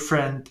a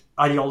different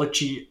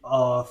ideology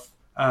of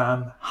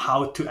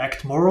how to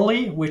act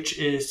morally, which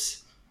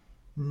is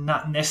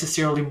not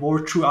necessarily more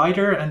true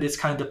either, and it's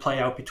kind of the play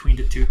out between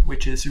the two,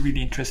 which is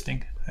really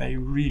interesting. A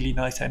really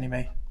nice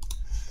anime.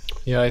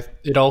 Yeah,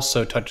 it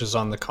also touches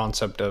on the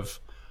concept of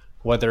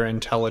whether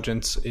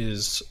intelligence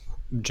is,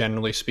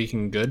 generally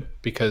speaking, good,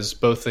 because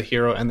both the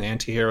hero and the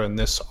anti-hero in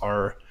this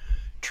are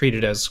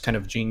treated as kind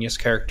of genius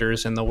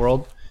characters in the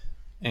world.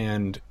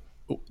 And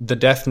the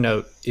Death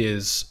Note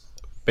is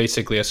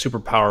basically a super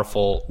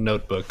powerful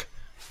notebook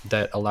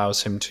that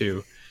allows him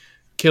to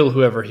kill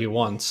whoever he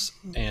wants.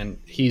 And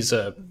he's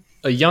a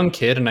young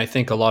kid, and I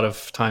think a lot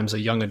of times a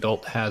young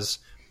adult has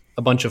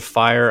a bunch of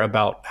fire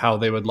about how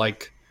they would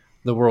like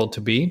the world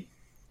to be,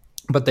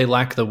 but they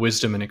lack the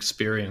wisdom and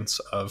experience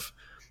of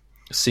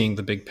seeing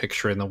the big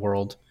picture in the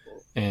world.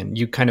 And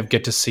you kind of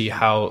get to see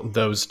how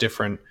those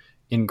different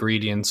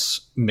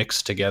ingredients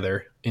mix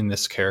together in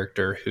this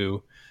character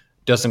who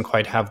doesn't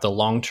quite have the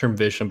long-term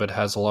vision, but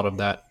has a lot of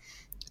that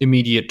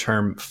immediate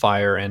term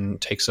fire and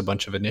takes a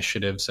bunch of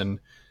initiatives, and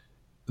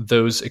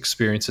those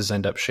experiences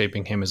end up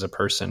shaping him as a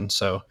person.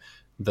 So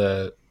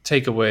the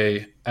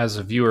takeaway as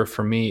a viewer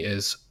for me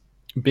is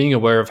being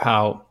aware of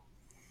how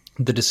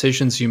the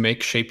decisions you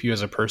make shape you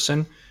as a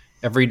person.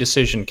 Every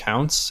decision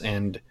counts,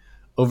 and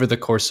over the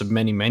course of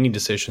many, many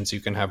decisions, you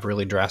can have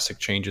really drastic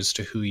changes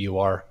to who you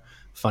are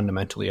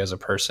fundamentally as a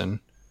person.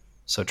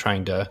 So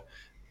trying to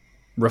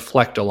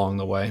reflect along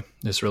the way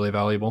is really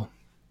valuable.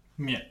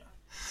 Yeah.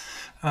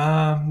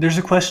 There's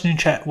a question in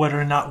chat whether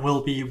or not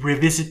we'll be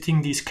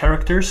revisiting these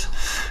characters.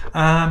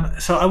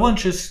 So I want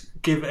to just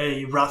give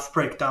a rough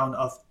breakdown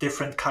of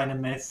different kind of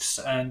myths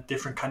and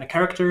different kind of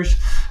characters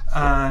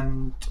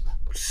and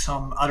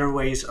some other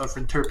ways of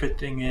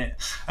interpreting it.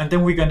 And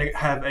then we're going to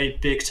have a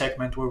big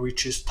segment where we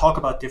just talk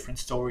about different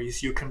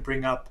stories. You can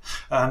bring up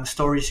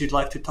stories you'd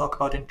like to talk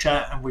about in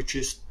chat, and we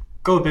just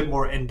go a bit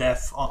more in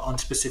depth on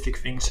specific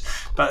things.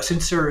 But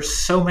since there are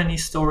so many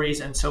stories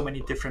and so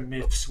many different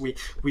myths, we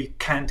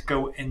can't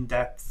go in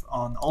depth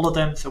on all of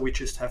them. So we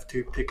just have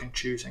to pick and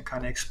choose and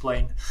kind of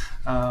explain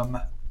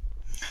our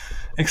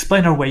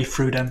way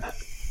through them.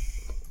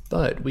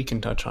 But we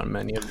can touch on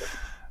many of them.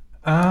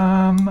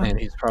 And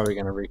he's probably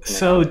going to reconnect.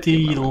 So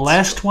the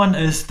last one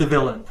is the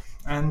villain.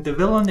 And the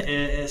villain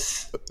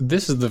is...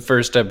 This is the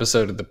first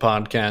episode of the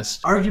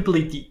podcast.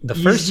 Arguably the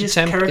first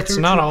attempt, it's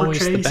not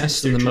always the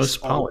best and the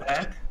most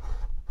polished.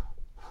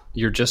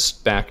 You're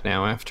just back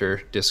now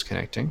after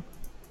disconnecting.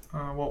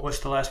 What was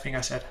the last thing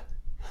I said?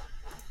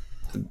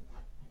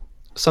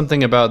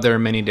 Something about there are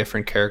many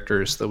different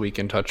characters that we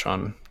can touch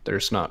on.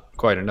 There's not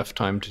quite enough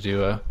time to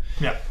do a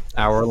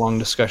hour-long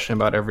discussion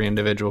about every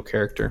individual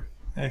character.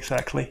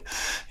 Exactly.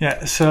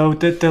 Yeah, so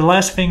the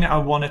last thing I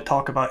want to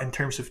talk about in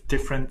terms of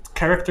different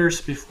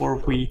characters before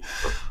we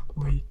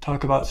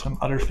talk about some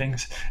other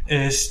things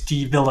is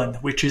the villain,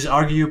 which is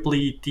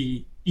arguably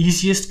the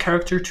easiest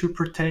character to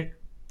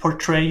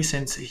portray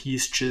since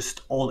he's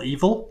just all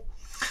evil,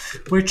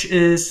 which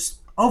is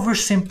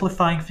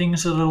oversimplifying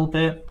things a little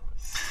bit,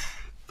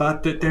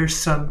 but there's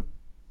some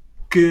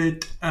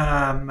good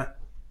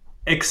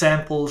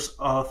examples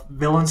of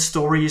villain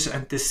stories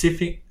and the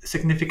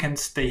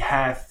significance they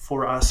have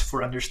for us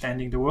for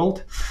understanding the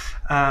world.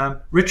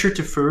 Richard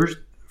III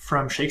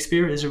from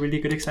Shakespeare is a really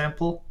good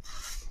example.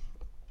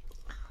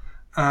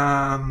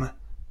 I'm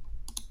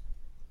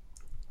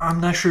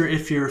not sure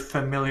if you're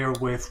familiar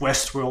with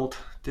Westworld,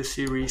 the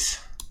series.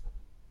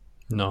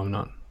 No, I'm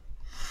not.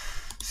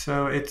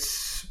 So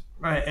it's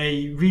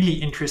a really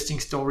interesting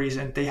stories,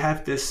 and they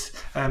have this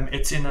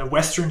it's in a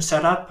Western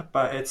setup,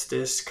 but it's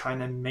this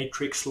kind of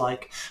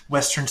Matrix-like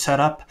Western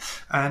setup,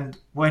 and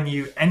when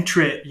you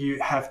enter it you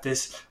have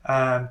this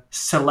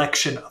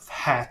selection of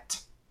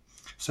hat,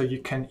 so you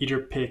can either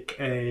pick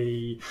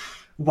a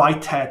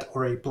white hat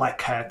or a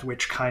black hat,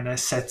 which kind of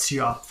sets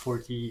you up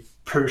for the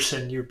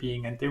person you're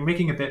being, and they're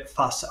making a bit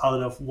fuss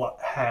out of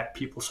what hat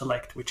people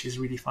select, which is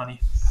really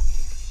funny.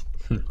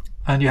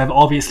 And you have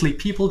obviously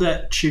people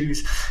that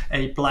choose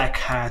a black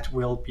hat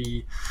will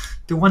be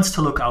the ones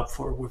to look out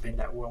for within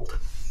that world.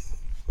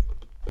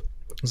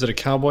 Is it a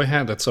cowboy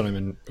hat? That's what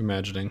I'm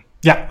imagining.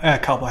 Yeah, a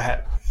cowboy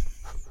hat.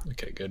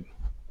 Okay, good.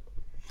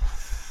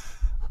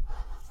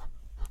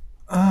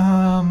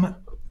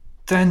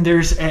 Then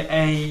there's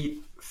a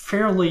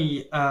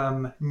fairly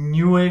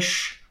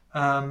newish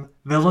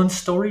villain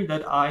story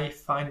that I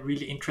find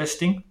really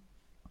interesting.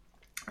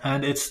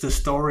 And it's the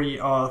story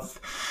of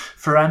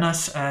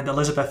Varanus and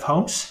Elizabeth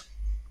Holmes.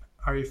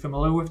 Are you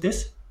familiar with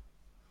this?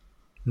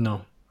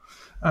 No.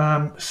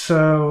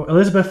 So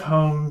Elizabeth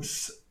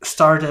Holmes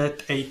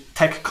started a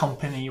tech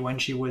company when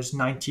she was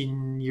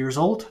 19 years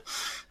old,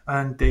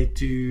 and they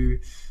do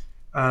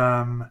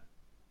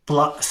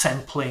blood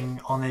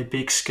sampling on a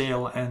big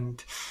scale,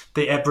 and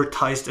they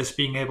advertised as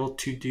being able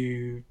to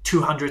do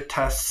 200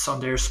 tests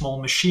on their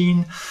small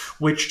machine,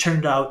 which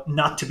turned out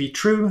not to be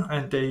true,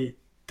 and they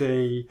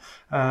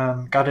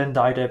got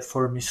indicted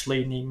for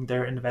misleading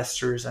their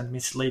investors and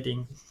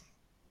misleading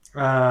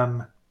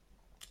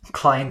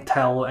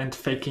clientele and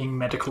faking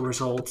medical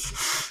results.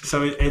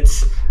 So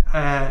it's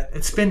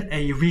been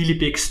a really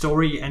big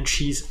story, and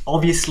she's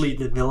obviously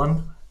the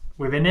villain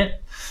within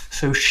it.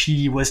 So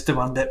she was the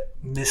one that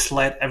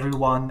misled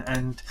everyone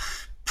and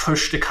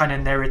pushed the kind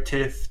of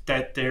narrative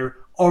that they're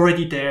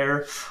already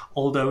there,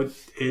 although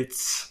it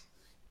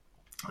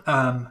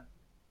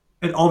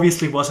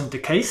obviously wasn't the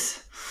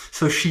case.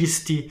 So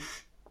she's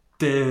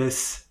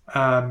this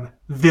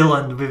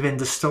villain within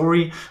the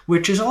story,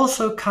 which is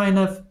also kind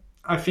of,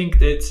 I think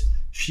that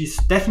she's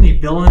definitely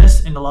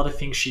villainous in a lot of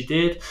things she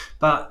did,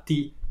 but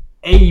the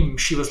aim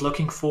she was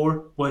looking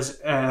for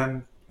was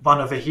one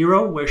of a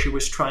hero, where she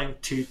was trying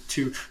to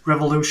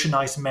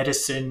revolutionize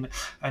medicine,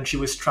 and she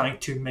was trying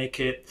to make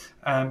it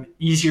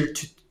easier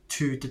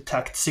to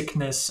detect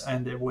sickness,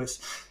 and it was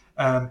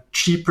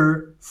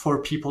cheaper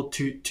for people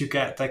to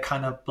get that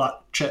kind of blood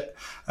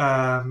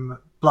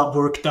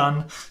work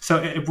done.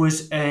 So it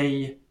was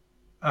a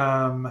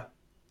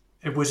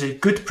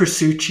good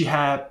pursuit she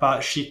had,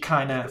 but she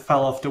kind of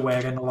fell off the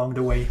wagon along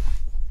the way.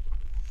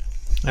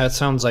 That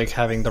sounds like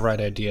having the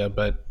right idea,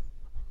 but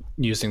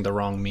using the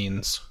wrong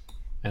means,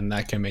 and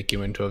that can make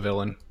you into a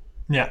villain.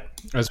 Yeah.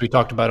 As we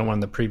talked about in one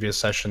of the previous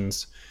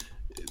sessions,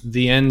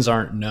 the ends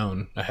aren't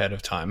known ahead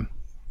of time.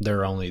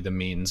 They're only the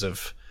means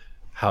of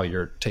how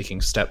you're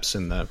taking steps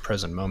in the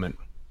present moment.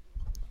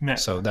 Yeah.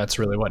 So that's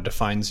really what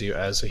defines you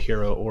as a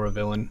hero or a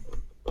villain.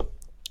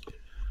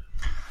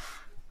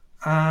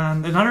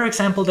 And another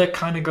example that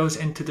kind of goes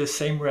into the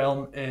same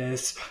realm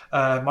is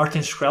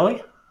Martin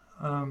Shkreli.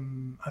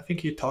 I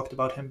think you talked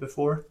about him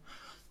before.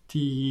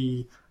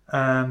 the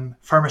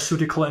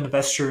pharmaceutical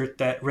investor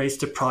that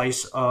raised the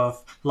price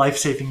of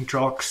life-saving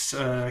drugs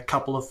a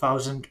couple of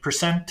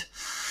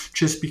 1,000%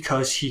 just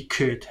because he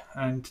could.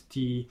 And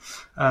the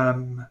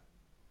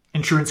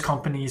insurance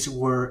companies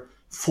were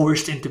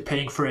forced into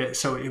paying for it.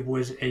 So it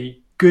was a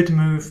good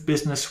move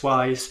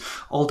business-wise,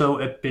 although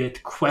a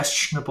bit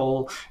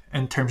questionable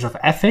in terms of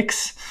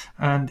ethics.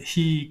 And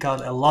he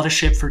got a lot of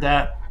shit for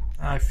that,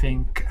 I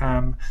think,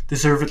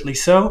 deservedly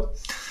so.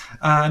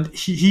 And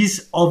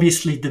he's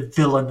obviously the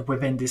villain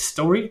within this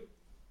story.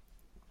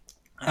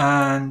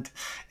 And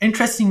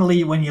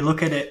interestingly, when you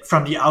look at it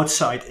from the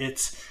outside,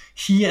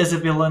 he as a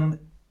villain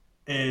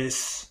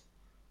is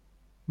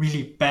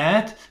really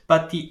bad,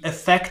 but the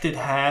effect it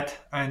had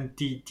and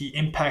the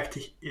impact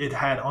it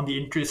had on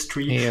the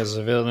industry. He as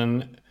a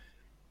villain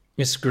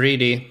is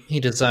greedy.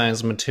 He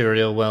desires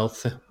material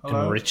wealth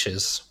and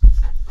riches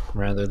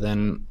rather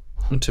than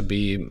to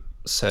be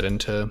set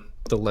into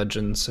the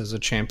legends as a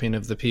champion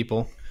of the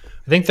people.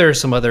 I think there are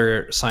some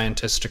other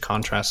scientists to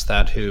contrast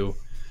that who,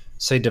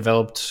 say,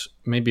 developed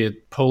maybe a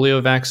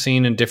polio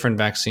vaccine and different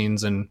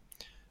vaccines and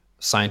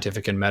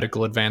scientific and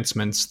medical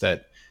advancements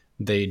that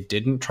they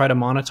didn't try to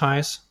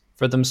monetize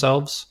for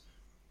themselves,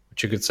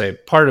 which you could say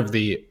part of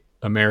the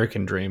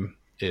American dream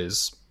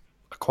is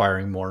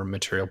acquiring more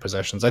material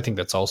possessions. I think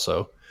that's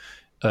also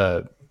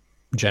a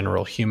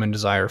general human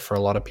desire for a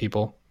lot of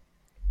people.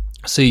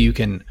 So you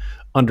can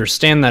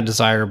understand that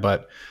desire,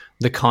 but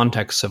the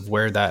context of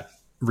where that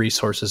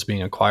resource is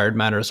being acquired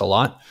matters a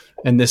lot.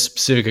 And this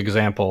specific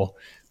example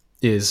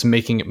is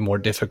making it more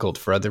difficult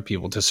for other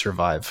people to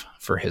survive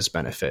for his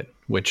benefit,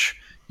 which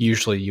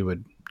usually you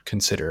would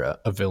consider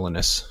a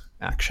villainous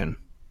action.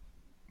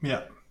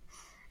 Yeah.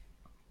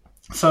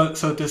 So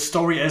the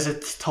story as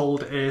it's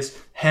told is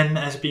him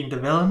as being the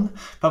villain,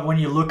 but when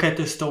you look at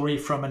the story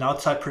from an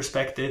outside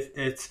perspective,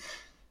 it's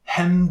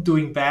him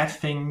doing bad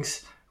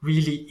things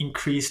really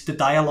increased the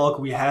dialogue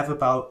we have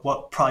about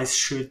what price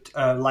should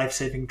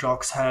life-saving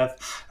drugs have,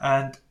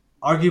 and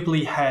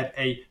arguably had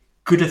a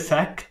good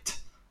effect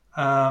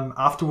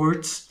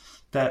afterwards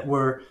that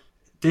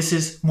this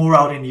is more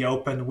out in the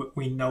open.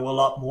 We know a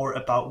lot more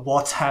about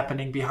what's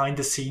happening behind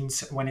the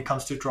scenes when it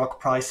comes to drug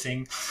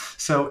pricing.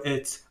 So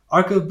it's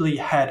arguably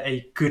had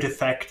a good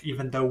effect,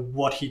 even though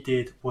what he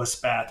did was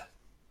bad.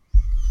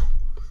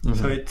 Mm-hmm.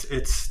 So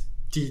it's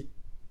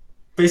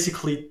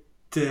basically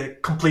the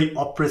complete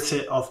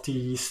opposite of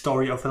the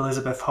story of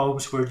Elizabeth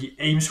Holmes, where the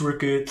aims were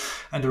good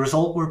and the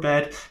result were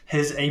bad.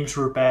 His aims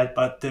were bad,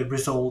 but the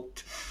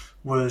result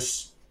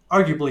was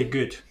arguably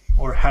good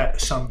or had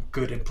some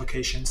good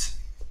implications.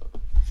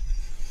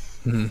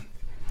 Mm-hmm.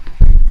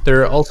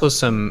 There are also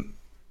some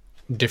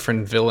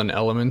different villain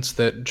elements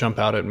that jump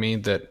out at me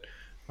that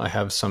I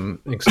have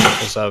some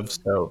examples of.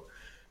 So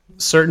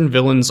certain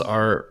villains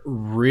are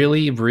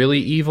really, really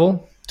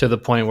evil to the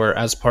point where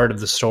as part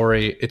of the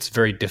story, it's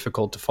very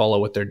difficult to follow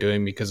what they're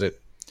doing because it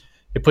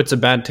puts a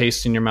bad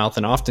taste in your mouth.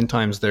 And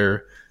oftentimes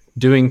they're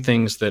doing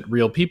things that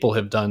real people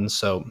have done.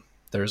 So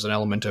there's an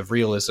element of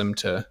realism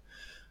to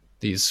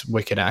these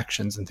wicked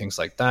actions and things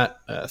like that.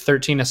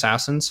 13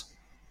 Assassins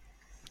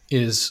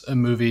is a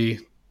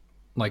movie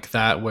like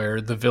that where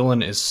the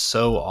villain is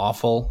so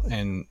awful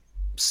and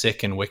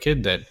sick and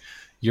wicked that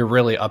you're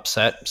really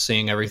upset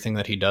seeing everything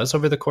that he does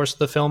over the course of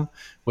the film,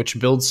 which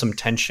builds some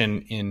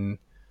tension in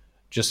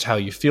just how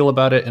you feel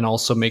about it and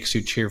also makes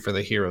you cheer for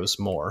the heroes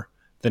more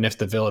than if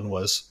the villain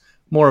was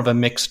more of a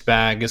mixed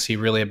bag. Is he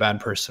really a bad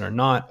person or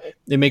not?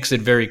 It makes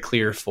it very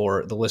clear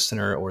for the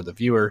listener or the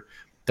viewer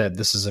that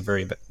this is a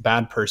very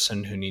bad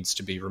person who needs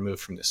to be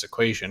removed from this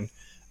equation,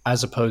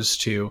 as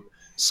opposed to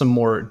some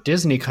more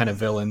Disney kind of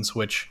villains,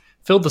 which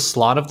fill the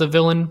slot of the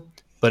villain,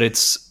 but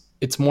it's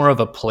more of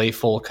a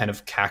playful kind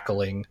of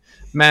cackling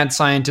mad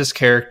scientist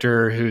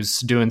character who's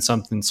doing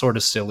something sort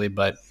of silly,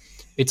 but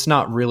it's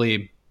not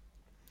really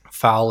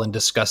foul and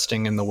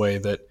disgusting in the way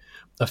that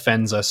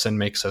offends us and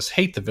makes us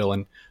hate the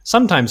villain.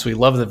 Sometimes we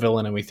love the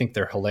villain and we think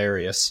they're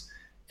hilarious,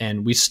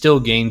 and we still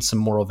gain some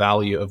moral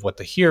value of what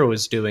the hero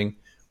is doing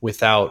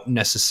without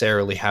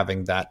necessarily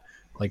having that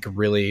like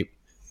really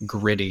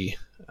gritty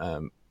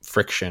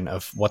friction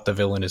of what the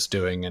villain is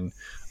doing and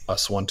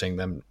us wanting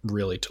them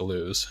really to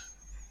lose.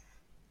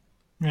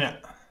 Yeah.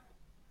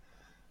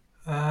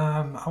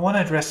 I want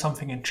to address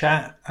something in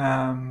chat.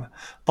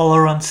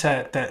 Bolaron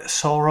said that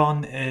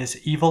Sauron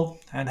is evil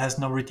and has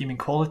no redeeming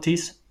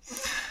qualities.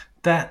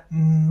 That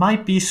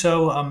might be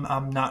so.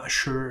 I'm not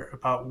sure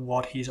about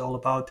what he's all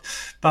about.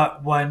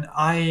 But when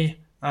I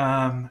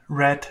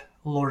read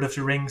Lord of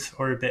the Rings,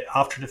 or a bit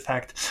after the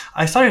fact,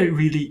 I started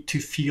really to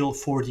feel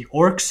for the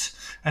orcs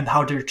and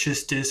how they're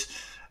just this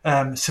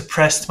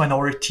suppressed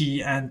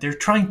minority, and they're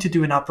trying to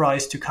do an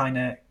uprise to kind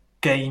of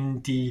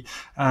gain the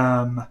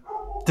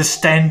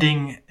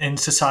standing in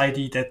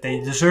society that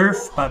they deserve,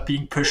 but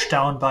being pushed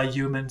down by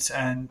humans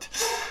and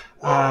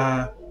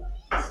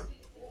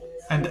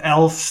and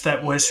elves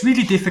that was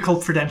really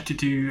difficult for them to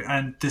do.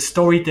 And the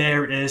story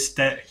there is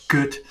that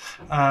good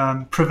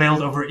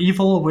prevailed over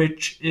evil,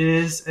 which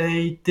is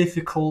a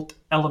difficult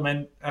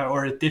element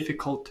or a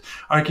difficult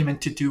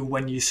argument to do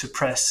when you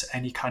suppress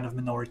any kind of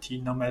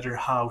minority, no matter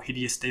how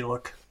hideous they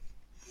look.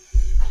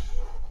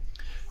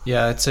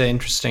 Yeah, it's an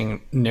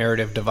interesting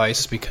narrative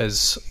device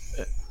because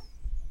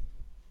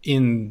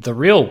in the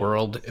real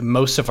world,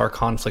 most of our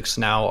conflicts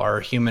now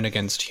are human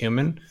against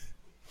human,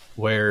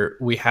 where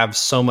we have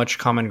so much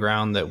common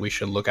ground that we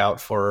should look out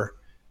for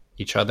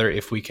each other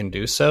if we can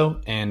do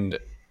so. And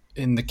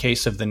in the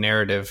case of the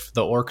narrative,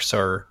 the orcs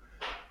are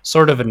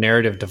sort of a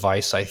narrative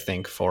device, I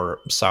think, for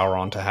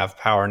Sauron to have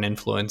power and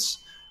influence,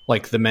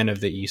 like the men of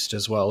the East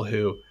as well,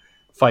 who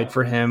fight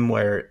for him,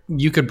 where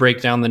you could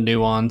break down the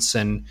nuance.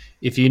 And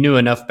if you knew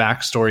enough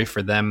backstory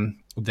for them,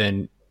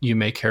 then you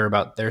may care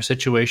about their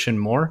situation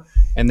more.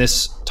 And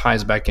this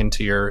ties back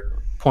into your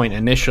point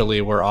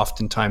initially, where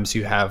oftentimes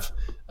you have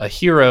a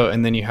hero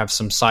and then you have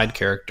some side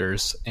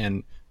characters.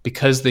 And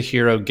because the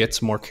hero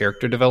gets more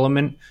character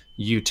development,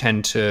 you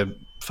tend to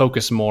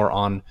focus more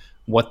on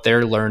what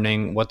they're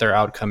learning, what their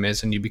outcome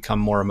is, and you become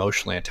more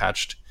emotionally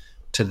attached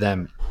to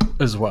them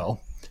as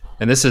well.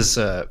 And this is,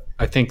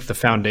 I think, the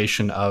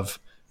foundation of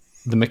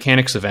the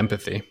mechanics of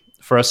empathy.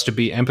 For us to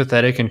be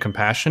empathetic and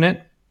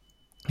compassionate,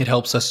 it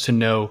helps us to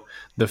know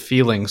the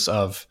feelings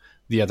of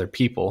the other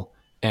people.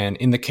 And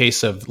in the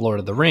case of Lord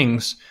of the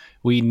Rings,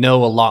 we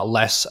know a lot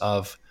less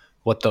of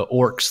what the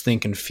orcs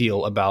think and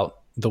feel about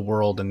the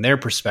world and their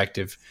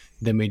perspective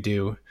than we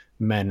do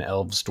men,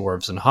 elves,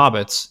 dwarves, and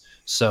hobbits.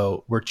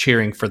 So we're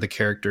cheering for the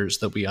characters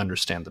that we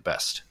understand the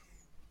best.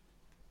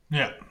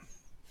 Yeah.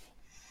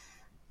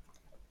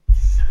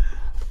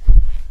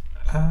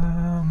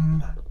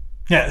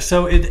 Yeah,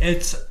 so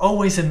it's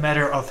always a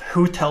matter of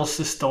who tells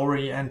the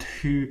story and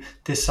who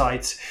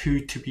decides who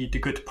to be the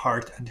good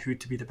part and who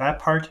to be the bad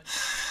part.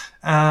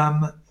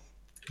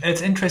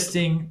 It's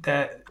interesting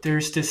that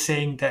there's this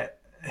saying that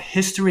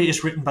history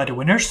is written by the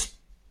winners.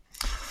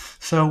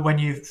 So when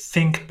you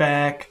think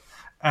back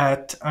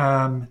at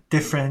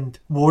different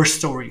war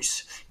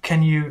stories,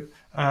 can you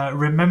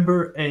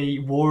remember a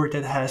war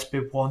that has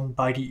been won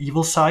by the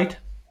evil side?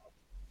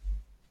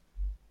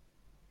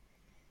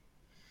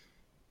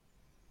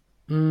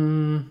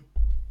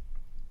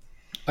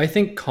 I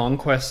think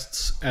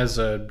conquests as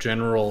a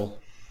general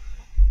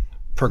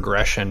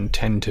progression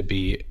tend to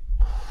be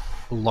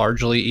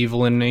largely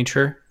evil in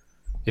nature.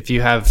 If you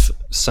have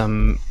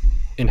some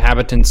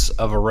inhabitants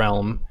of a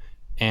realm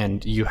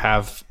and you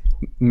have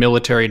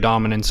military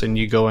dominance and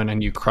you go in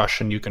and you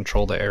crush and you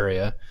control the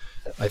area,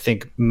 I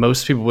think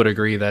most people would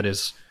agree that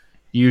is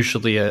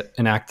usually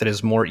an act that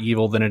is more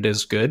evil than it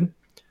is good.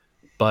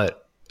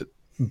 But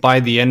by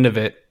the end of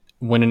it,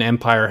 when an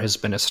empire has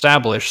been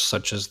established,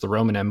 such as the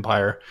Roman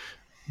Empire,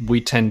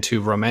 we tend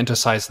to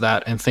romanticize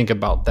that and think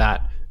about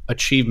that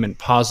achievement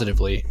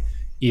positively,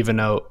 even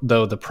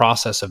though the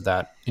process of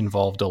that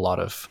involved a lot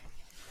of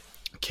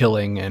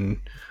killing and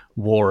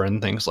war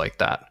and things like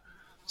that.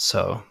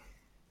 So,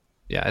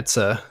 yeah, it's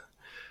a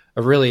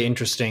really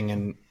interesting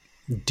and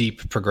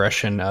deep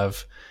progression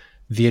of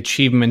the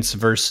achievements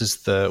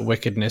versus the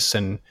wickedness.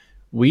 And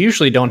we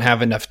usually don't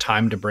have enough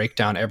time to break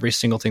down every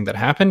single thing that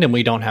happened, and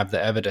we don't have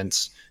the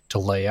evidence to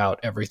lay out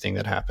everything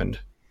that happened.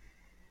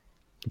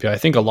 Yeah, I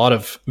think a lot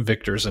of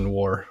victors in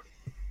war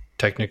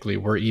technically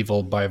were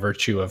evil by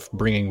virtue of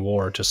bringing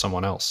war to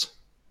someone else.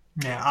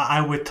 Yeah, I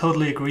would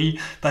totally agree.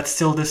 But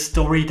still, the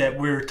story that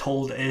we're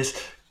told is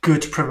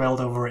good prevailed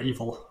over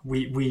evil.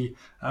 We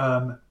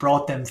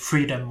brought them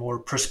freedom or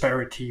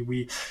prosperity.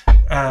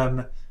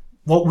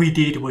 What we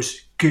did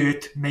was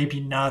good, maybe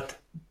not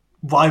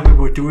why we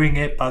were doing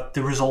it, but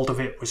the result of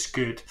it was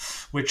good,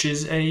 which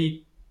is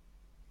a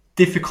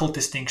difficult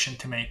distinction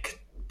to make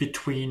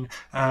between,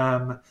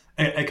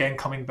 again,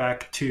 coming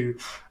back to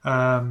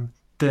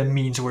the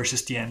means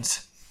versus the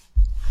ends.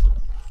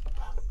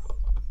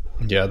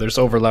 Yeah, there's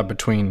overlap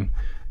between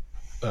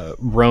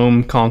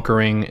Rome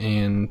conquering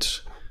and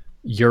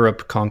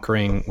Europe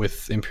conquering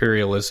with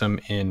imperialism.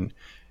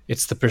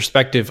 It's the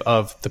perspective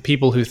of the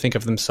people who think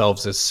of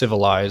themselves as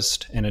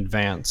civilized and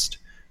advanced,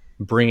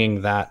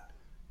 bringing that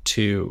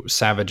to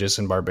savages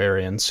and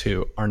barbarians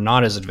who are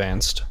not as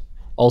advanced,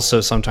 also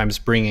sometimes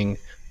bringing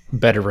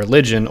better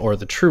religion or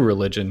the true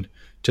religion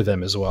to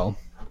them as well,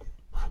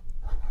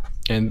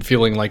 and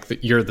feeling like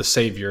you're the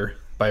savior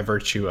by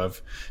virtue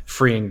of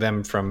freeing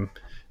them from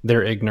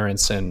their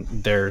ignorance and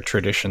their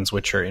traditions,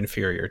 which are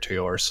inferior to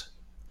yours.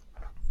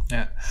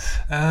 Yeah.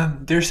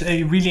 There's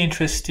a really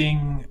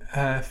interesting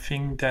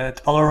thing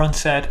that Oleron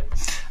said,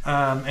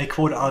 a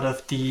quote out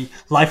of the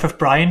Life of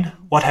Brian.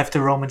 What have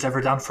the Romans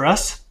ever done for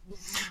us?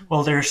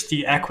 Well, there's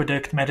the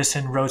aqueduct,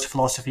 medicine, roads,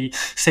 philosophy,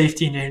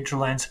 safety in the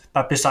hinterlands.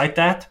 But beside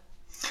that,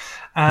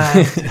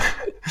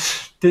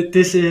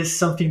 this is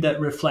something that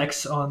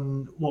reflects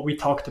on what we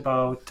talked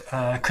about,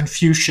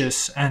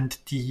 Confucius and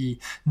the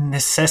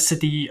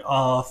necessity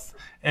of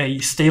a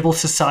stable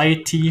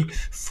society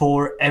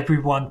for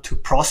everyone to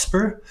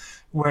prosper,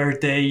 where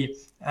they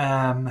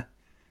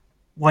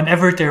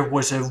whenever there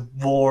was a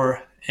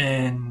war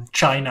in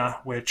China,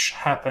 which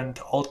happened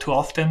all too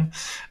often,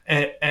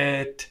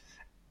 it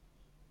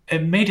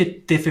made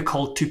it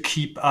difficult to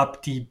keep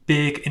up the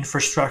big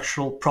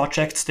infrastructural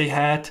projects they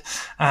had,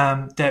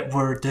 that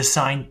were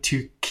designed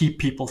to keep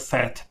people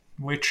fed,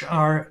 which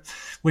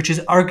is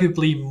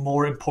arguably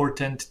more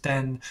important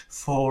than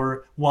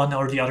for one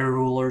or the other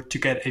ruler to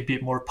get a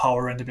bit more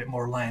power and a bit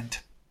more land.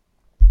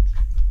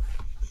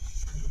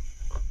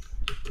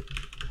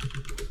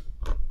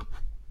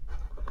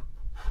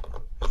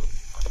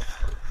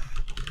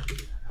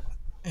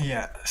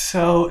 Yeah,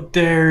 so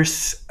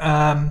there's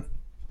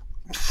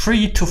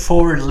 3 to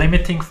 4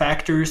 limiting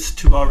factors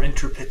to our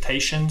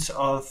interpretations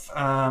of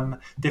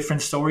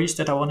different stories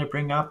that I want to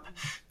bring up.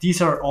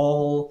 These are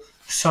all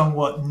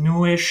somewhat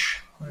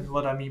newish. And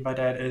what I mean by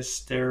that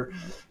is they're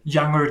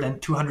younger than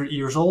 200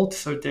 years old,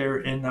 so they're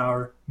in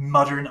our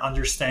modern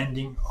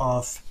understanding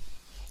of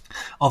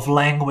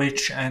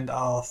language and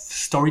of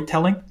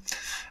storytelling.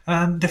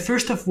 The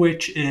first of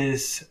which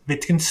is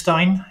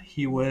Wittgenstein.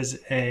 He was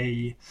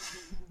a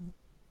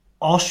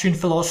Austrian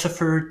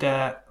philosopher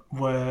that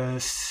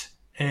was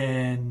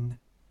in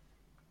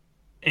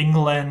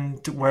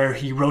England where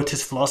he wrote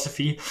his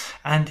philosophy,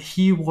 and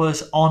he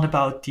was on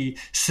about the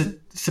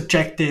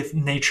subjective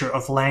nature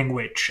of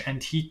language,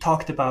 and he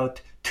talked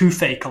about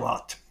toothache a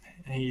lot.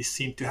 He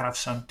seemed to have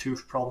some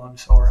tooth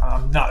problems, or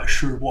I'm not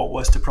sure what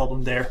was the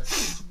problem there.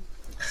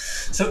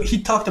 So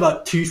he talked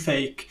about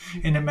toothache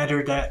in a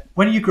matter that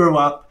when you grow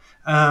up,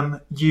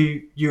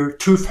 your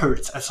tooth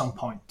hurts at some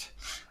point.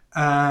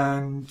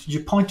 And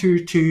you point to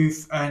your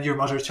tooth and your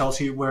mother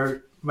tells you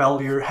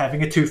you're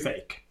having a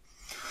toothache.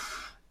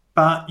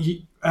 But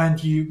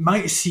you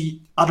might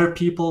see other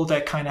people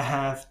that kind of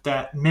have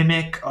that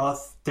mimic of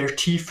their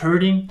teeth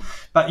hurting,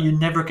 but you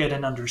never get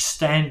an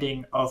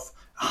understanding of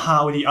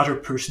how the other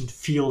person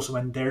feels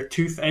when their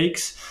tooth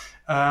aches,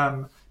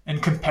 in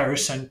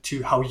comparison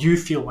to how you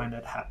feel when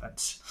that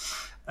happens.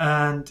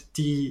 And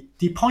the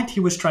point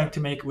he was trying to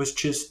make was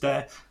just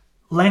that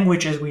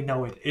language as we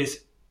know it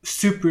is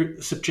super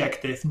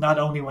subjective, not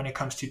only when it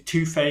comes to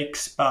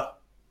toothaches, but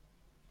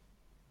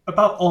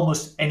about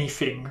almost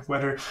anything,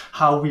 whether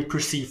how we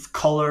perceive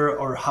color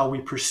or how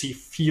we perceive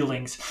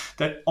feelings,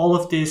 that all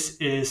of this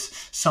is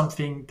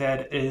something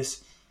that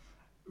is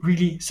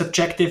really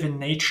subjective in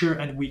nature.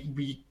 And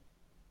we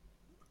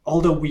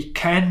although we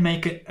can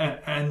make it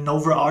an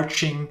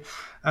overarching,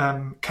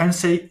 can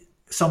say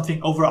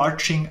something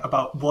overarching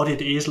about what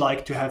it is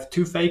like to have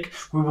toothache,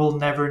 we will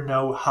never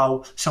know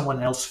how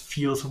someone else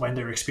feels when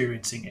they're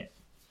experiencing it.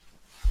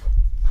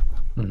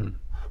 Mm-hmm.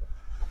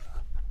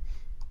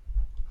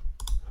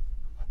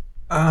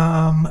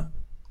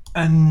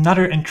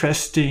 Another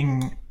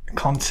interesting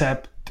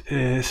concept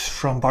is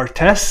from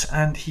Barthes,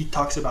 and he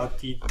talks about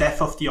the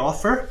death of the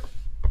author.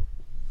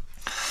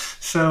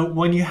 So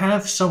when you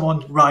have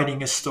someone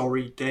writing a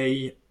story,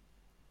 they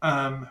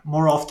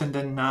more often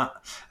than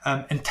not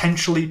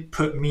intentionally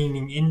put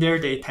meaning in there.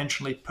 They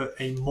intentionally put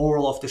a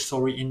moral of the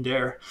story in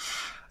there.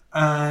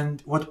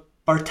 And what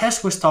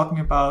Barthes was talking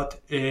about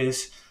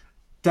is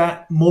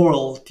that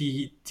moral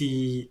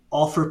the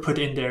author put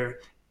in there.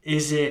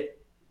 Is it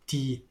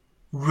the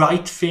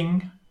right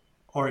thing,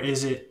 or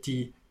is it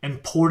the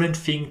important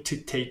thing to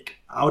take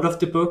out of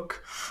the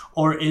book,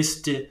 or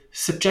is the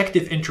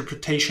subjective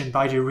interpretation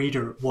by the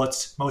reader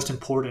what's most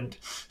important?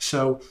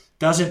 So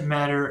does it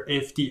matter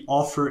if the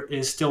author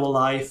is still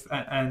alive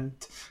and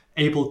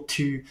able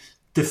to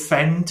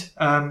defend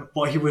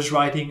what he was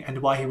writing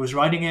and why he was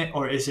writing it,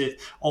 or is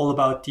it all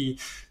about the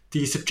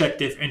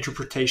subjective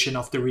interpretation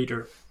of the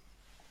reader?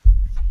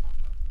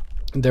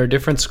 There are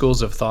different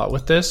schools of thought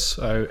with this.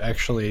 I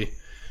actually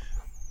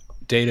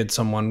dated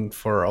someone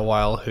for a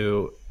while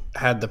who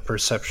had the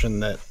perception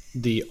that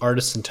the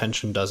artist's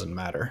intention doesn't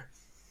matter,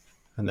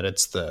 and that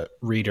it's the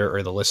reader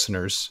or the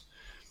listener's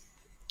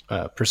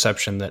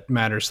perception that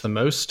matters the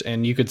most.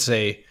 And you could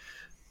say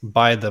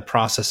by the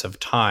process of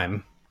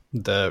time,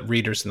 the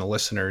readers and the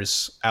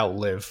listeners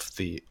outlive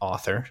the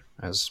author,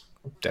 as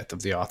Death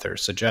of the Author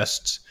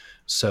suggests.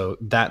 So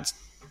that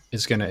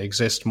is going to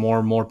exist more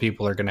and more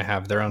people are going to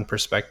have their own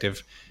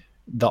perspective.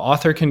 The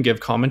author can give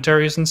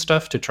commentaries and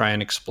stuff to try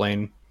and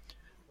explain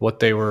what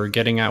they were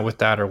getting at with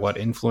that, or what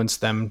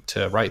influenced them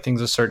to write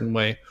things a certain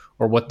way,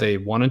 or what they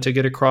wanted to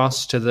get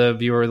across to the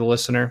viewer or the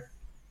listener.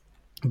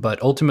 But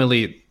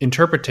ultimately,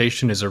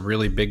 interpretation is a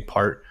really big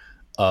part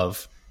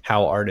of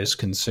how art is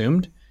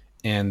consumed.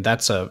 And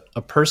that's a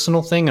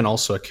personal thing and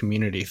also a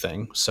community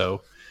thing.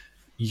 So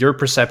your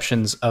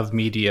perceptions of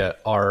media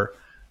are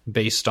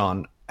based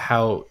on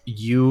how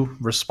you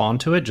respond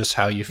to it, just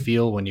how you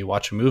feel when you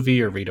watch a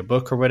movie or read a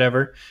book or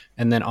whatever.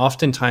 And then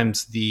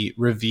oftentimes the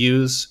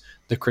reviews,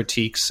 the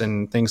critiques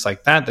and things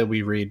like that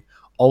we read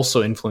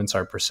also influence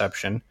our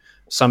perception.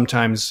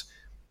 Sometimes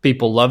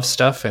people love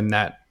stuff and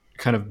that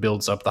kind of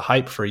builds up the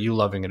hype for you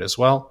loving it as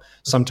well.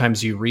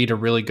 Sometimes you read a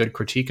really good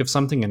critique of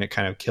something and it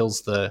kind of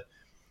kills the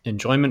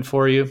enjoyment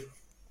for you.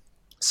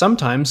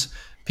 Sometimes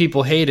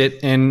people hate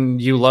it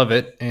and you love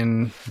it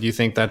and you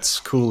think that's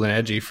cool and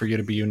edgy for you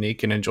to be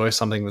unique and enjoy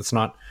something that's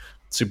not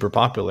super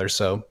popular.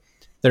 So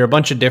there are a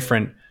bunch of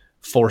different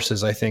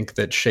forces, I think,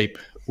 that shape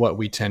what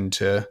we tend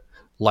to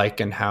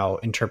like and how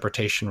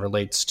interpretation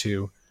relates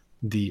to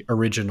the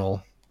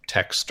original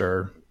text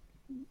or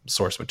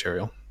source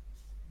material.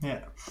 Yeah.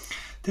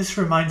 This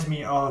reminds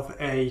me of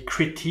a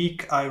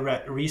critique I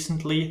read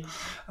recently,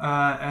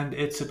 and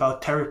it's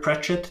about Terry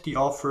Pratchett, the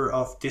author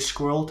of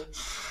Discworld.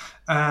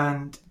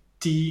 And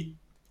the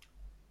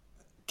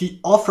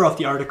author of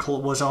the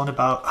article was on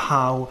about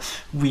how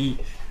we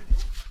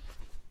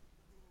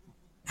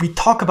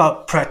talk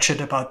about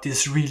Pratchett, about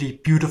this really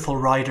beautiful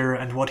writer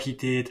and what he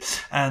did,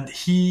 and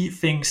he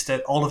thinks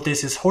that all of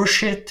this is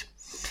horseshit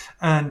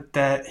and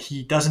that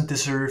he doesn't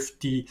deserve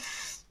the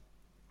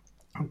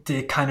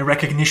kind of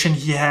recognition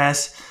he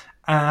has.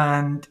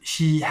 And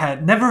he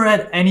had never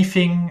read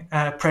anything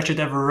Pratchett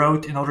ever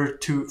wrote in order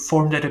to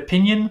form that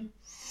opinion,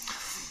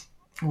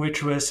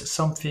 which was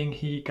something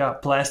he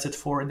got blasted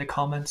for in the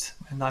comments,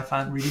 and I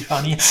found really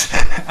funny.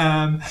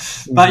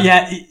 But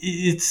yeah,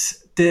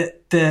 it's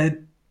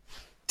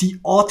the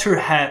author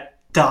had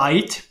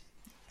died,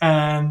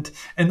 and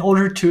in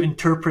order to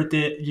interpret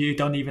it, you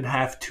don't even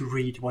have to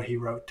read what he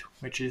wrote,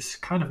 which is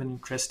kind of an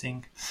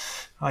interesting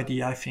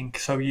idea, I think.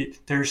 So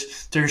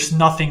there's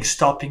nothing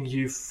stopping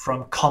you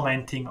from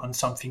commenting on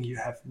something you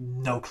have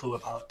no clue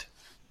about.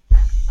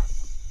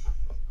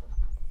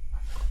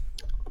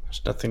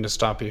 There's nothing to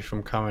stop you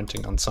from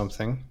commenting on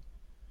something.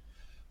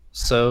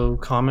 So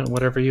comment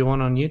whatever you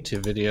want on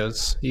YouTube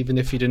videos, even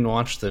if you didn't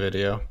watch the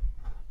video.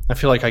 I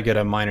feel like I get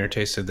a minor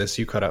taste of this.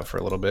 You cut out for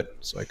a little bit,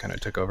 so I kind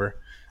of took over.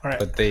 All right.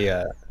 But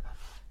they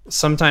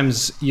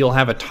sometimes you'll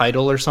have a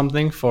title or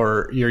something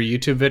for your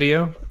YouTube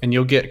video, and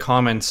you'll get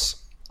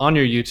comments on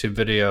your YouTube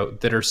video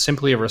that are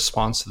simply a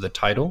response to the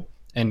title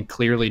and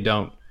clearly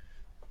don't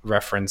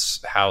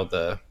reference how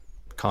the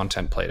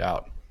content played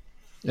out.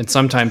 And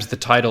sometimes the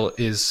title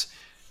is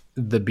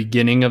the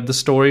beginning of the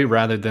story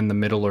rather than the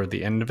middle or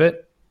the end of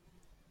it.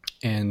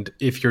 And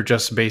if you're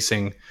just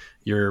basing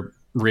your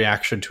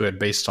reaction to it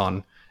based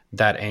on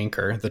that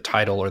anchor, the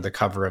title or the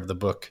cover of the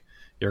book,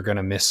 you're going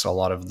to miss a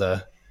lot of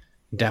the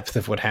depth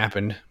of what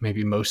happened,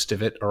 maybe most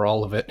of it or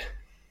all of it.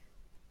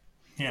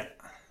 Yeah.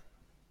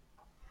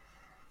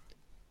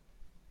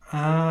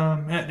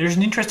 There's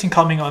an interesting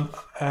comment on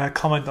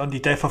the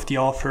death of the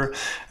author,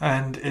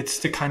 and it's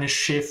the kind of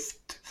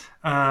shift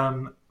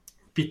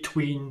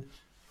between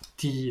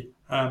the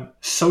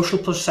social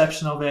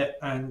perception of it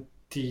and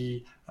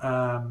the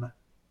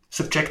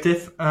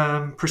subjective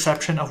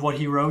perception of what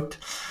he wrote.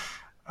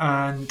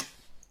 And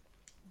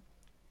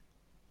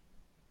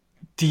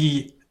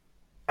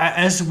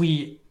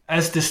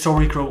as the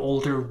story grow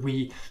older,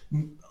 we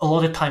a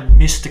lot of time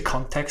miss the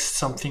context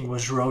something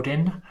was wrote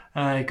in.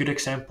 A good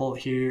example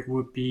here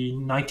would be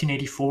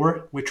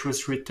 1984, which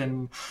was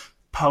written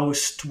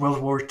post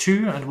World War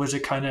II and was a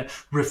kind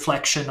of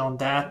reflection on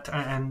that.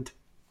 And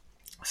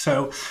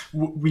so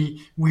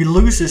we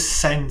lose a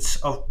sense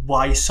of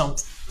why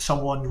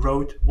someone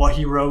wrote what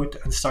he wrote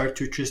and start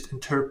to just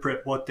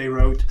interpret what they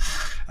wrote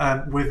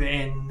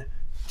within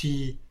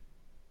the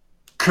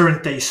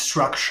current day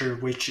structure,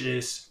 which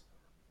is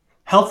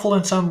helpful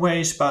in some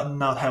ways, but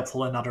not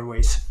helpful in other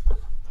ways.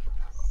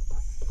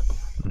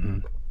 Mm-hmm.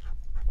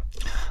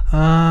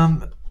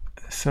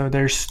 So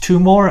there's two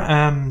more.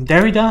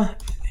 Derrida,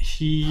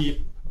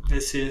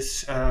 this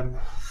is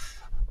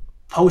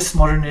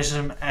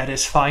postmodernism at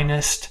its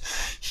finest.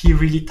 He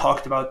really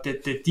talked about the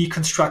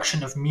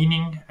deconstruction of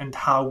meaning and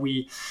how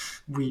we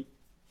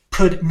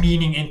put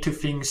meaning into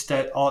things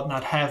that ought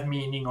not have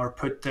meaning, or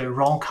put the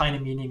wrong kind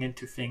of meaning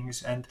into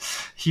things. And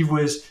he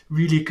was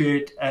really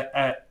good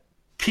at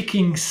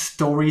picking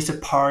stories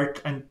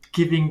apart and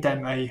giving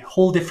them a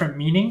whole different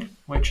meaning,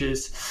 which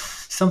is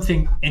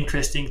something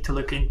interesting to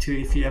look into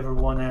if you ever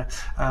want to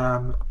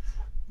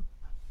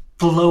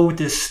blow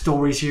the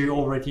stories you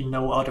already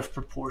know out of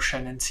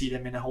proportion and see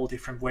them in a whole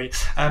different way.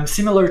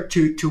 Similar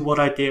to what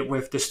I did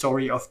with the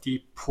story of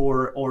the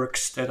poor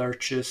orcs that are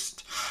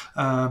just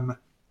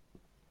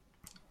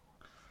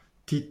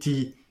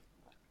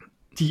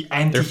the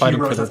anti-heroes. They're fighting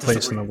for their of the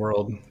place story. in the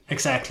world.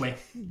 Exactly.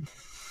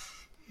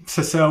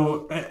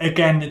 So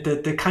again,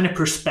 the kind of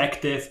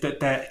perspective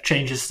that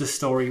changes the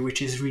story,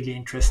 which is really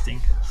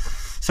interesting.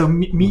 So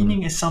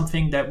meaning is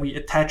something that we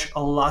attach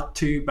a lot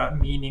to, but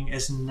meaning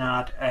is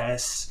not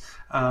as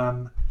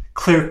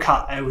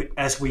clear-cut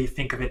as we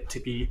think of it to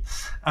be.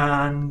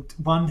 And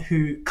one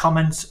who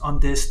comments on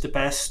this the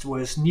best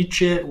was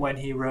Nietzsche when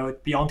he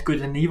wrote Beyond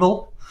Good and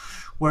Evil,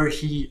 where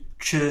he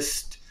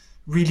just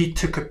really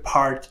took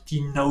apart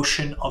the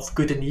notion of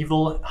good and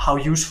evil, how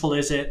useful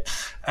is it,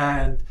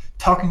 and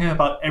talking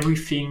about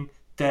everything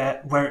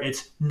where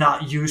it's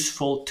not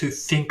useful to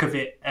think of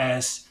it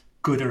as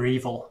good or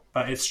evil,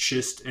 but it's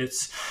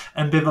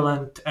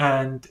ambivalent,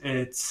 and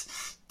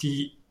it's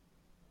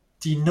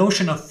the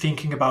notion of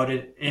thinking about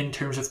it in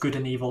terms of good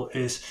and evil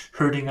is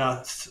hurting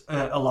us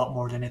a lot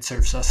more than it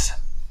serves us.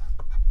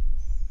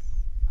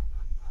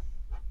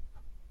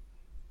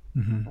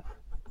 Mm-hmm.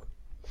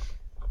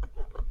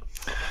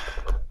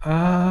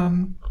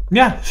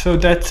 So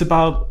that's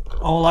about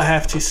all I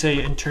have to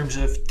say in terms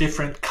of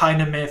different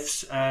kind of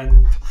myths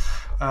and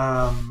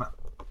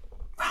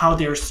how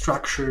they're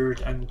structured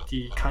and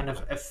the kind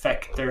of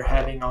effect they're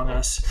having on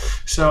us.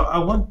 So I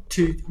want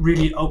to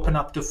really open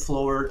up the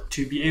floor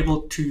to be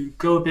able to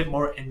go a bit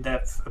more in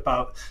depth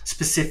about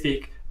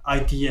specific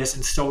ideas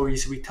and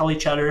stories we tell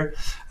each other,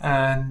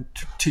 and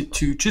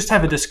to just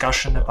have a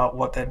discussion about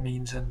what that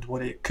means and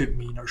what it could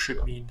mean or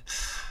should mean.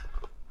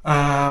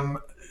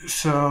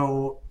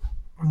 So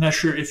I'm not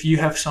sure if you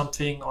have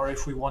something, or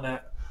if we want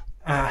to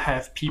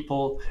have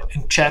people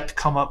in chat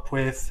come up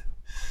with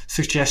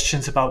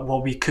suggestions about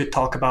what we could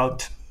talk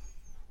about.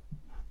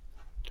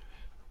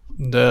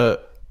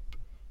 The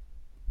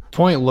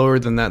point lower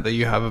than that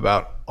you have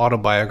about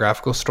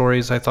autobiographical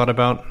stories, I thought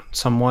about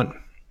somewhat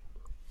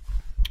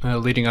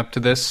leading up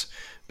to this.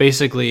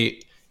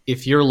 Basically,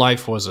 if your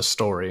life was a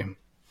story,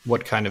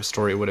 what kind of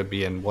story would it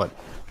be, and what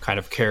kind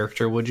of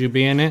character would you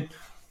be in it?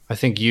 I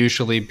think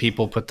usually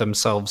people put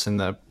themselves in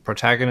the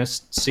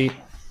protagonist seat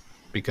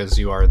because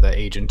you are the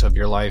agent of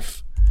your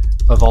life.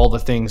 Of all the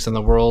things in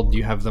the world,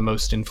 you have the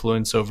most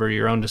influence over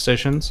your own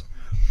decisions.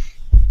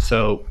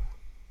 So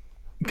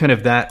kind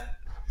of that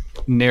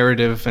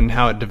narrative and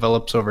how it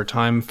develops over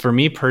time. For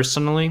me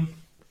personally,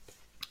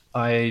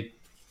 I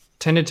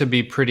tended to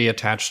be pretty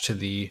attached to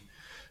the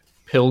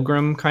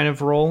pilgrim kind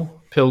of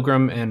role,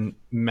 pilgrim and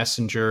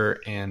messenger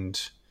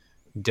and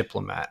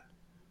diplomat.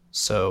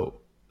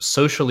 So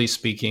socially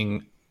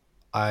speaking,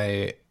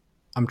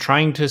 I'm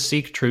trying to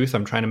seek truth.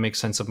 I'm trying to make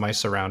sense of my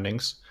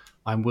surroundings.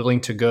 I'm willing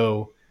to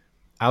go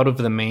out of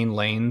the main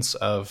lanes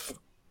of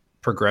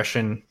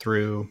progression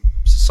through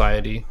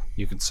society.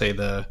 You could say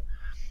the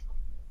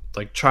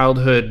like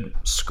childhood,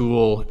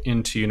 school,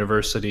 into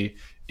university,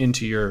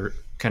 into your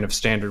kind of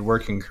standard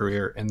working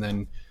career, and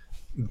then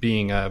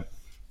being a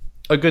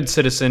good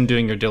citizen,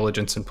 doing your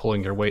diligence and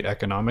pulling your weight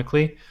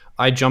economically.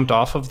 I jumped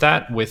off of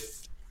that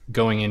with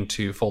going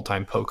into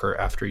full-time poker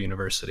after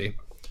university.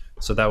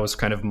 So that was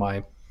kind of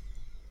my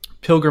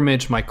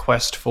pilgrimage, my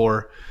quest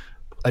for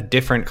a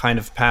different kind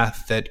of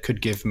path that could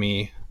give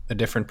me a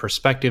different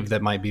perspective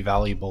that might be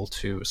valuable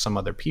to some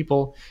other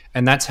people.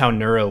 And that's how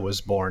Neuro was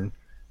born,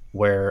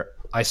 where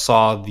I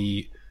saw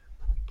the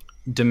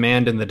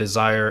demand and the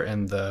desire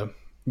and the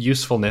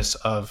usefulness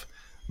of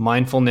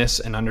mindfulness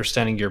and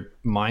understanding your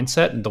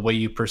mindset and the way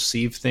you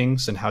perceive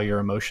things and how your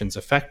emotions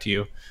affect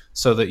you,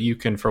 so that you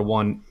can, for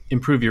one,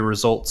 improve your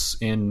results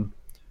in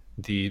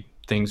the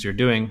things you're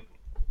doing,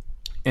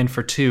 and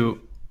for two,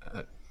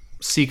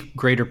 seek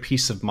greater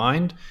peace of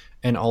mind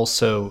and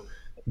also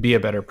be a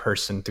better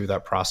person through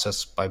that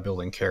process by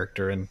building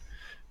character and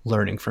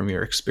learning from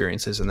your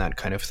experiences and that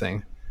kind of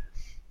thing.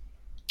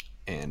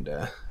 And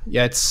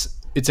it's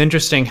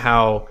interesting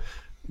how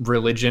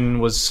religion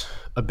was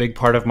a big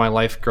part of my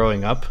life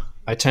growing up.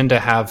 I tend to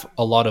have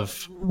a lot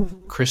of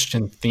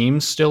Christian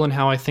themes still in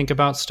how I think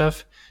about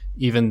stuff,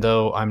 even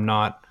though I'm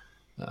not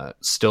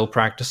still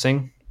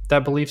practicing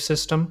that belief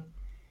system.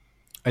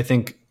 I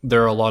think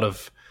there are a lot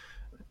of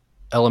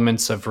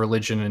elements of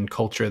religion and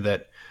culture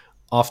that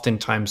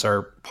oftentimes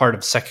are part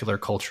of secular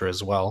culture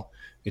as well.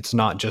 It's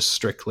not just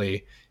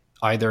strictly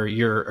either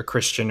you're a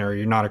Christian or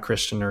you're not a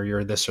Christian or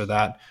you're this or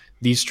that.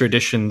 These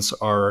traditions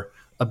are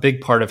a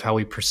big part of how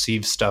we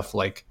perceive stuff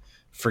like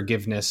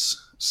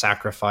forgiveness,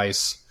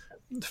 sacrifice,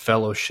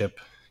 fellowship,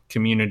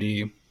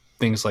 community,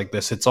 things like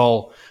this. It's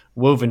all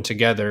woven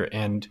together,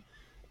 and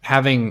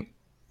having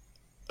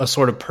a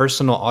sort of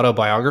personal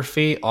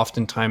autobiography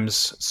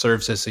oftentimes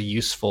serves as a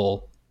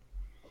useful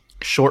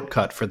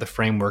shortcut for the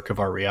framework of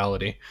our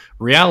reality.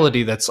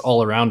 Reality that's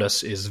all around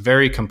us is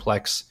very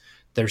complex.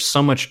 There's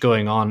so much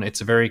going on.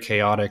 It's very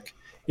chaotic.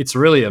 It's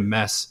really a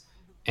mess.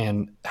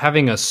 And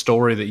having a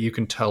story that you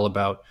can tell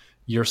about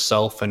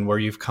yourself and where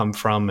you've come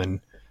from and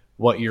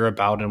what you're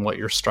about and what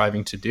you're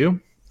striving to do,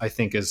 I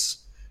think is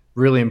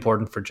really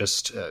important for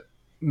just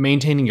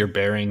maintaining your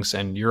bearings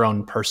and your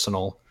own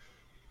personal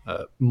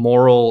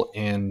moral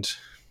and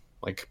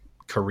like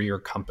career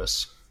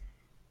compass.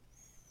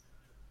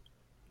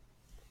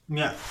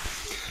 Yeah,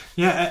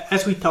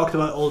 as we talked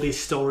about all these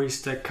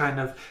stories that kind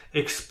of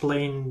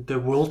explain the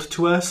world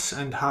to us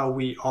and how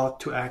we ought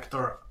to act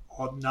or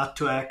ought not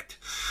to act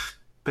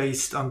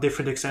based on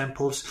different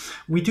examples,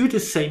 we do the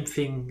same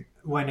thing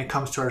when it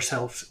comes to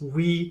ourselves.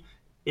 We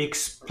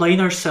explain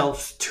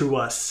ourselves to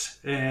us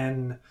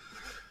in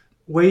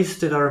ways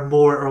that are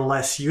more or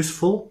less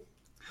useful.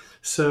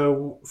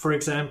 So, for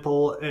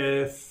example,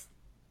 if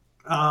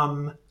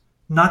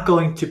not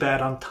going to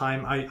bed on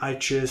time, I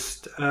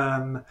just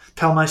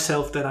tell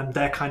myself that I'm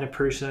that kind of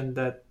person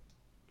that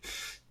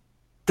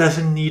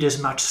doesn't need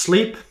as much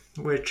sleep,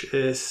 which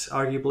is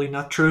arguably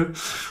not true.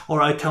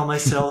 Or I tell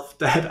myself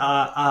that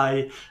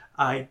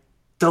I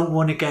don't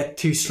want to get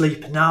to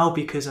sleep now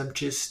because I'm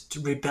just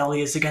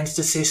rebellious against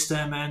the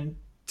system, and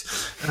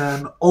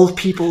old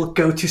people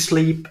go to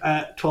sleep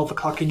at 12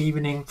 o'clock in the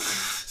evening.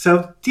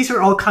 So these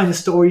are all kind of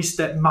stories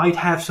that might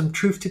have some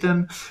truth to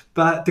them,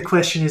 but the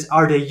question is,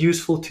 are they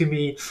useful to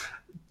me?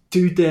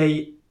 Do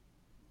they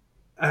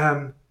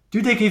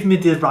do they give me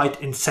the right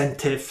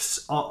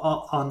incentives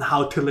on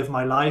how to live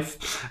my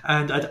life?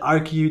 And I'd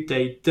argue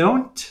they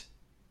don't.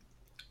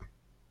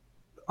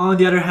 On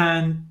the other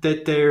hand,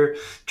 that they're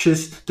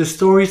just the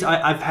stories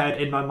I've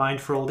had in my mind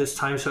for all this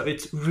time, so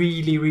it's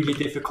really, really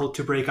difficult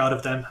to break out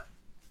of them.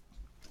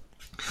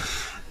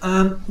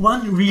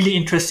 One really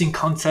interesting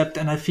concept,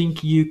 and I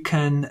think you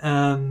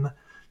can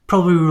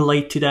probably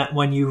relate to that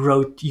when you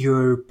wrote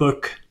your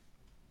book.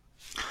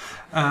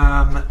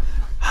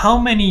 How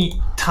many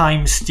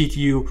times did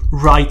you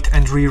write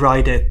and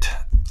rewrite it?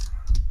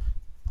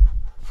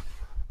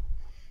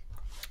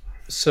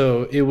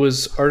 So it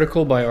was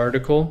article by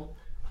article,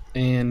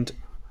 and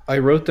I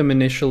wrote them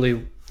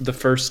initially the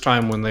first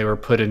time when they were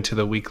put into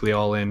the weekly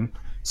all-in.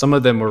 Some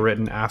of them were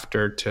written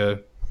after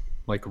to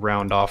like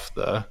round off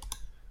the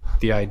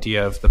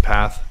idea of the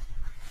path.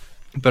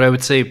 But I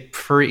would say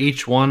for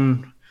each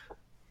one,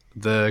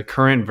 the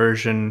current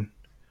version,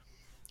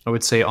 I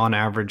would say on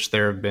average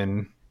there have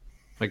been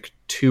like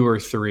 2 or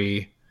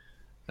 3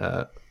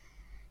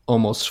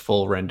 almost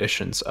full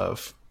renditions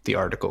of the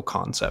article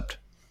concept.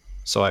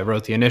 So I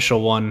wrote the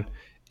initial one,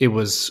 it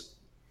was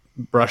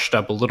brushed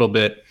up a little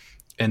bit,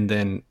 and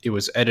then it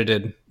was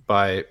edited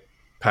by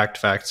Packed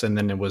Facts, and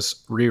then it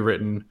was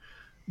rewritten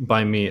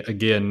by me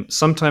again,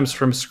 sometimes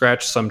from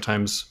scratch,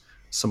 sometimes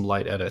some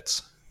light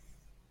edits.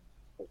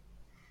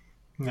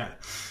 Yeah.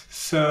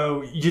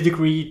 So you'd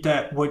agree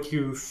that what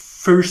you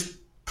first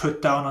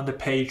put down on the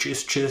page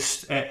is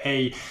just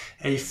a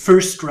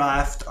first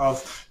draft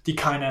of the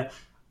kind of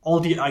all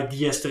the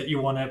ideas that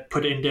you want to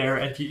put in there,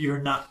 and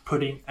you're not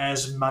putting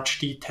as much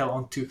detail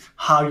onto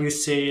how you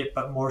say it,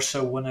 but more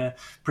so want to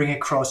bring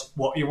across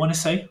what you want to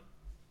say?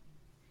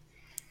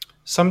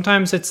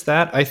 Sometimes it's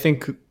that. I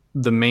think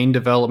the main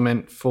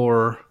development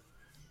for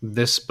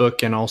this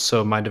book and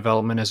also my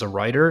development as a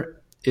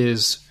writer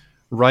is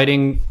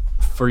writing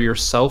for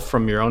yourself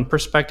from your own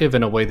perspective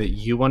in a way that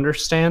you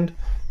understand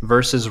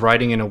versus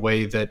writing in a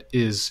way that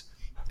is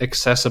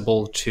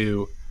accessible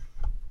to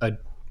a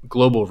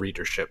global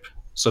readership.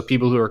 So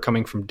people who are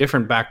coming from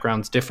different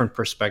backgrounds, different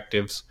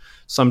perspectives,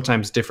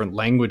 sometimes different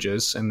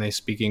languages, and they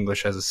speak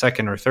English as a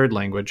second or third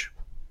language,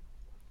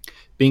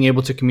 being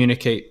able to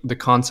communicate the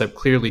concept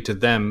clearly to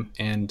them.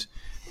 And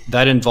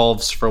that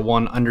involves, for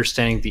one,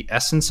 understanding the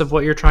essence of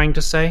what you're trying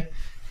to say,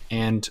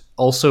 and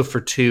also for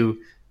two,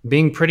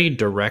 being pretty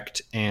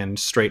direct and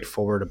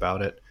straightforward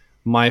about it.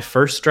 My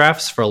first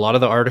drafts for a lot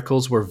of the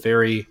articles were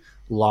very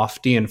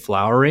lofty and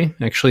flowery.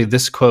 Actually,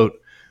 this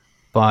quote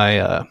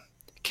by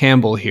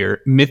Campbell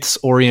here: myths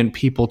orient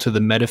people to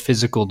the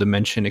metaphysical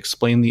dimension,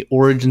 explain the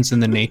origins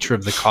and the nature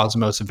of the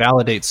cosmos,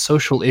 validate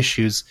social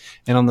issues,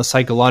 and on the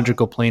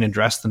psychological plane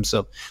address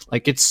themselves.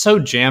 Like, it's so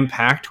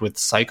jam-packed with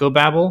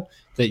psychobabble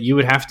that you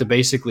would have to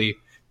basically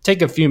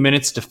take a few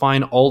minutes to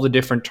find all the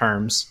different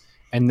terms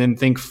and then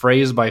think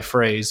phrase by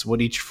phrase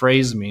what each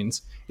phrase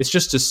means. It's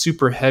just a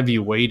super heavy,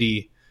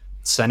 weighty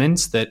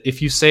sentence that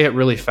if you say it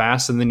really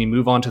fast and then you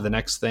move on to the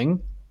next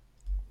thing,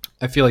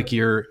 I feel like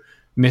you're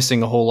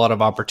missing a whole lot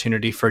of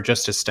opportunity for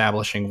just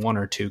establishing one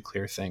or two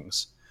clear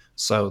things.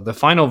 So the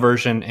final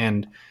version,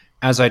 and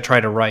as I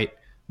try to write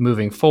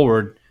moving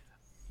forward,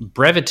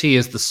 brevity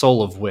is the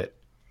soul of wit.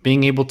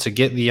 Being able to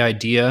get the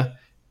idea,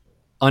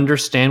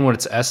 understand what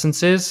its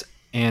essence is,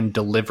 and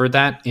deliver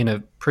that in a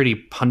pretty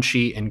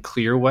punchy and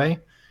clear way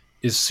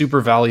is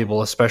super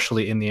valuable,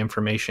 especially in the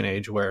information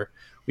age where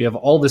we have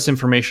all this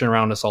information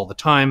around us all the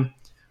time.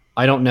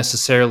 I don't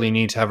necessarily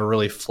need to have a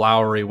really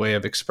flowery way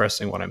of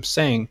expressing what I'm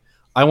saying.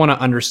 I want to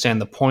understand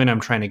the point I'm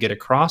trying to get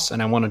across,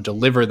 and I want to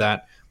deliver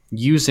that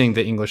using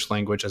the English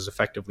language as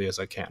effectively as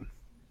I can.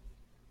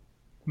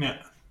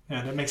 Yeah,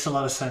 that makes a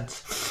lot of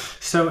sense.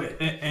 So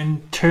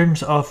in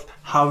terms of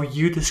how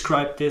you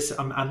describe this,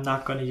 I'm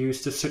not going to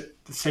use the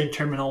same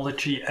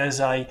terminology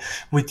as I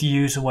would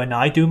use when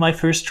I do my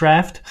first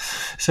draft.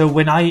 So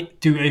when I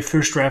do a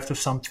first draft of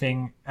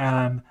something,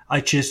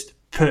 I just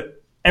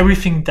put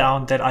everything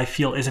down that I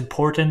feel is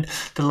important.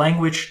 The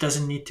language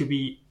doesn't need to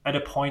be at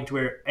a point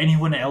where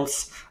anyone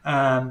else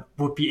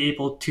would be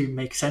able to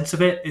make sense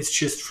of it. It's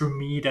just for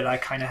me that I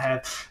kind of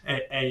have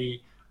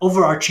a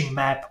overarching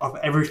map of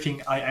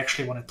everything I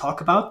actually want to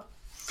talk about.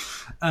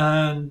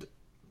 And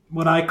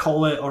what I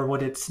call it, or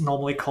what it's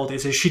normally called,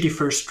 is a shitty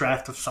first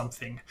draft of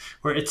something,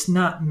 where it's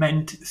not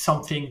meant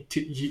something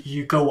to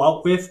you go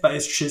out with, but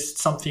it's just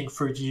something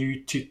for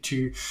you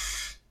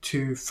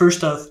to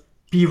first off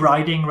be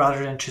writing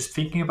rather than just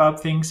thinking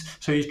about things.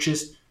 So you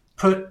just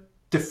put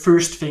the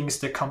first things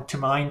that come to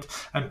mind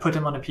and put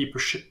them on a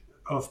piece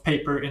of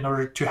paper in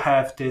order to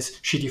have this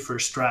shitty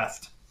first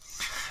draft.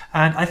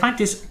 And I find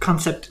this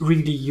concept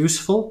really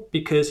useful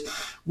because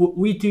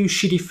we do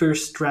shitty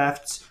first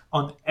drafts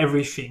on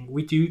everything.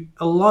 We do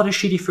a lot of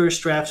shitty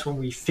first drafts when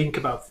we think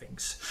about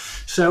things.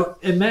 So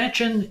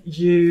imagine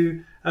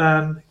you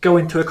go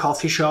into a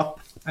coffee shop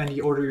and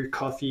you order your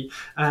coffee,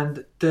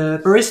 and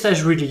the barista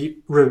is really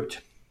rude.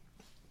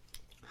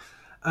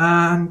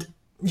 And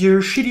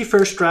your shitty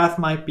first draft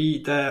might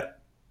be that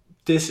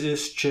this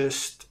is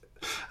just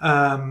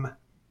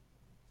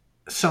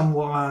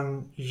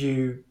someone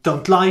you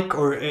don't like,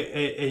 or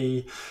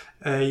a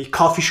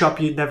coffee shop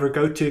you'd never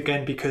go to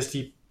again because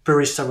the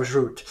barista was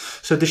rude.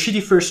 So the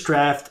shitty first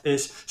draft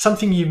is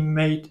something you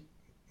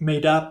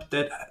made up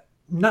that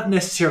not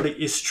necessarily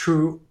is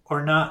true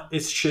or not.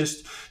 It's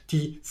just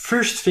the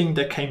first thing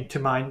that came to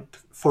mind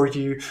for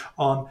you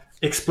on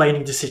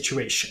explaining the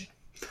situation.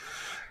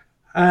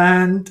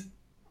 And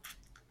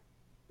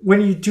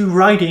when you do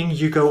writing,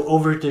 you go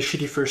over the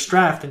shitty first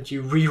draft and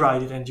you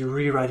rewrite it and you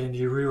rewrite it and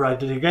you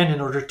rewrite it again in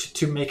order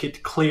to make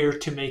it clear,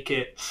 to make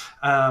it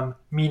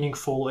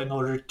meaningful, in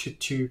order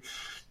to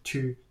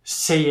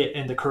say it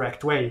in the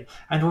correct way.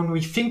 And when we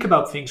think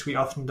about things, we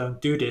often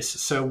don't do this.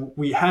 So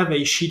we have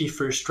a shitty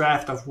first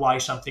draft of why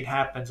something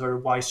happens or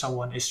why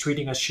someone is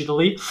treating us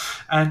shittily,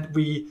 and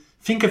we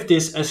think of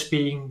this as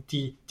being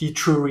the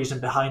true reason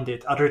behind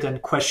it, other than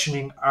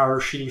questioning our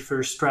shitty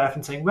first draft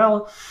and saying,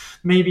 well,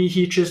 maybe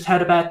he just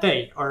had a bad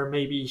day, or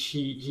maybe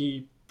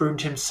he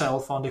burned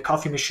himself on the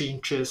coffee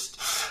machine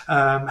just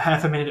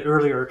half a minute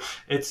earlier.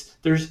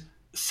 There's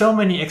so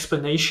many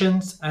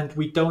explanations, and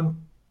we don't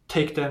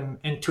take them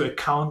into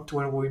account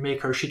when we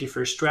make our shitty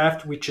first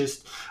draft. We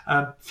just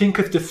think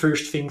of the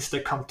first things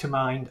that come to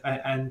mind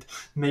and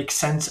make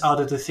sense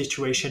out of the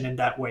situation in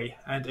that way.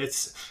 And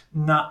it's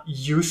not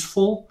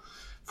useful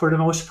for the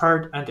most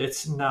part, and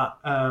it's not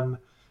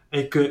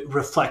a good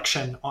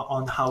reflection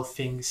on how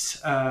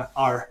things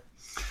are.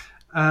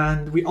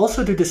 And we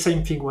also do the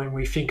same thing when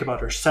we think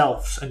about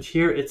ourselves. And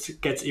here it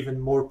gets even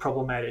more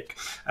problematic.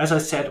 As I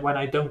said, when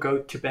I don't go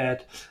to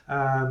bed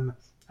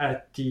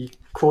at the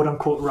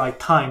quote-unquote right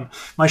time,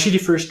 my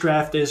shitty first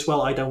draft is,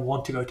 well, I don't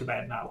want to go to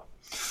bed now.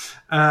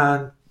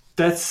 And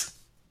that's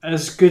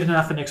as good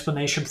enough an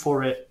explanation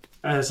for it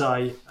as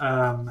I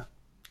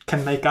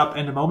can make up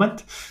in a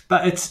moment.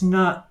 But it's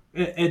not.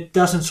 It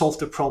doesn't solve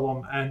the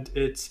problem, and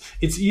it's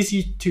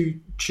easy to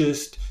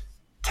just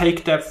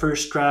take that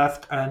first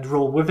draft and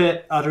roll with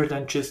it, other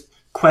than just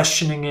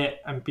questioning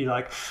it and be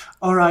like,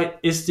 all right,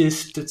 is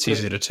this... It's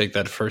easy to take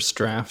that first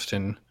draft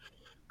and...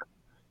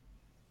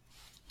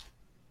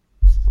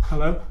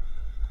 Hello?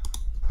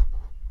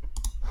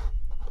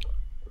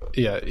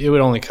 Yeah, it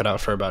would only cut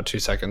out for about 2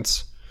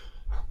 seconds.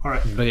 All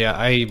right. But yeah,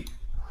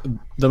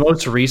 the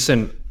most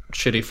recent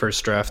shitty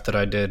first draft that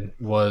I did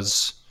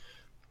was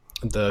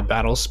the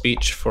battle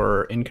speech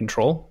for In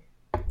Control.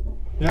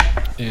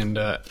 Yeah. And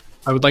I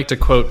would like to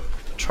quote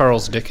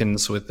Charles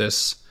Dickens with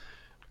this.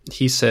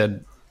 He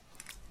said,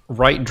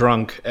 "Write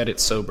drunk, edit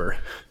sober."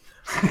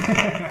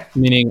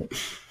 Meaning,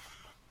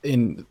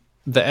 in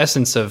the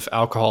essence of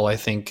alcohol, I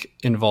think,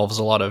 involves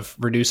a lot of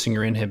reducing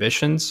your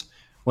inhibitions.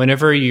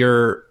 Whenever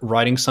you're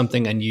writing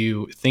something and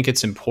you think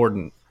it's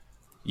important,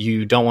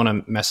 you don't want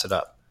to mess it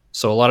up.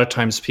 So a lot of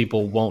times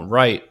people won't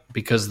write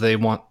because they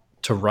want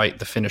to write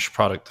the finished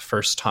product the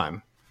first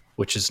time,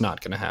 which is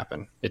not going to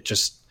happen. It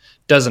just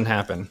doesn't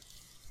happen.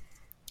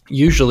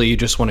 Usually you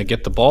just want to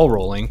get the ball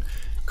rolling,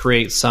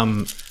 create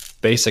some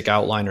basic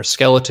outline or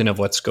skeleton of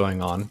what's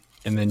going on,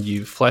 and then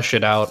you flesh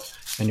it out,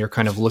 and you're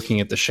kind of looking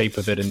at the shape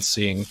of it and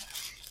seeing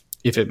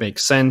if it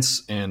makes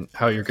sense and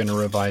how you're going to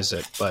revise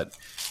it. But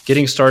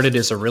getting started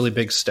is a really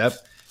big step,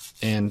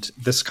 and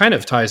this kind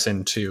of ties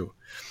into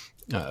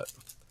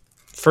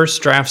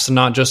first drafts,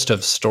 not just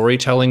of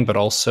storytelling, but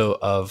also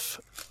of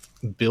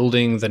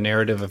building the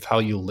narrative of how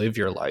you live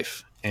your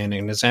life. And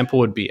an example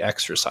would be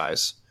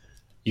exercise.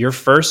 Your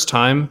first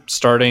time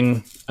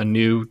starting a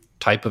new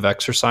type of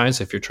exercise,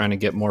 if you're trying to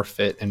get more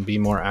fit and be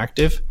more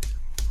active,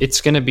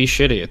 it's going to be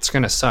shitty. It's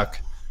going to suck.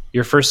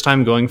 Your first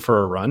time going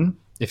for a run,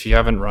 if you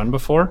haven't run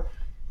before,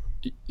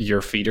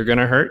 your feet are going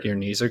to hurt, your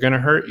knees are going to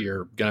hurt,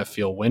 you're going to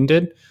feel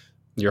winded,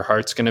 your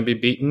heart's going to be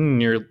beaten,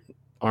 and your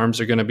arms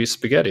are going to be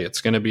spaghetti.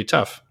 It's going to be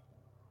tough.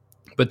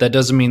 But that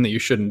doesn't mean that you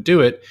shouldn't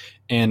do it.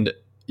 And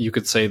you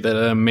could say that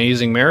an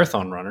amazing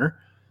marathon runner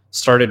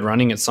started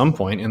running at some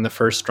point, and the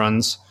first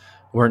runs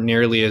weren't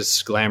nearly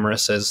as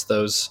glamorous as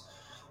those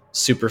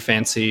super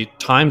fancy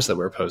times that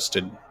were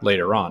posted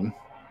later on.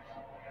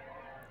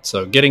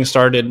 So getting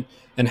started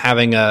and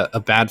having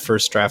a bad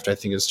first draft, I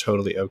think, is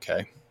totally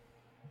okay.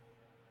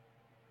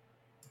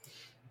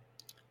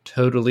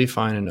 Totally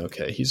fine and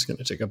okay. He's going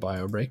to take a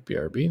bio break,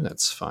 BRB.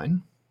 That's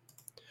fine.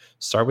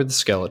 Start with the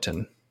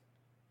skeleton.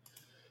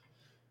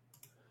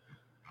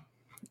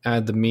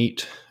 Add the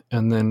meat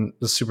and then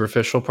the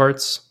superficial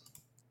parts.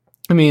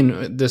 I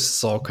mean, this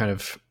is all kind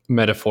of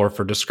metaphor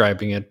for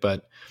describing it,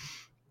 but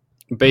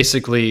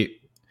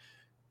basically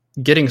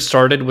getting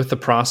started with the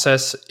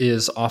process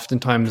is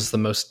oftentimes the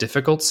most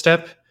difficult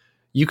step.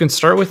 You can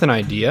start with an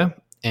idea,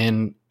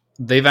 and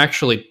they've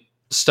actually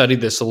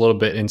studied this a little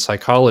bit in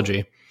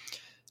psychology.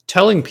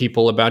 Telling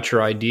people about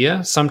your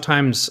idea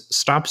sometimes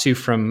stops you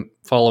from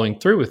following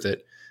through with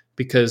it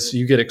because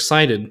you get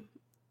excited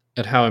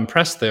at how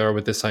impressed they are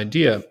with this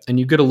idea, and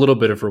you get a little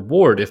bit of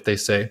reward if they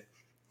say,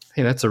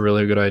 hey, that's a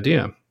really good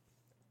idea.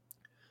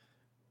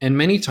 And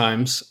many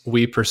times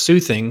we pursue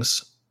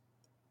things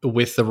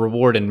with the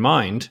reward in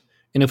mind,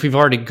 and if we've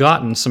already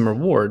gotten some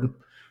reward,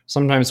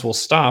 sometimes we'll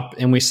stop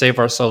and we save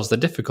ourselves the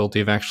difficulty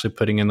of actually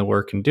putting in the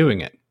work and doing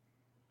it.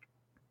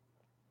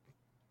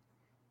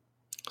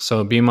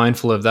 So be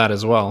mindful of that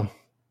as well.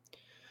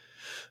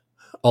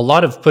 A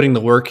lot of putting the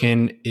work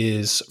in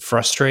is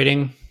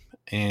frustrating,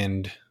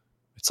 and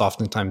it's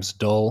oftentimes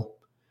dull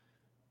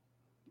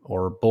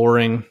or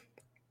boring.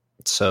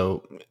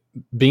 So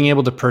being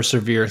able to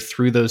persevere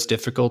through those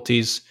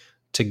difficulties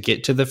to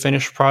get to the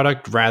finished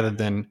product rather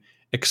than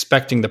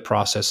expecting the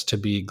process to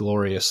be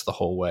glorious the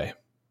whole way.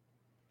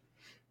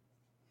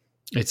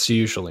 It's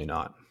usually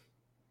not.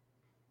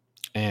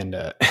 And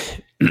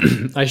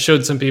I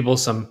showed some people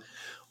some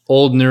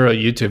old neuro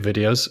YouTube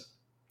videos.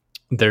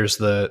 There's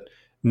the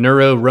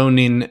Neuro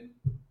Ronin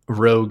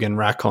Rogue and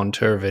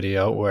Raconteur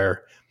video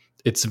where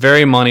it's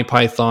very Monty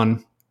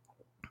Python.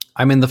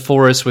 I'm in the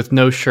forest with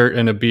no shirt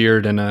and a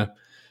beard and a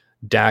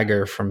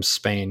dagger from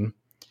Spain.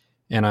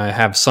 And I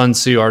have Sun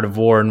Tzu Art of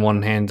War in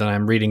one hand, and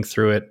I'm reading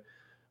through it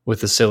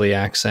with a silly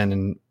accent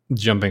and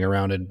jumping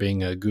around and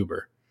being a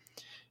goober.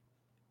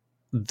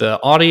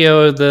 The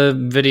audio of the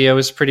video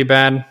is pretty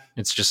bad.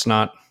 It's just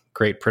not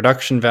great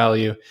production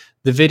value.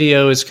 The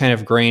video is kind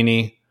of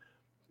grainy.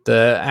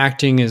 The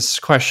acting is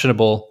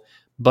questionable,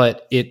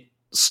 but it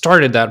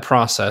started that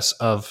process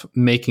of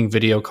making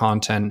video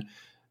content,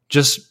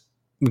 just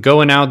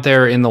going out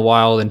there in the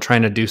wild and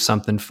trying to do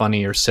something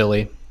funny or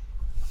silly.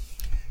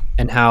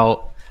 And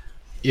how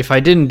if I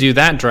didn't do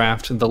that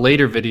draft, the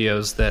later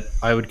videos that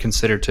I would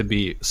consider to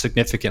be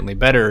significantly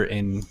better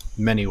in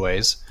many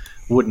ways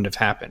wouldn't have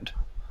happened.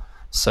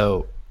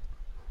 So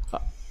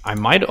I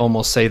might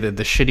almost say that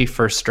the shitty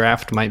first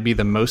draft might be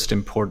the most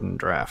important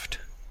draft.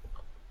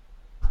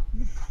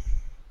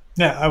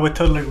 Yeah, I would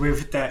totally agree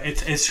with that.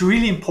 It's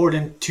really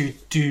important to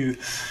do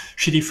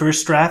shitty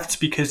first drafts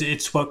because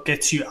it's what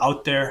gets you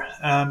out there.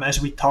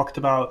 As we talked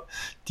about,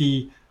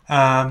 the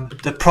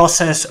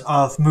process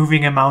of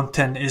moving a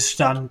mountain is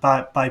done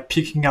by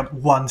picking up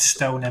one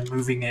stone and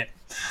moving it.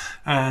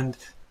 And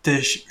the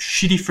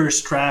shitty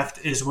first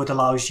draft is what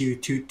allows you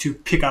to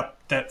pick up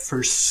that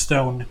first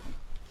stone.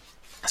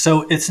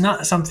 So it's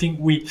not something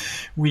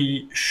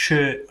we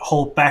should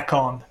hold back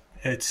on.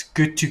 It's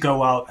good to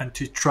go out and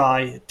to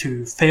try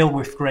to fail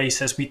with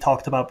grace, as we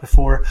talked about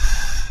before.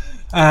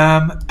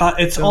 But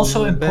it's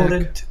also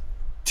important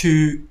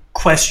to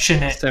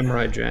question it.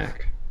 Samurai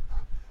Jack.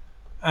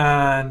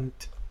 And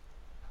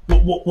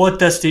what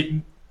does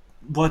the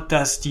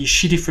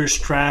shitty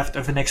first draft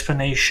of an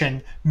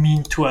explanation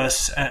mean to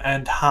us,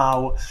 and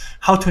how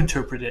to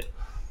interpret it,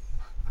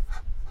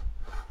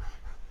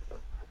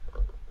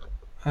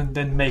 and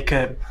then make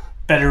a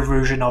better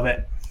version of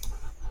it.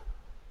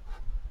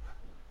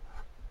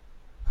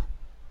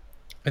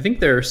 I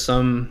think there are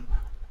some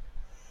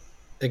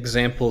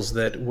examples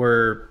that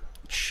were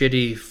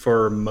shitty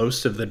for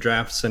most of the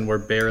drafts and were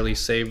barely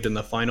saved in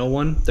the final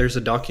one. There's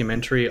a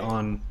documentary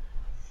on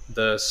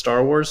the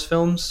Star Wars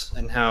films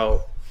and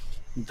how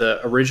the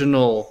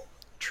original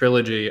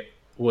trilogy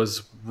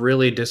was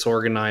really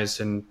disorganized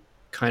and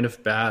kind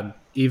of bad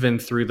even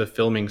through the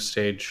filming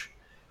stage.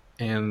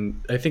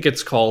 And I think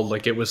it's called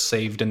like it was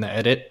saved in the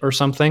edit or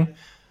something,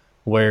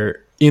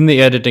 where in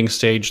the editing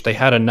stage they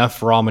had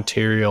enough raw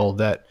material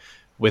that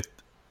with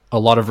a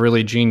lot of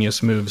really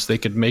genius moves they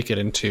could make it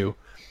into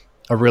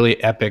a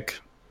really epic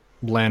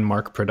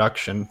landmark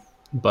production.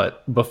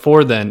 But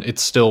before then it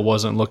still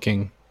wasn't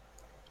looking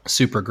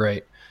super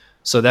great.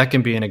 So that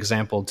can be an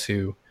example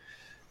to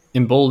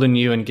embolden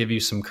you and give you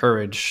some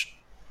courage.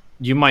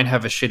 You might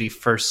have a shitty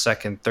first,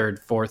 second, third,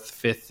 fourth,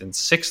 fifth, and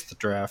sixth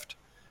draft,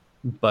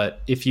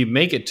 but if you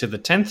make it to the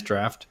 10th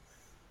draft,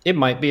 it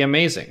might be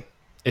amazing.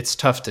 It's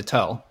tough to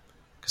tell,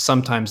 because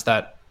sometimes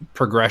that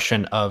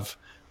progression of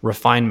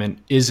refinement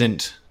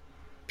isn't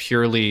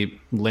purely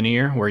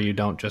linear, where you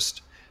don't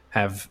just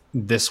have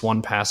this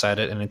one pass at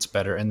it and it's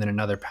better, and then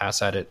another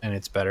pass at it and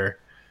it's better.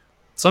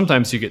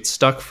 Sometimes you get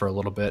stuck for a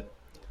little bit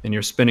and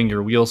you're spinning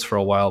your wheels for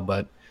a while,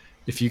 but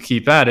if you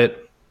keep at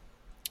it,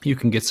 you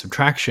can get some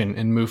traction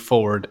and move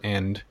forward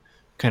and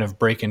kind of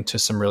break into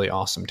some really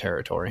awesome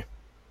territory.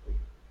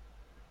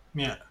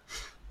 Yeah.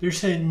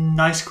 There's a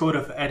nice quote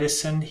of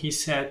Edison. He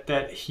said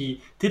that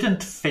he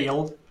didn't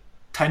fail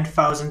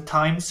 10,000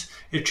 times.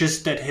 It's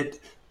just that it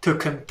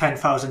took him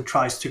 10,000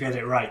 tries to get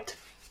it right.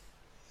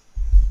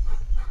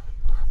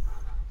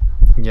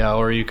 Yeah,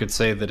 or you could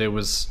say that it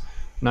was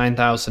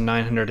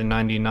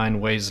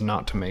 9,999 ways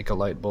not to make a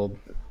light bulb,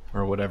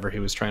 or whatever he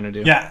was trying to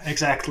do. Yeah,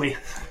 exactly.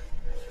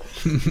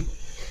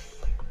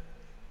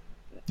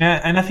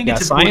 Yeah, and I think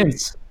it's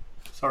science.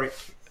 Sorry.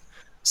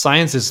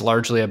 Science is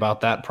largely about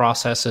that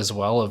process as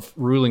well, of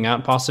ruling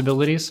out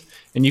possibilities.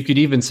 And you could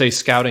even say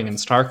scouting in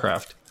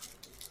StarCraft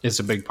is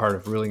a big part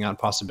of ruling out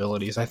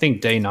possibilities. I think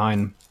Day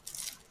 9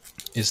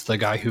 is the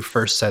guy who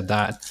first said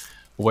that,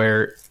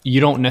 where you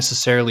don't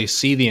necessarily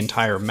see the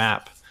entire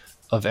map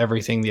of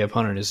everything the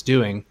opponent is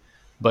doing,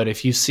 but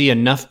if you see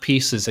enough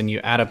pieces and you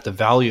add up the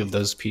value of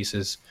those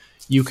pieces,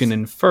 you can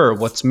infer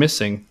what's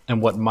missing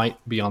and what might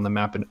be on the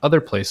map in other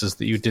places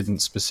that you didn't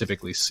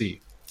specifically see.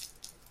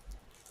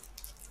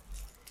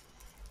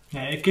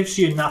 Yeah, it gives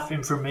you enough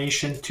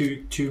information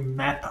to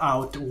map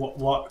out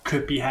what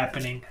could be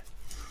happening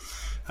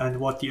and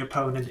what the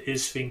opponent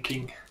is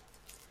thinking.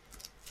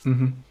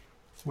 Mm-hmm.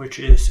 which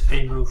is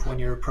a move when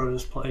you're a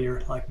Protoss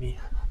player like me.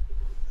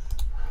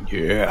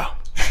 Yeah.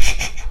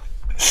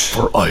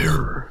 For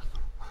ire.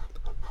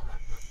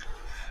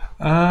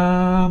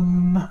 How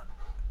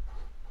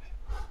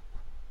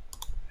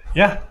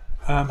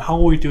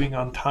are we doing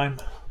on time?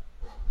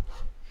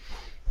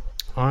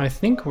 I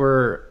think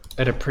we're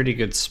at a pretty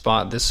good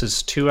spot. This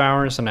is 2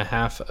 hours and a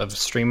half of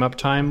stream up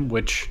time,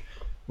 which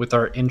with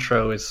our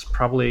intro is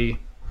probably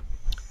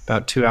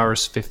about 2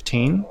 hours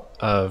 15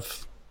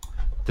 of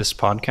this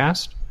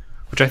podcast,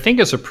 which I think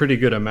is a pretty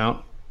good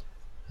amount.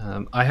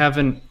 I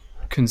haven't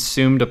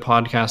consumed a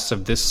podcast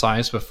of this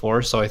size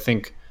before, so I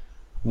think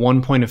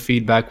one point of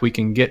feedback we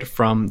can get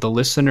from the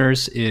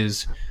listeners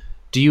is,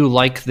 do you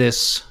like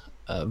this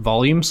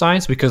volume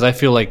size? Because I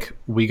feel like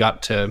we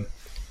got to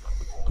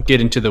get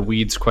into the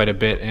weeds quite a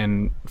bit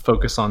and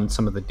focus on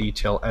some of the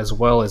detail as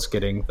well as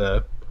getting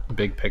the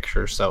big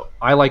picture. So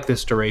I like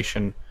this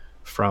duration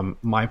from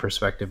my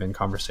perspective in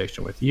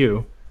conversation with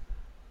you.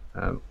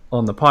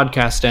 On the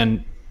podcast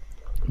end,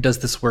 does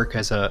this work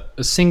as a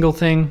single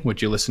thing?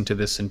 Would you listen to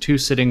this in 2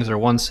 sittings or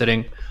 1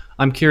 sitting?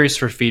 I'm curious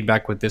for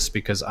feedback with this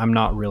because I'm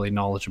not really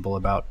knowledgeable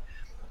about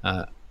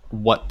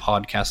what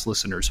podcast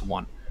listeners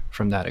want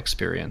from that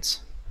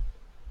experience.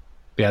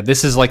 But yeah,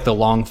 this is like the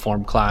long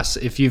form class.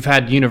 If you've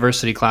had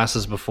university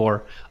classes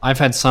before, I've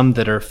had some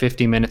that are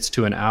 50 minutes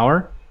to an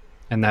hour,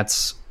 and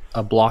that's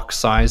a block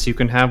size you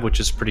can have, which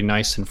is pretty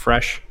nice and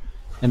fresh.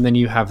 And then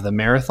you have the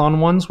marathon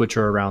ones, which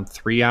are around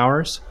 3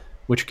 hours,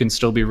 which can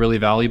still be really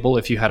valuable.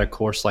 If you had a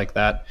course like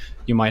that,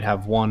 you might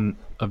have one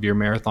of your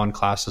marathon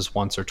classes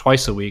once or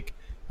twice a week,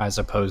 as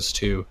opposed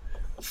to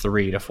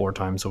 3 to 4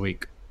 times a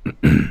week.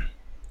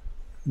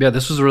 Yeah,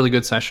 this was a really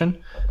good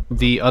session.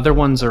 The other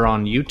ones are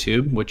on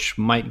YouTube, which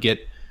might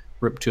get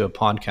ripped to a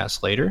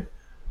podcast later,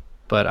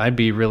 but I'd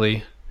be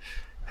really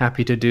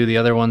happy to do the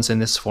other ones in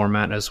this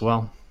format as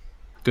well.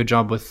 Good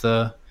job with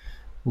the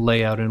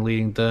layout and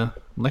leading the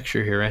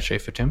lecture here,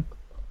 Eshe Fatim.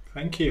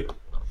 Thank you.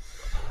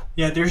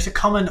 Yeah, there's a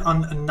comment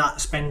on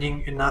not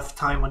spending enough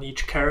time on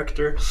each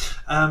character.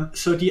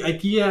 So the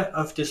idea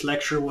of this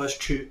lecture was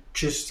to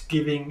just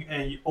giving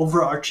a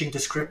overarching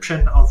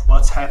description of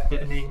what's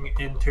happening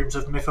in terms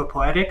of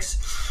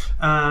MythoPoetics,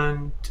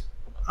 and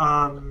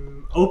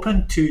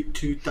open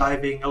to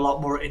diving a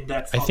lot more in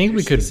depth. I think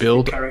we could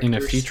build in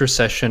a future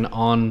session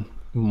on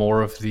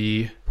more of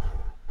the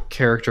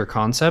character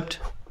concept.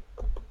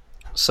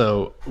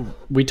 So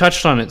we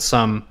touched on it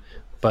some,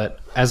 but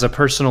as a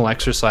personal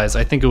exercise,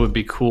 I think it would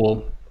be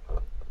cool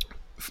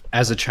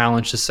as a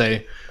challenge to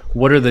say,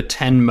 what are the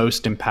 10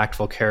 most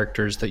impactful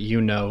characters that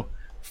you know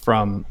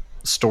from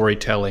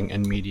storytelling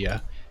and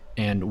media,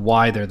 and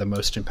why they're the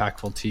most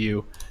impactful to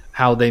you,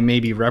 how they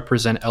maybe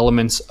represent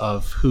elements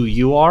of who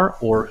you are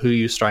or who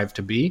you strive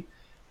to be,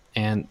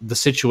 and the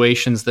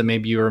situations that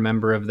maybe you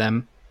remember of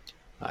them.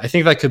 I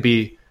think that could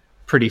be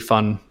pretty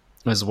fun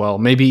as well.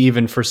 Maybe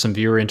even for some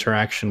viewer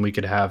interaction, we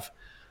could have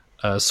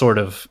a sort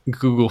of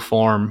Google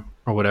form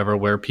or whatever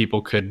where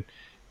people could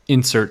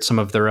insert some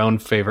of their own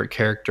favorite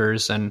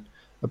characters and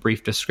a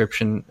brief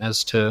description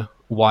as to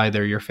why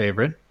they're your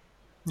favorite.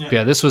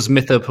 Yeah, this was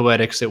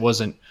MythoPoetics. It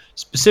wasn't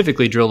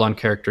specifically drilled on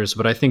characters,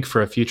 but I think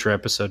for a future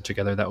episode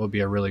together, that would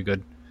be a really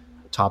good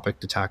topic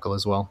to tackle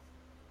as well.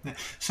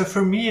 So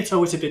for me, it's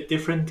always a bit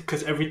different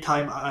because every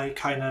time I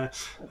kind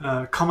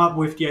of come up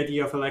with the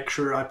idea of a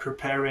lecture, I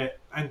prepare it,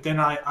 and then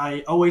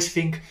I always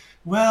think,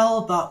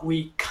 well, but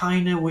we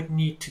kind of would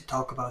need to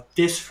talk about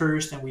this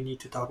first, and we need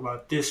to talk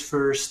about this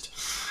first.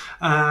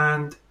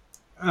 And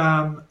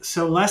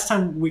so last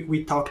time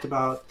we talked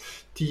about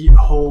the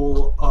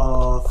whole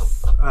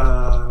of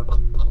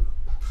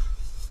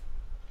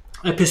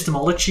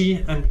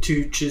epistemology, and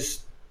to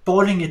just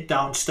boiling it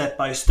down step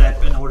by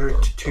step in order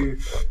to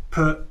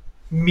put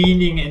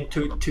meaning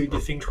into the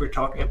things we're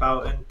talking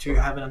about and to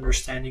have an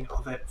understanding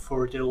of it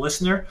for the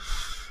listener.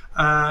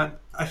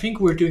 I think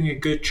we're doing a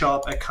good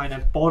job at kind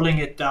of boiling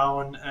it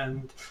down,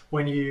 and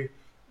when you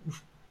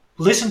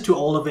listen to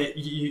all of it,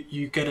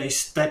 you get a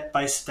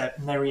step-by-step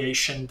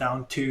narration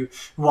down to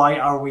why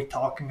are we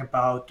talking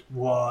about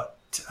what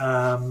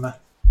Jabba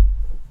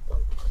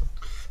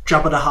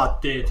the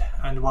Hutt did,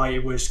 and why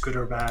it was good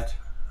or bad,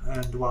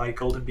 and why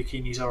golden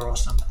bikinis are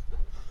awesome.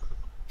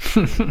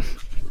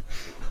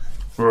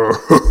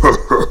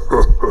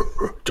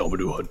 Jabba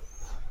the Hutt.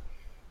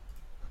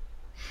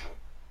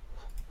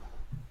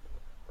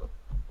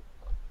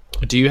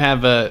 Do you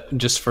have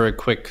just for a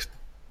quick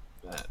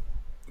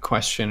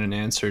question and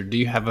answer, do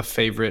you have a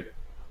favorite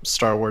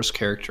Star Wars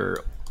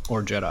character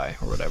or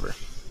Jedi or whatever?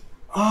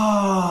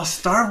 Oh,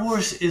 Star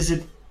Wars is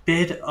a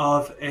bit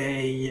of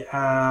a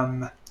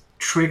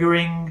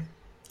triggering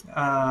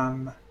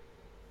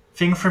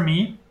thing for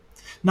me.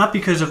 Not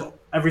because of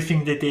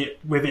everything they did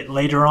with it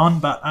later on,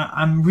 but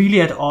I'm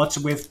really at odds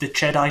with the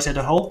Jedi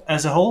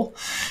as a whole,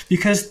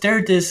 because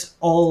they're this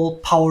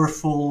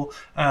all-powerful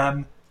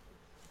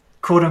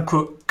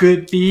quote-unquote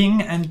good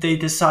being, and they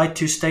decide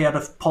to stay out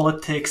of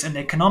politics and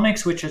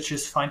economics, which I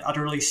just find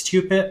utterly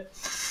stupid.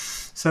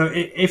 So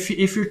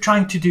if you're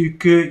trying to do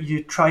good,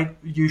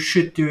 you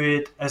should do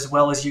it as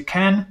well as you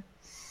can.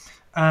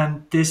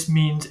 And this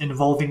means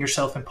involving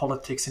yourself in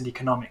politics and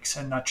economics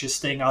and not just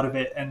staying out of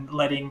it and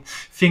letting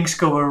things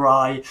go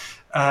awry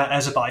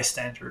as a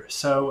bystander.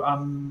 So,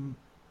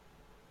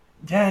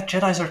 yeah,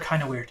 Jedis are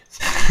kind of weird.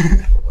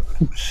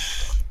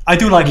 I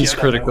do like He's Yoda,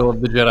 critical though.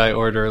 of the Jedi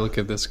Order. Look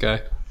at this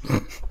guy.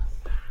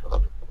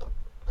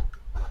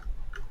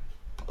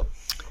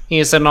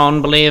 He's a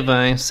non-believer.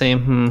 I say,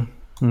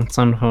 it's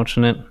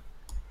unfortunate.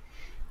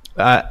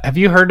 Have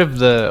you heard of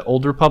the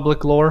Old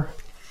Republic lore?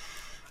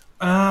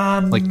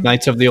 Like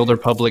Knights of the Old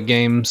Republic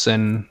games,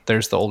 and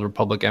there's the Old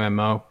Republic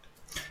MMO.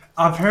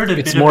 I've heard a bit of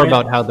it. It's more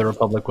about how the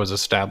Republic was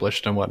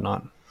established and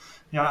whatnot.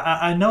 Yeah,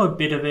 I know a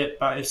bit of it,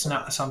 but it's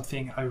not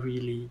something I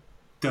really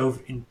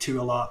dove into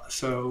a lot.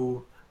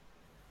 So,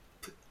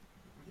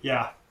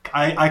 yeah,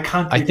 I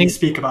can't really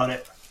speak about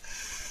it.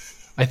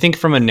 I think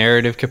from a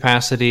narrative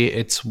capacity,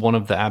 it's one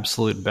of the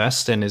absolute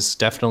best and is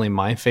definitely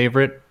my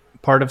favorite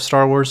part of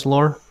Star Wars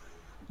lore.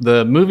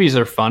 The movies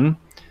are fun,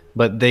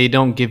 but they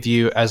don't give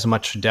you as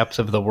much depth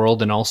of the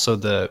world and also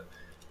the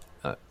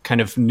kind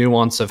of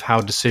nuance of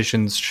how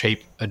decisions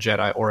shape a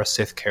Jedi or a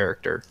Sith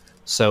character.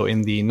 So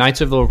in the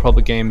Knights of the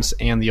Republic games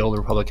and the Old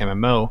Republic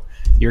MMO,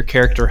 your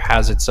character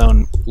has its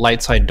own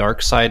light side,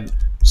 dark side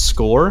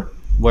score,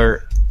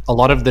 where a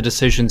lot of the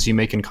decisions you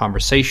make in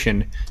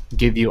conversation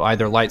give you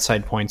either light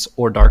side points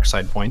or dark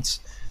side points,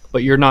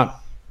 but you're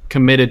not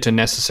committed to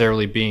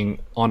necessarily being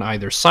on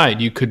either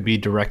side. You could be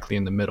directly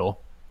in the middle.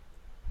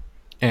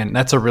 And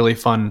that's a really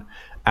fun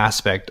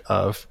aspect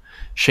of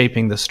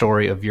shaping the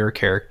story of your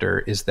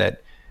character, is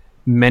that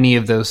many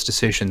of those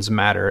decisions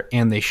matter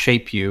and they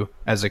shape you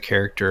as a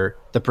character,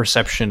 the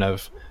perception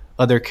of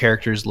other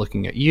characters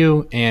looking at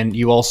you, and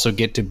you also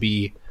get to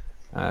be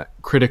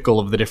critical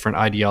of the different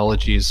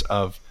ideologies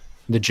of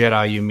the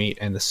Jedi you meet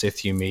and the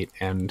Sith you meet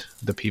and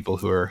the people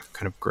who are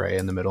kind of gray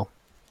in the middle.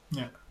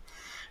 Yeah.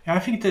 I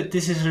think that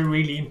this is a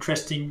really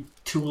interesting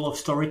tool of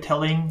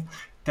storytelling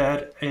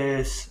that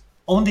is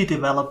only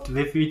developed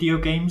with video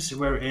games,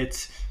 where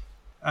it's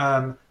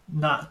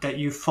not that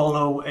you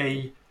follow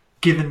a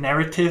given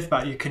narrative,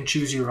 but you can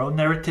choose your own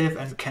narrative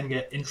and can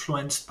get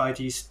influenced by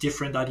these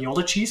different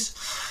ideologies.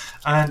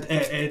 And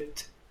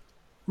it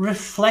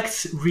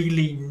reflects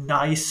really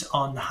nice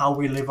on how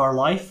we live our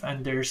life,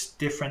 and there's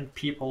different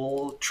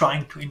people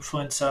trying to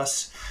influence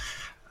us.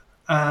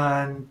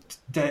 And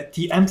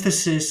the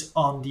emphasis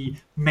on the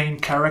main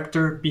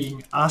character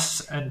being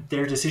us and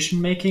their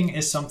decision making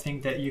is something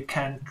that you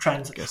can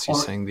I guess you're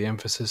saying the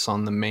emphasis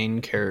on the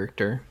main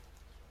character.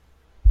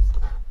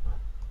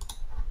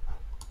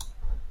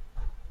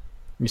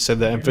 You said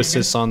the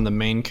emphasis on the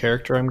main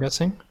character, I'm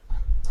guessing?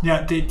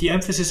 Yeah, the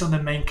emphasis on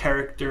the main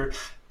character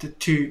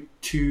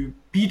to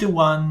be the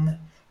one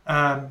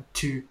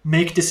to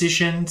make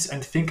decisions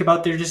and think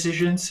about their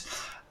decisions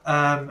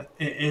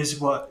is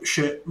what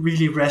should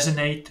really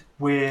resonate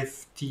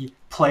with the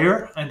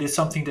player, and it's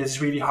something that's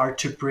really hard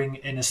to bring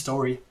in a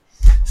story.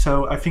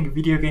 So I think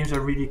video games are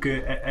really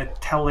good at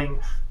telling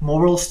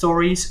moral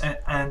stories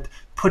and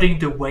putting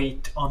the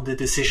weight on the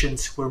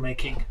decisions we're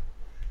making.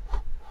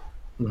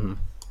 Mm-hmm.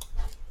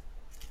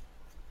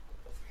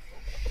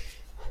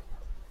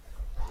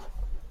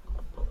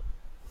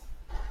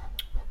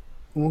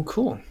 Well,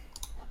 cool.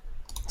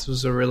 This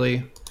was a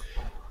really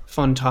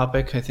fun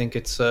topic. I think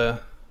it's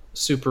a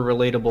super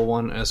relatable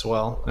one as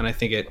well, and I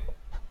think it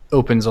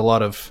opens a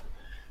lot of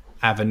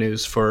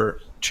avenues for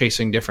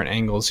chasing different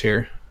angles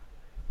here.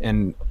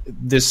 And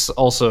this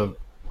also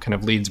kind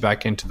of leads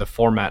back into the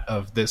format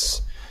of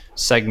this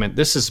segment.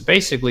 This is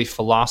basically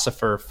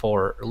philosopher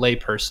for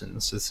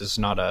laypersons. This is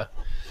not a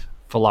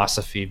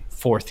philosophy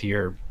fourth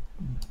year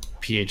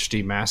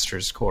PhD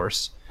master's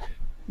course.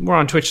 We're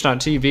on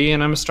twitch.tv,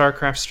 and I'm a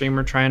StarCraft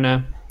streamer trying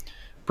to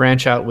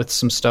branch out with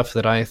some stuff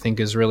that I think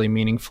is really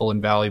meaningful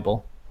and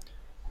valuable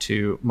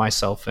to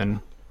myself and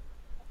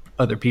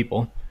other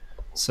people.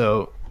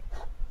 So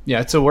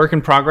yeah, it's a work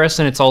in progress,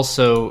 and it's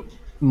also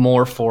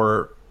more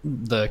for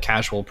the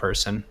casual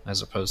person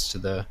as opposed to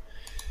the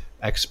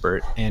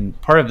expert. And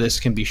part of this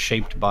can be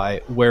shaped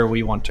by where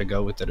we want to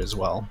go with it as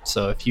well.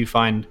 So if you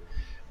find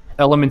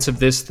elements of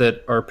this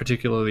that are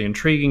particularly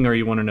intriguing, or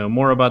you want to know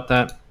more about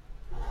that,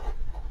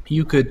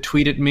 you could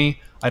tweet at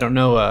me. I don't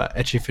know,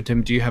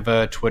 Echifatim, do you have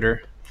a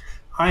Twitter?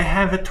 I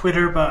have a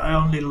Twitter, but I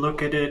only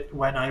look at it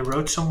when I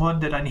wrote someone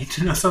that I need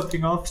to know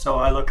something of. So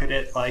I look at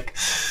it like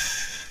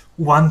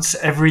once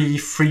every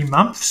 3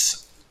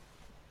 months.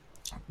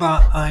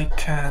 But I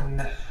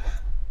can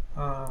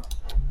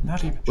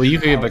not even. Well, you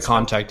could give a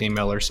contact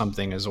email or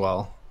something as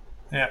well.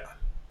 Yeah.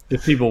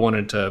 If people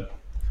wanted to.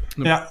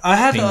 Yeah, I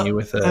had you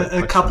with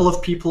a couple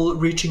of people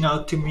reaching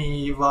out to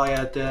me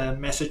via the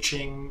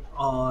messaging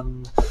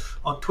on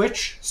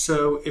Twitch.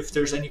 So if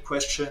there's any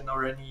question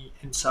or any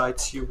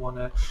insights you want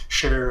to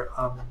share,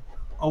 I'm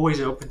always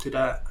open to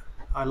that.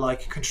 I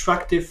like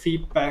constructive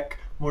feedback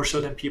more so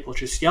than people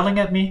just yelling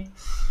at me.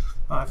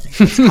 I think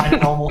that's kind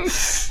of normal.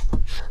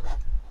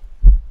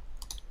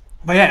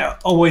 But yeah,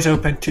 always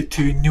open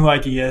to new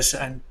ideas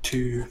and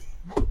to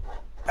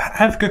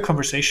have good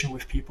conversation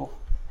with people.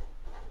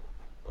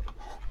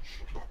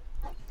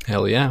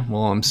 Hell yeah.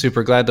 Well, I'm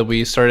super glad that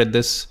we started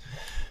this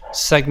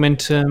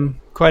segment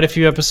quite a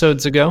few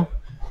episodes ago.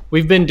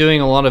 We've been doing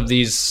a lot of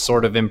these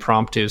sort of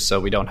impromptu, so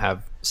we don't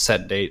have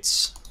set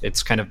dates.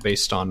 It's kind of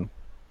based on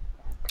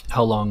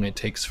how long it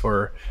takes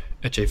for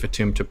Ece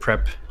Fatum to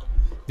prep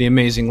the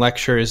amazing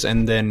lectures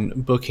and then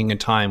booking a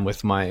time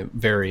with my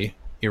very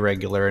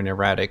irregular and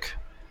erratic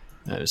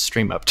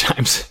stream up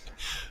times.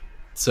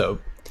 So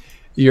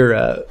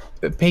your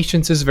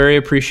patience is very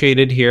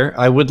appreciated here.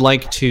 I would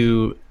like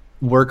to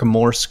work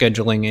more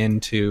scheduling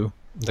into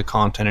the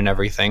content and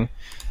everything.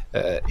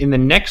 In the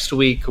next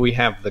week, we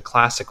have the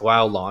Classic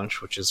WoW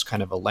launch, which is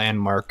kind of a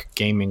landmark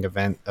gaming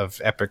event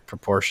of epic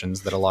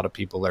proportions that a lot of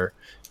people are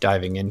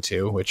diving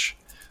into, which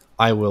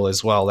I will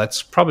as well.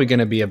 That's probably going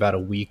to be about a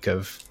week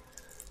of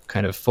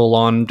kind of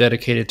full-on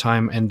dedicated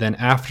time. And then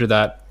after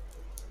that,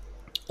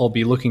 I'll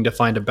be looking to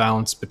find a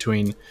balance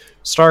between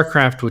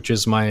StarCraft, which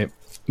is my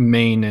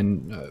main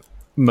and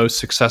most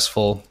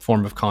successful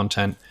form of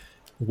content,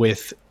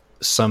 with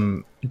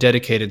some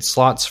dedicated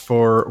slots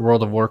for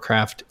World of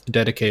Warcraft,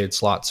 dedicated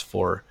slots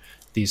for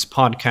these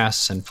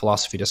podcasts and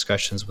philosophy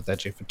discussions with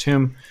Ece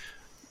Fatum.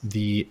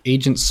 The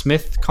Agent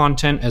Smith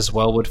content as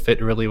well would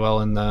fit really well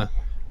in the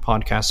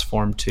podcast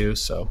form too.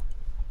 So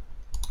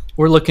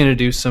we're looking to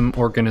do some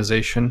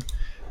organization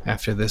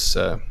after this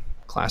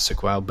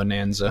Classic WoW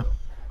bonanza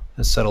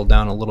has settled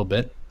down a little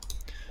bit.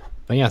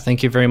 But yeah,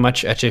 thank you very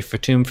much, Ece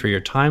Fatum, for your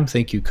time.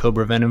 Thank you,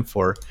 Cobra Venom,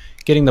 for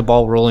getting the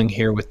ball rolling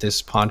here with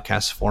this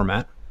podcast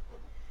format.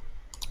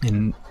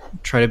 And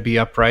try to be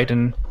upright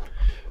and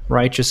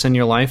righteous in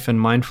your life and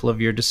mindful of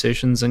your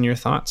decisions and your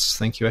thoughts.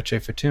 Thank you, Ece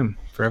Fatum,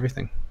 for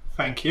everything.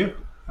 Thank you,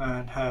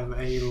 and have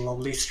a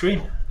lovely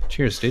stream.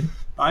 Cheers, dude.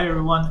 Bye,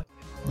 everyone.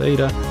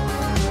 Later.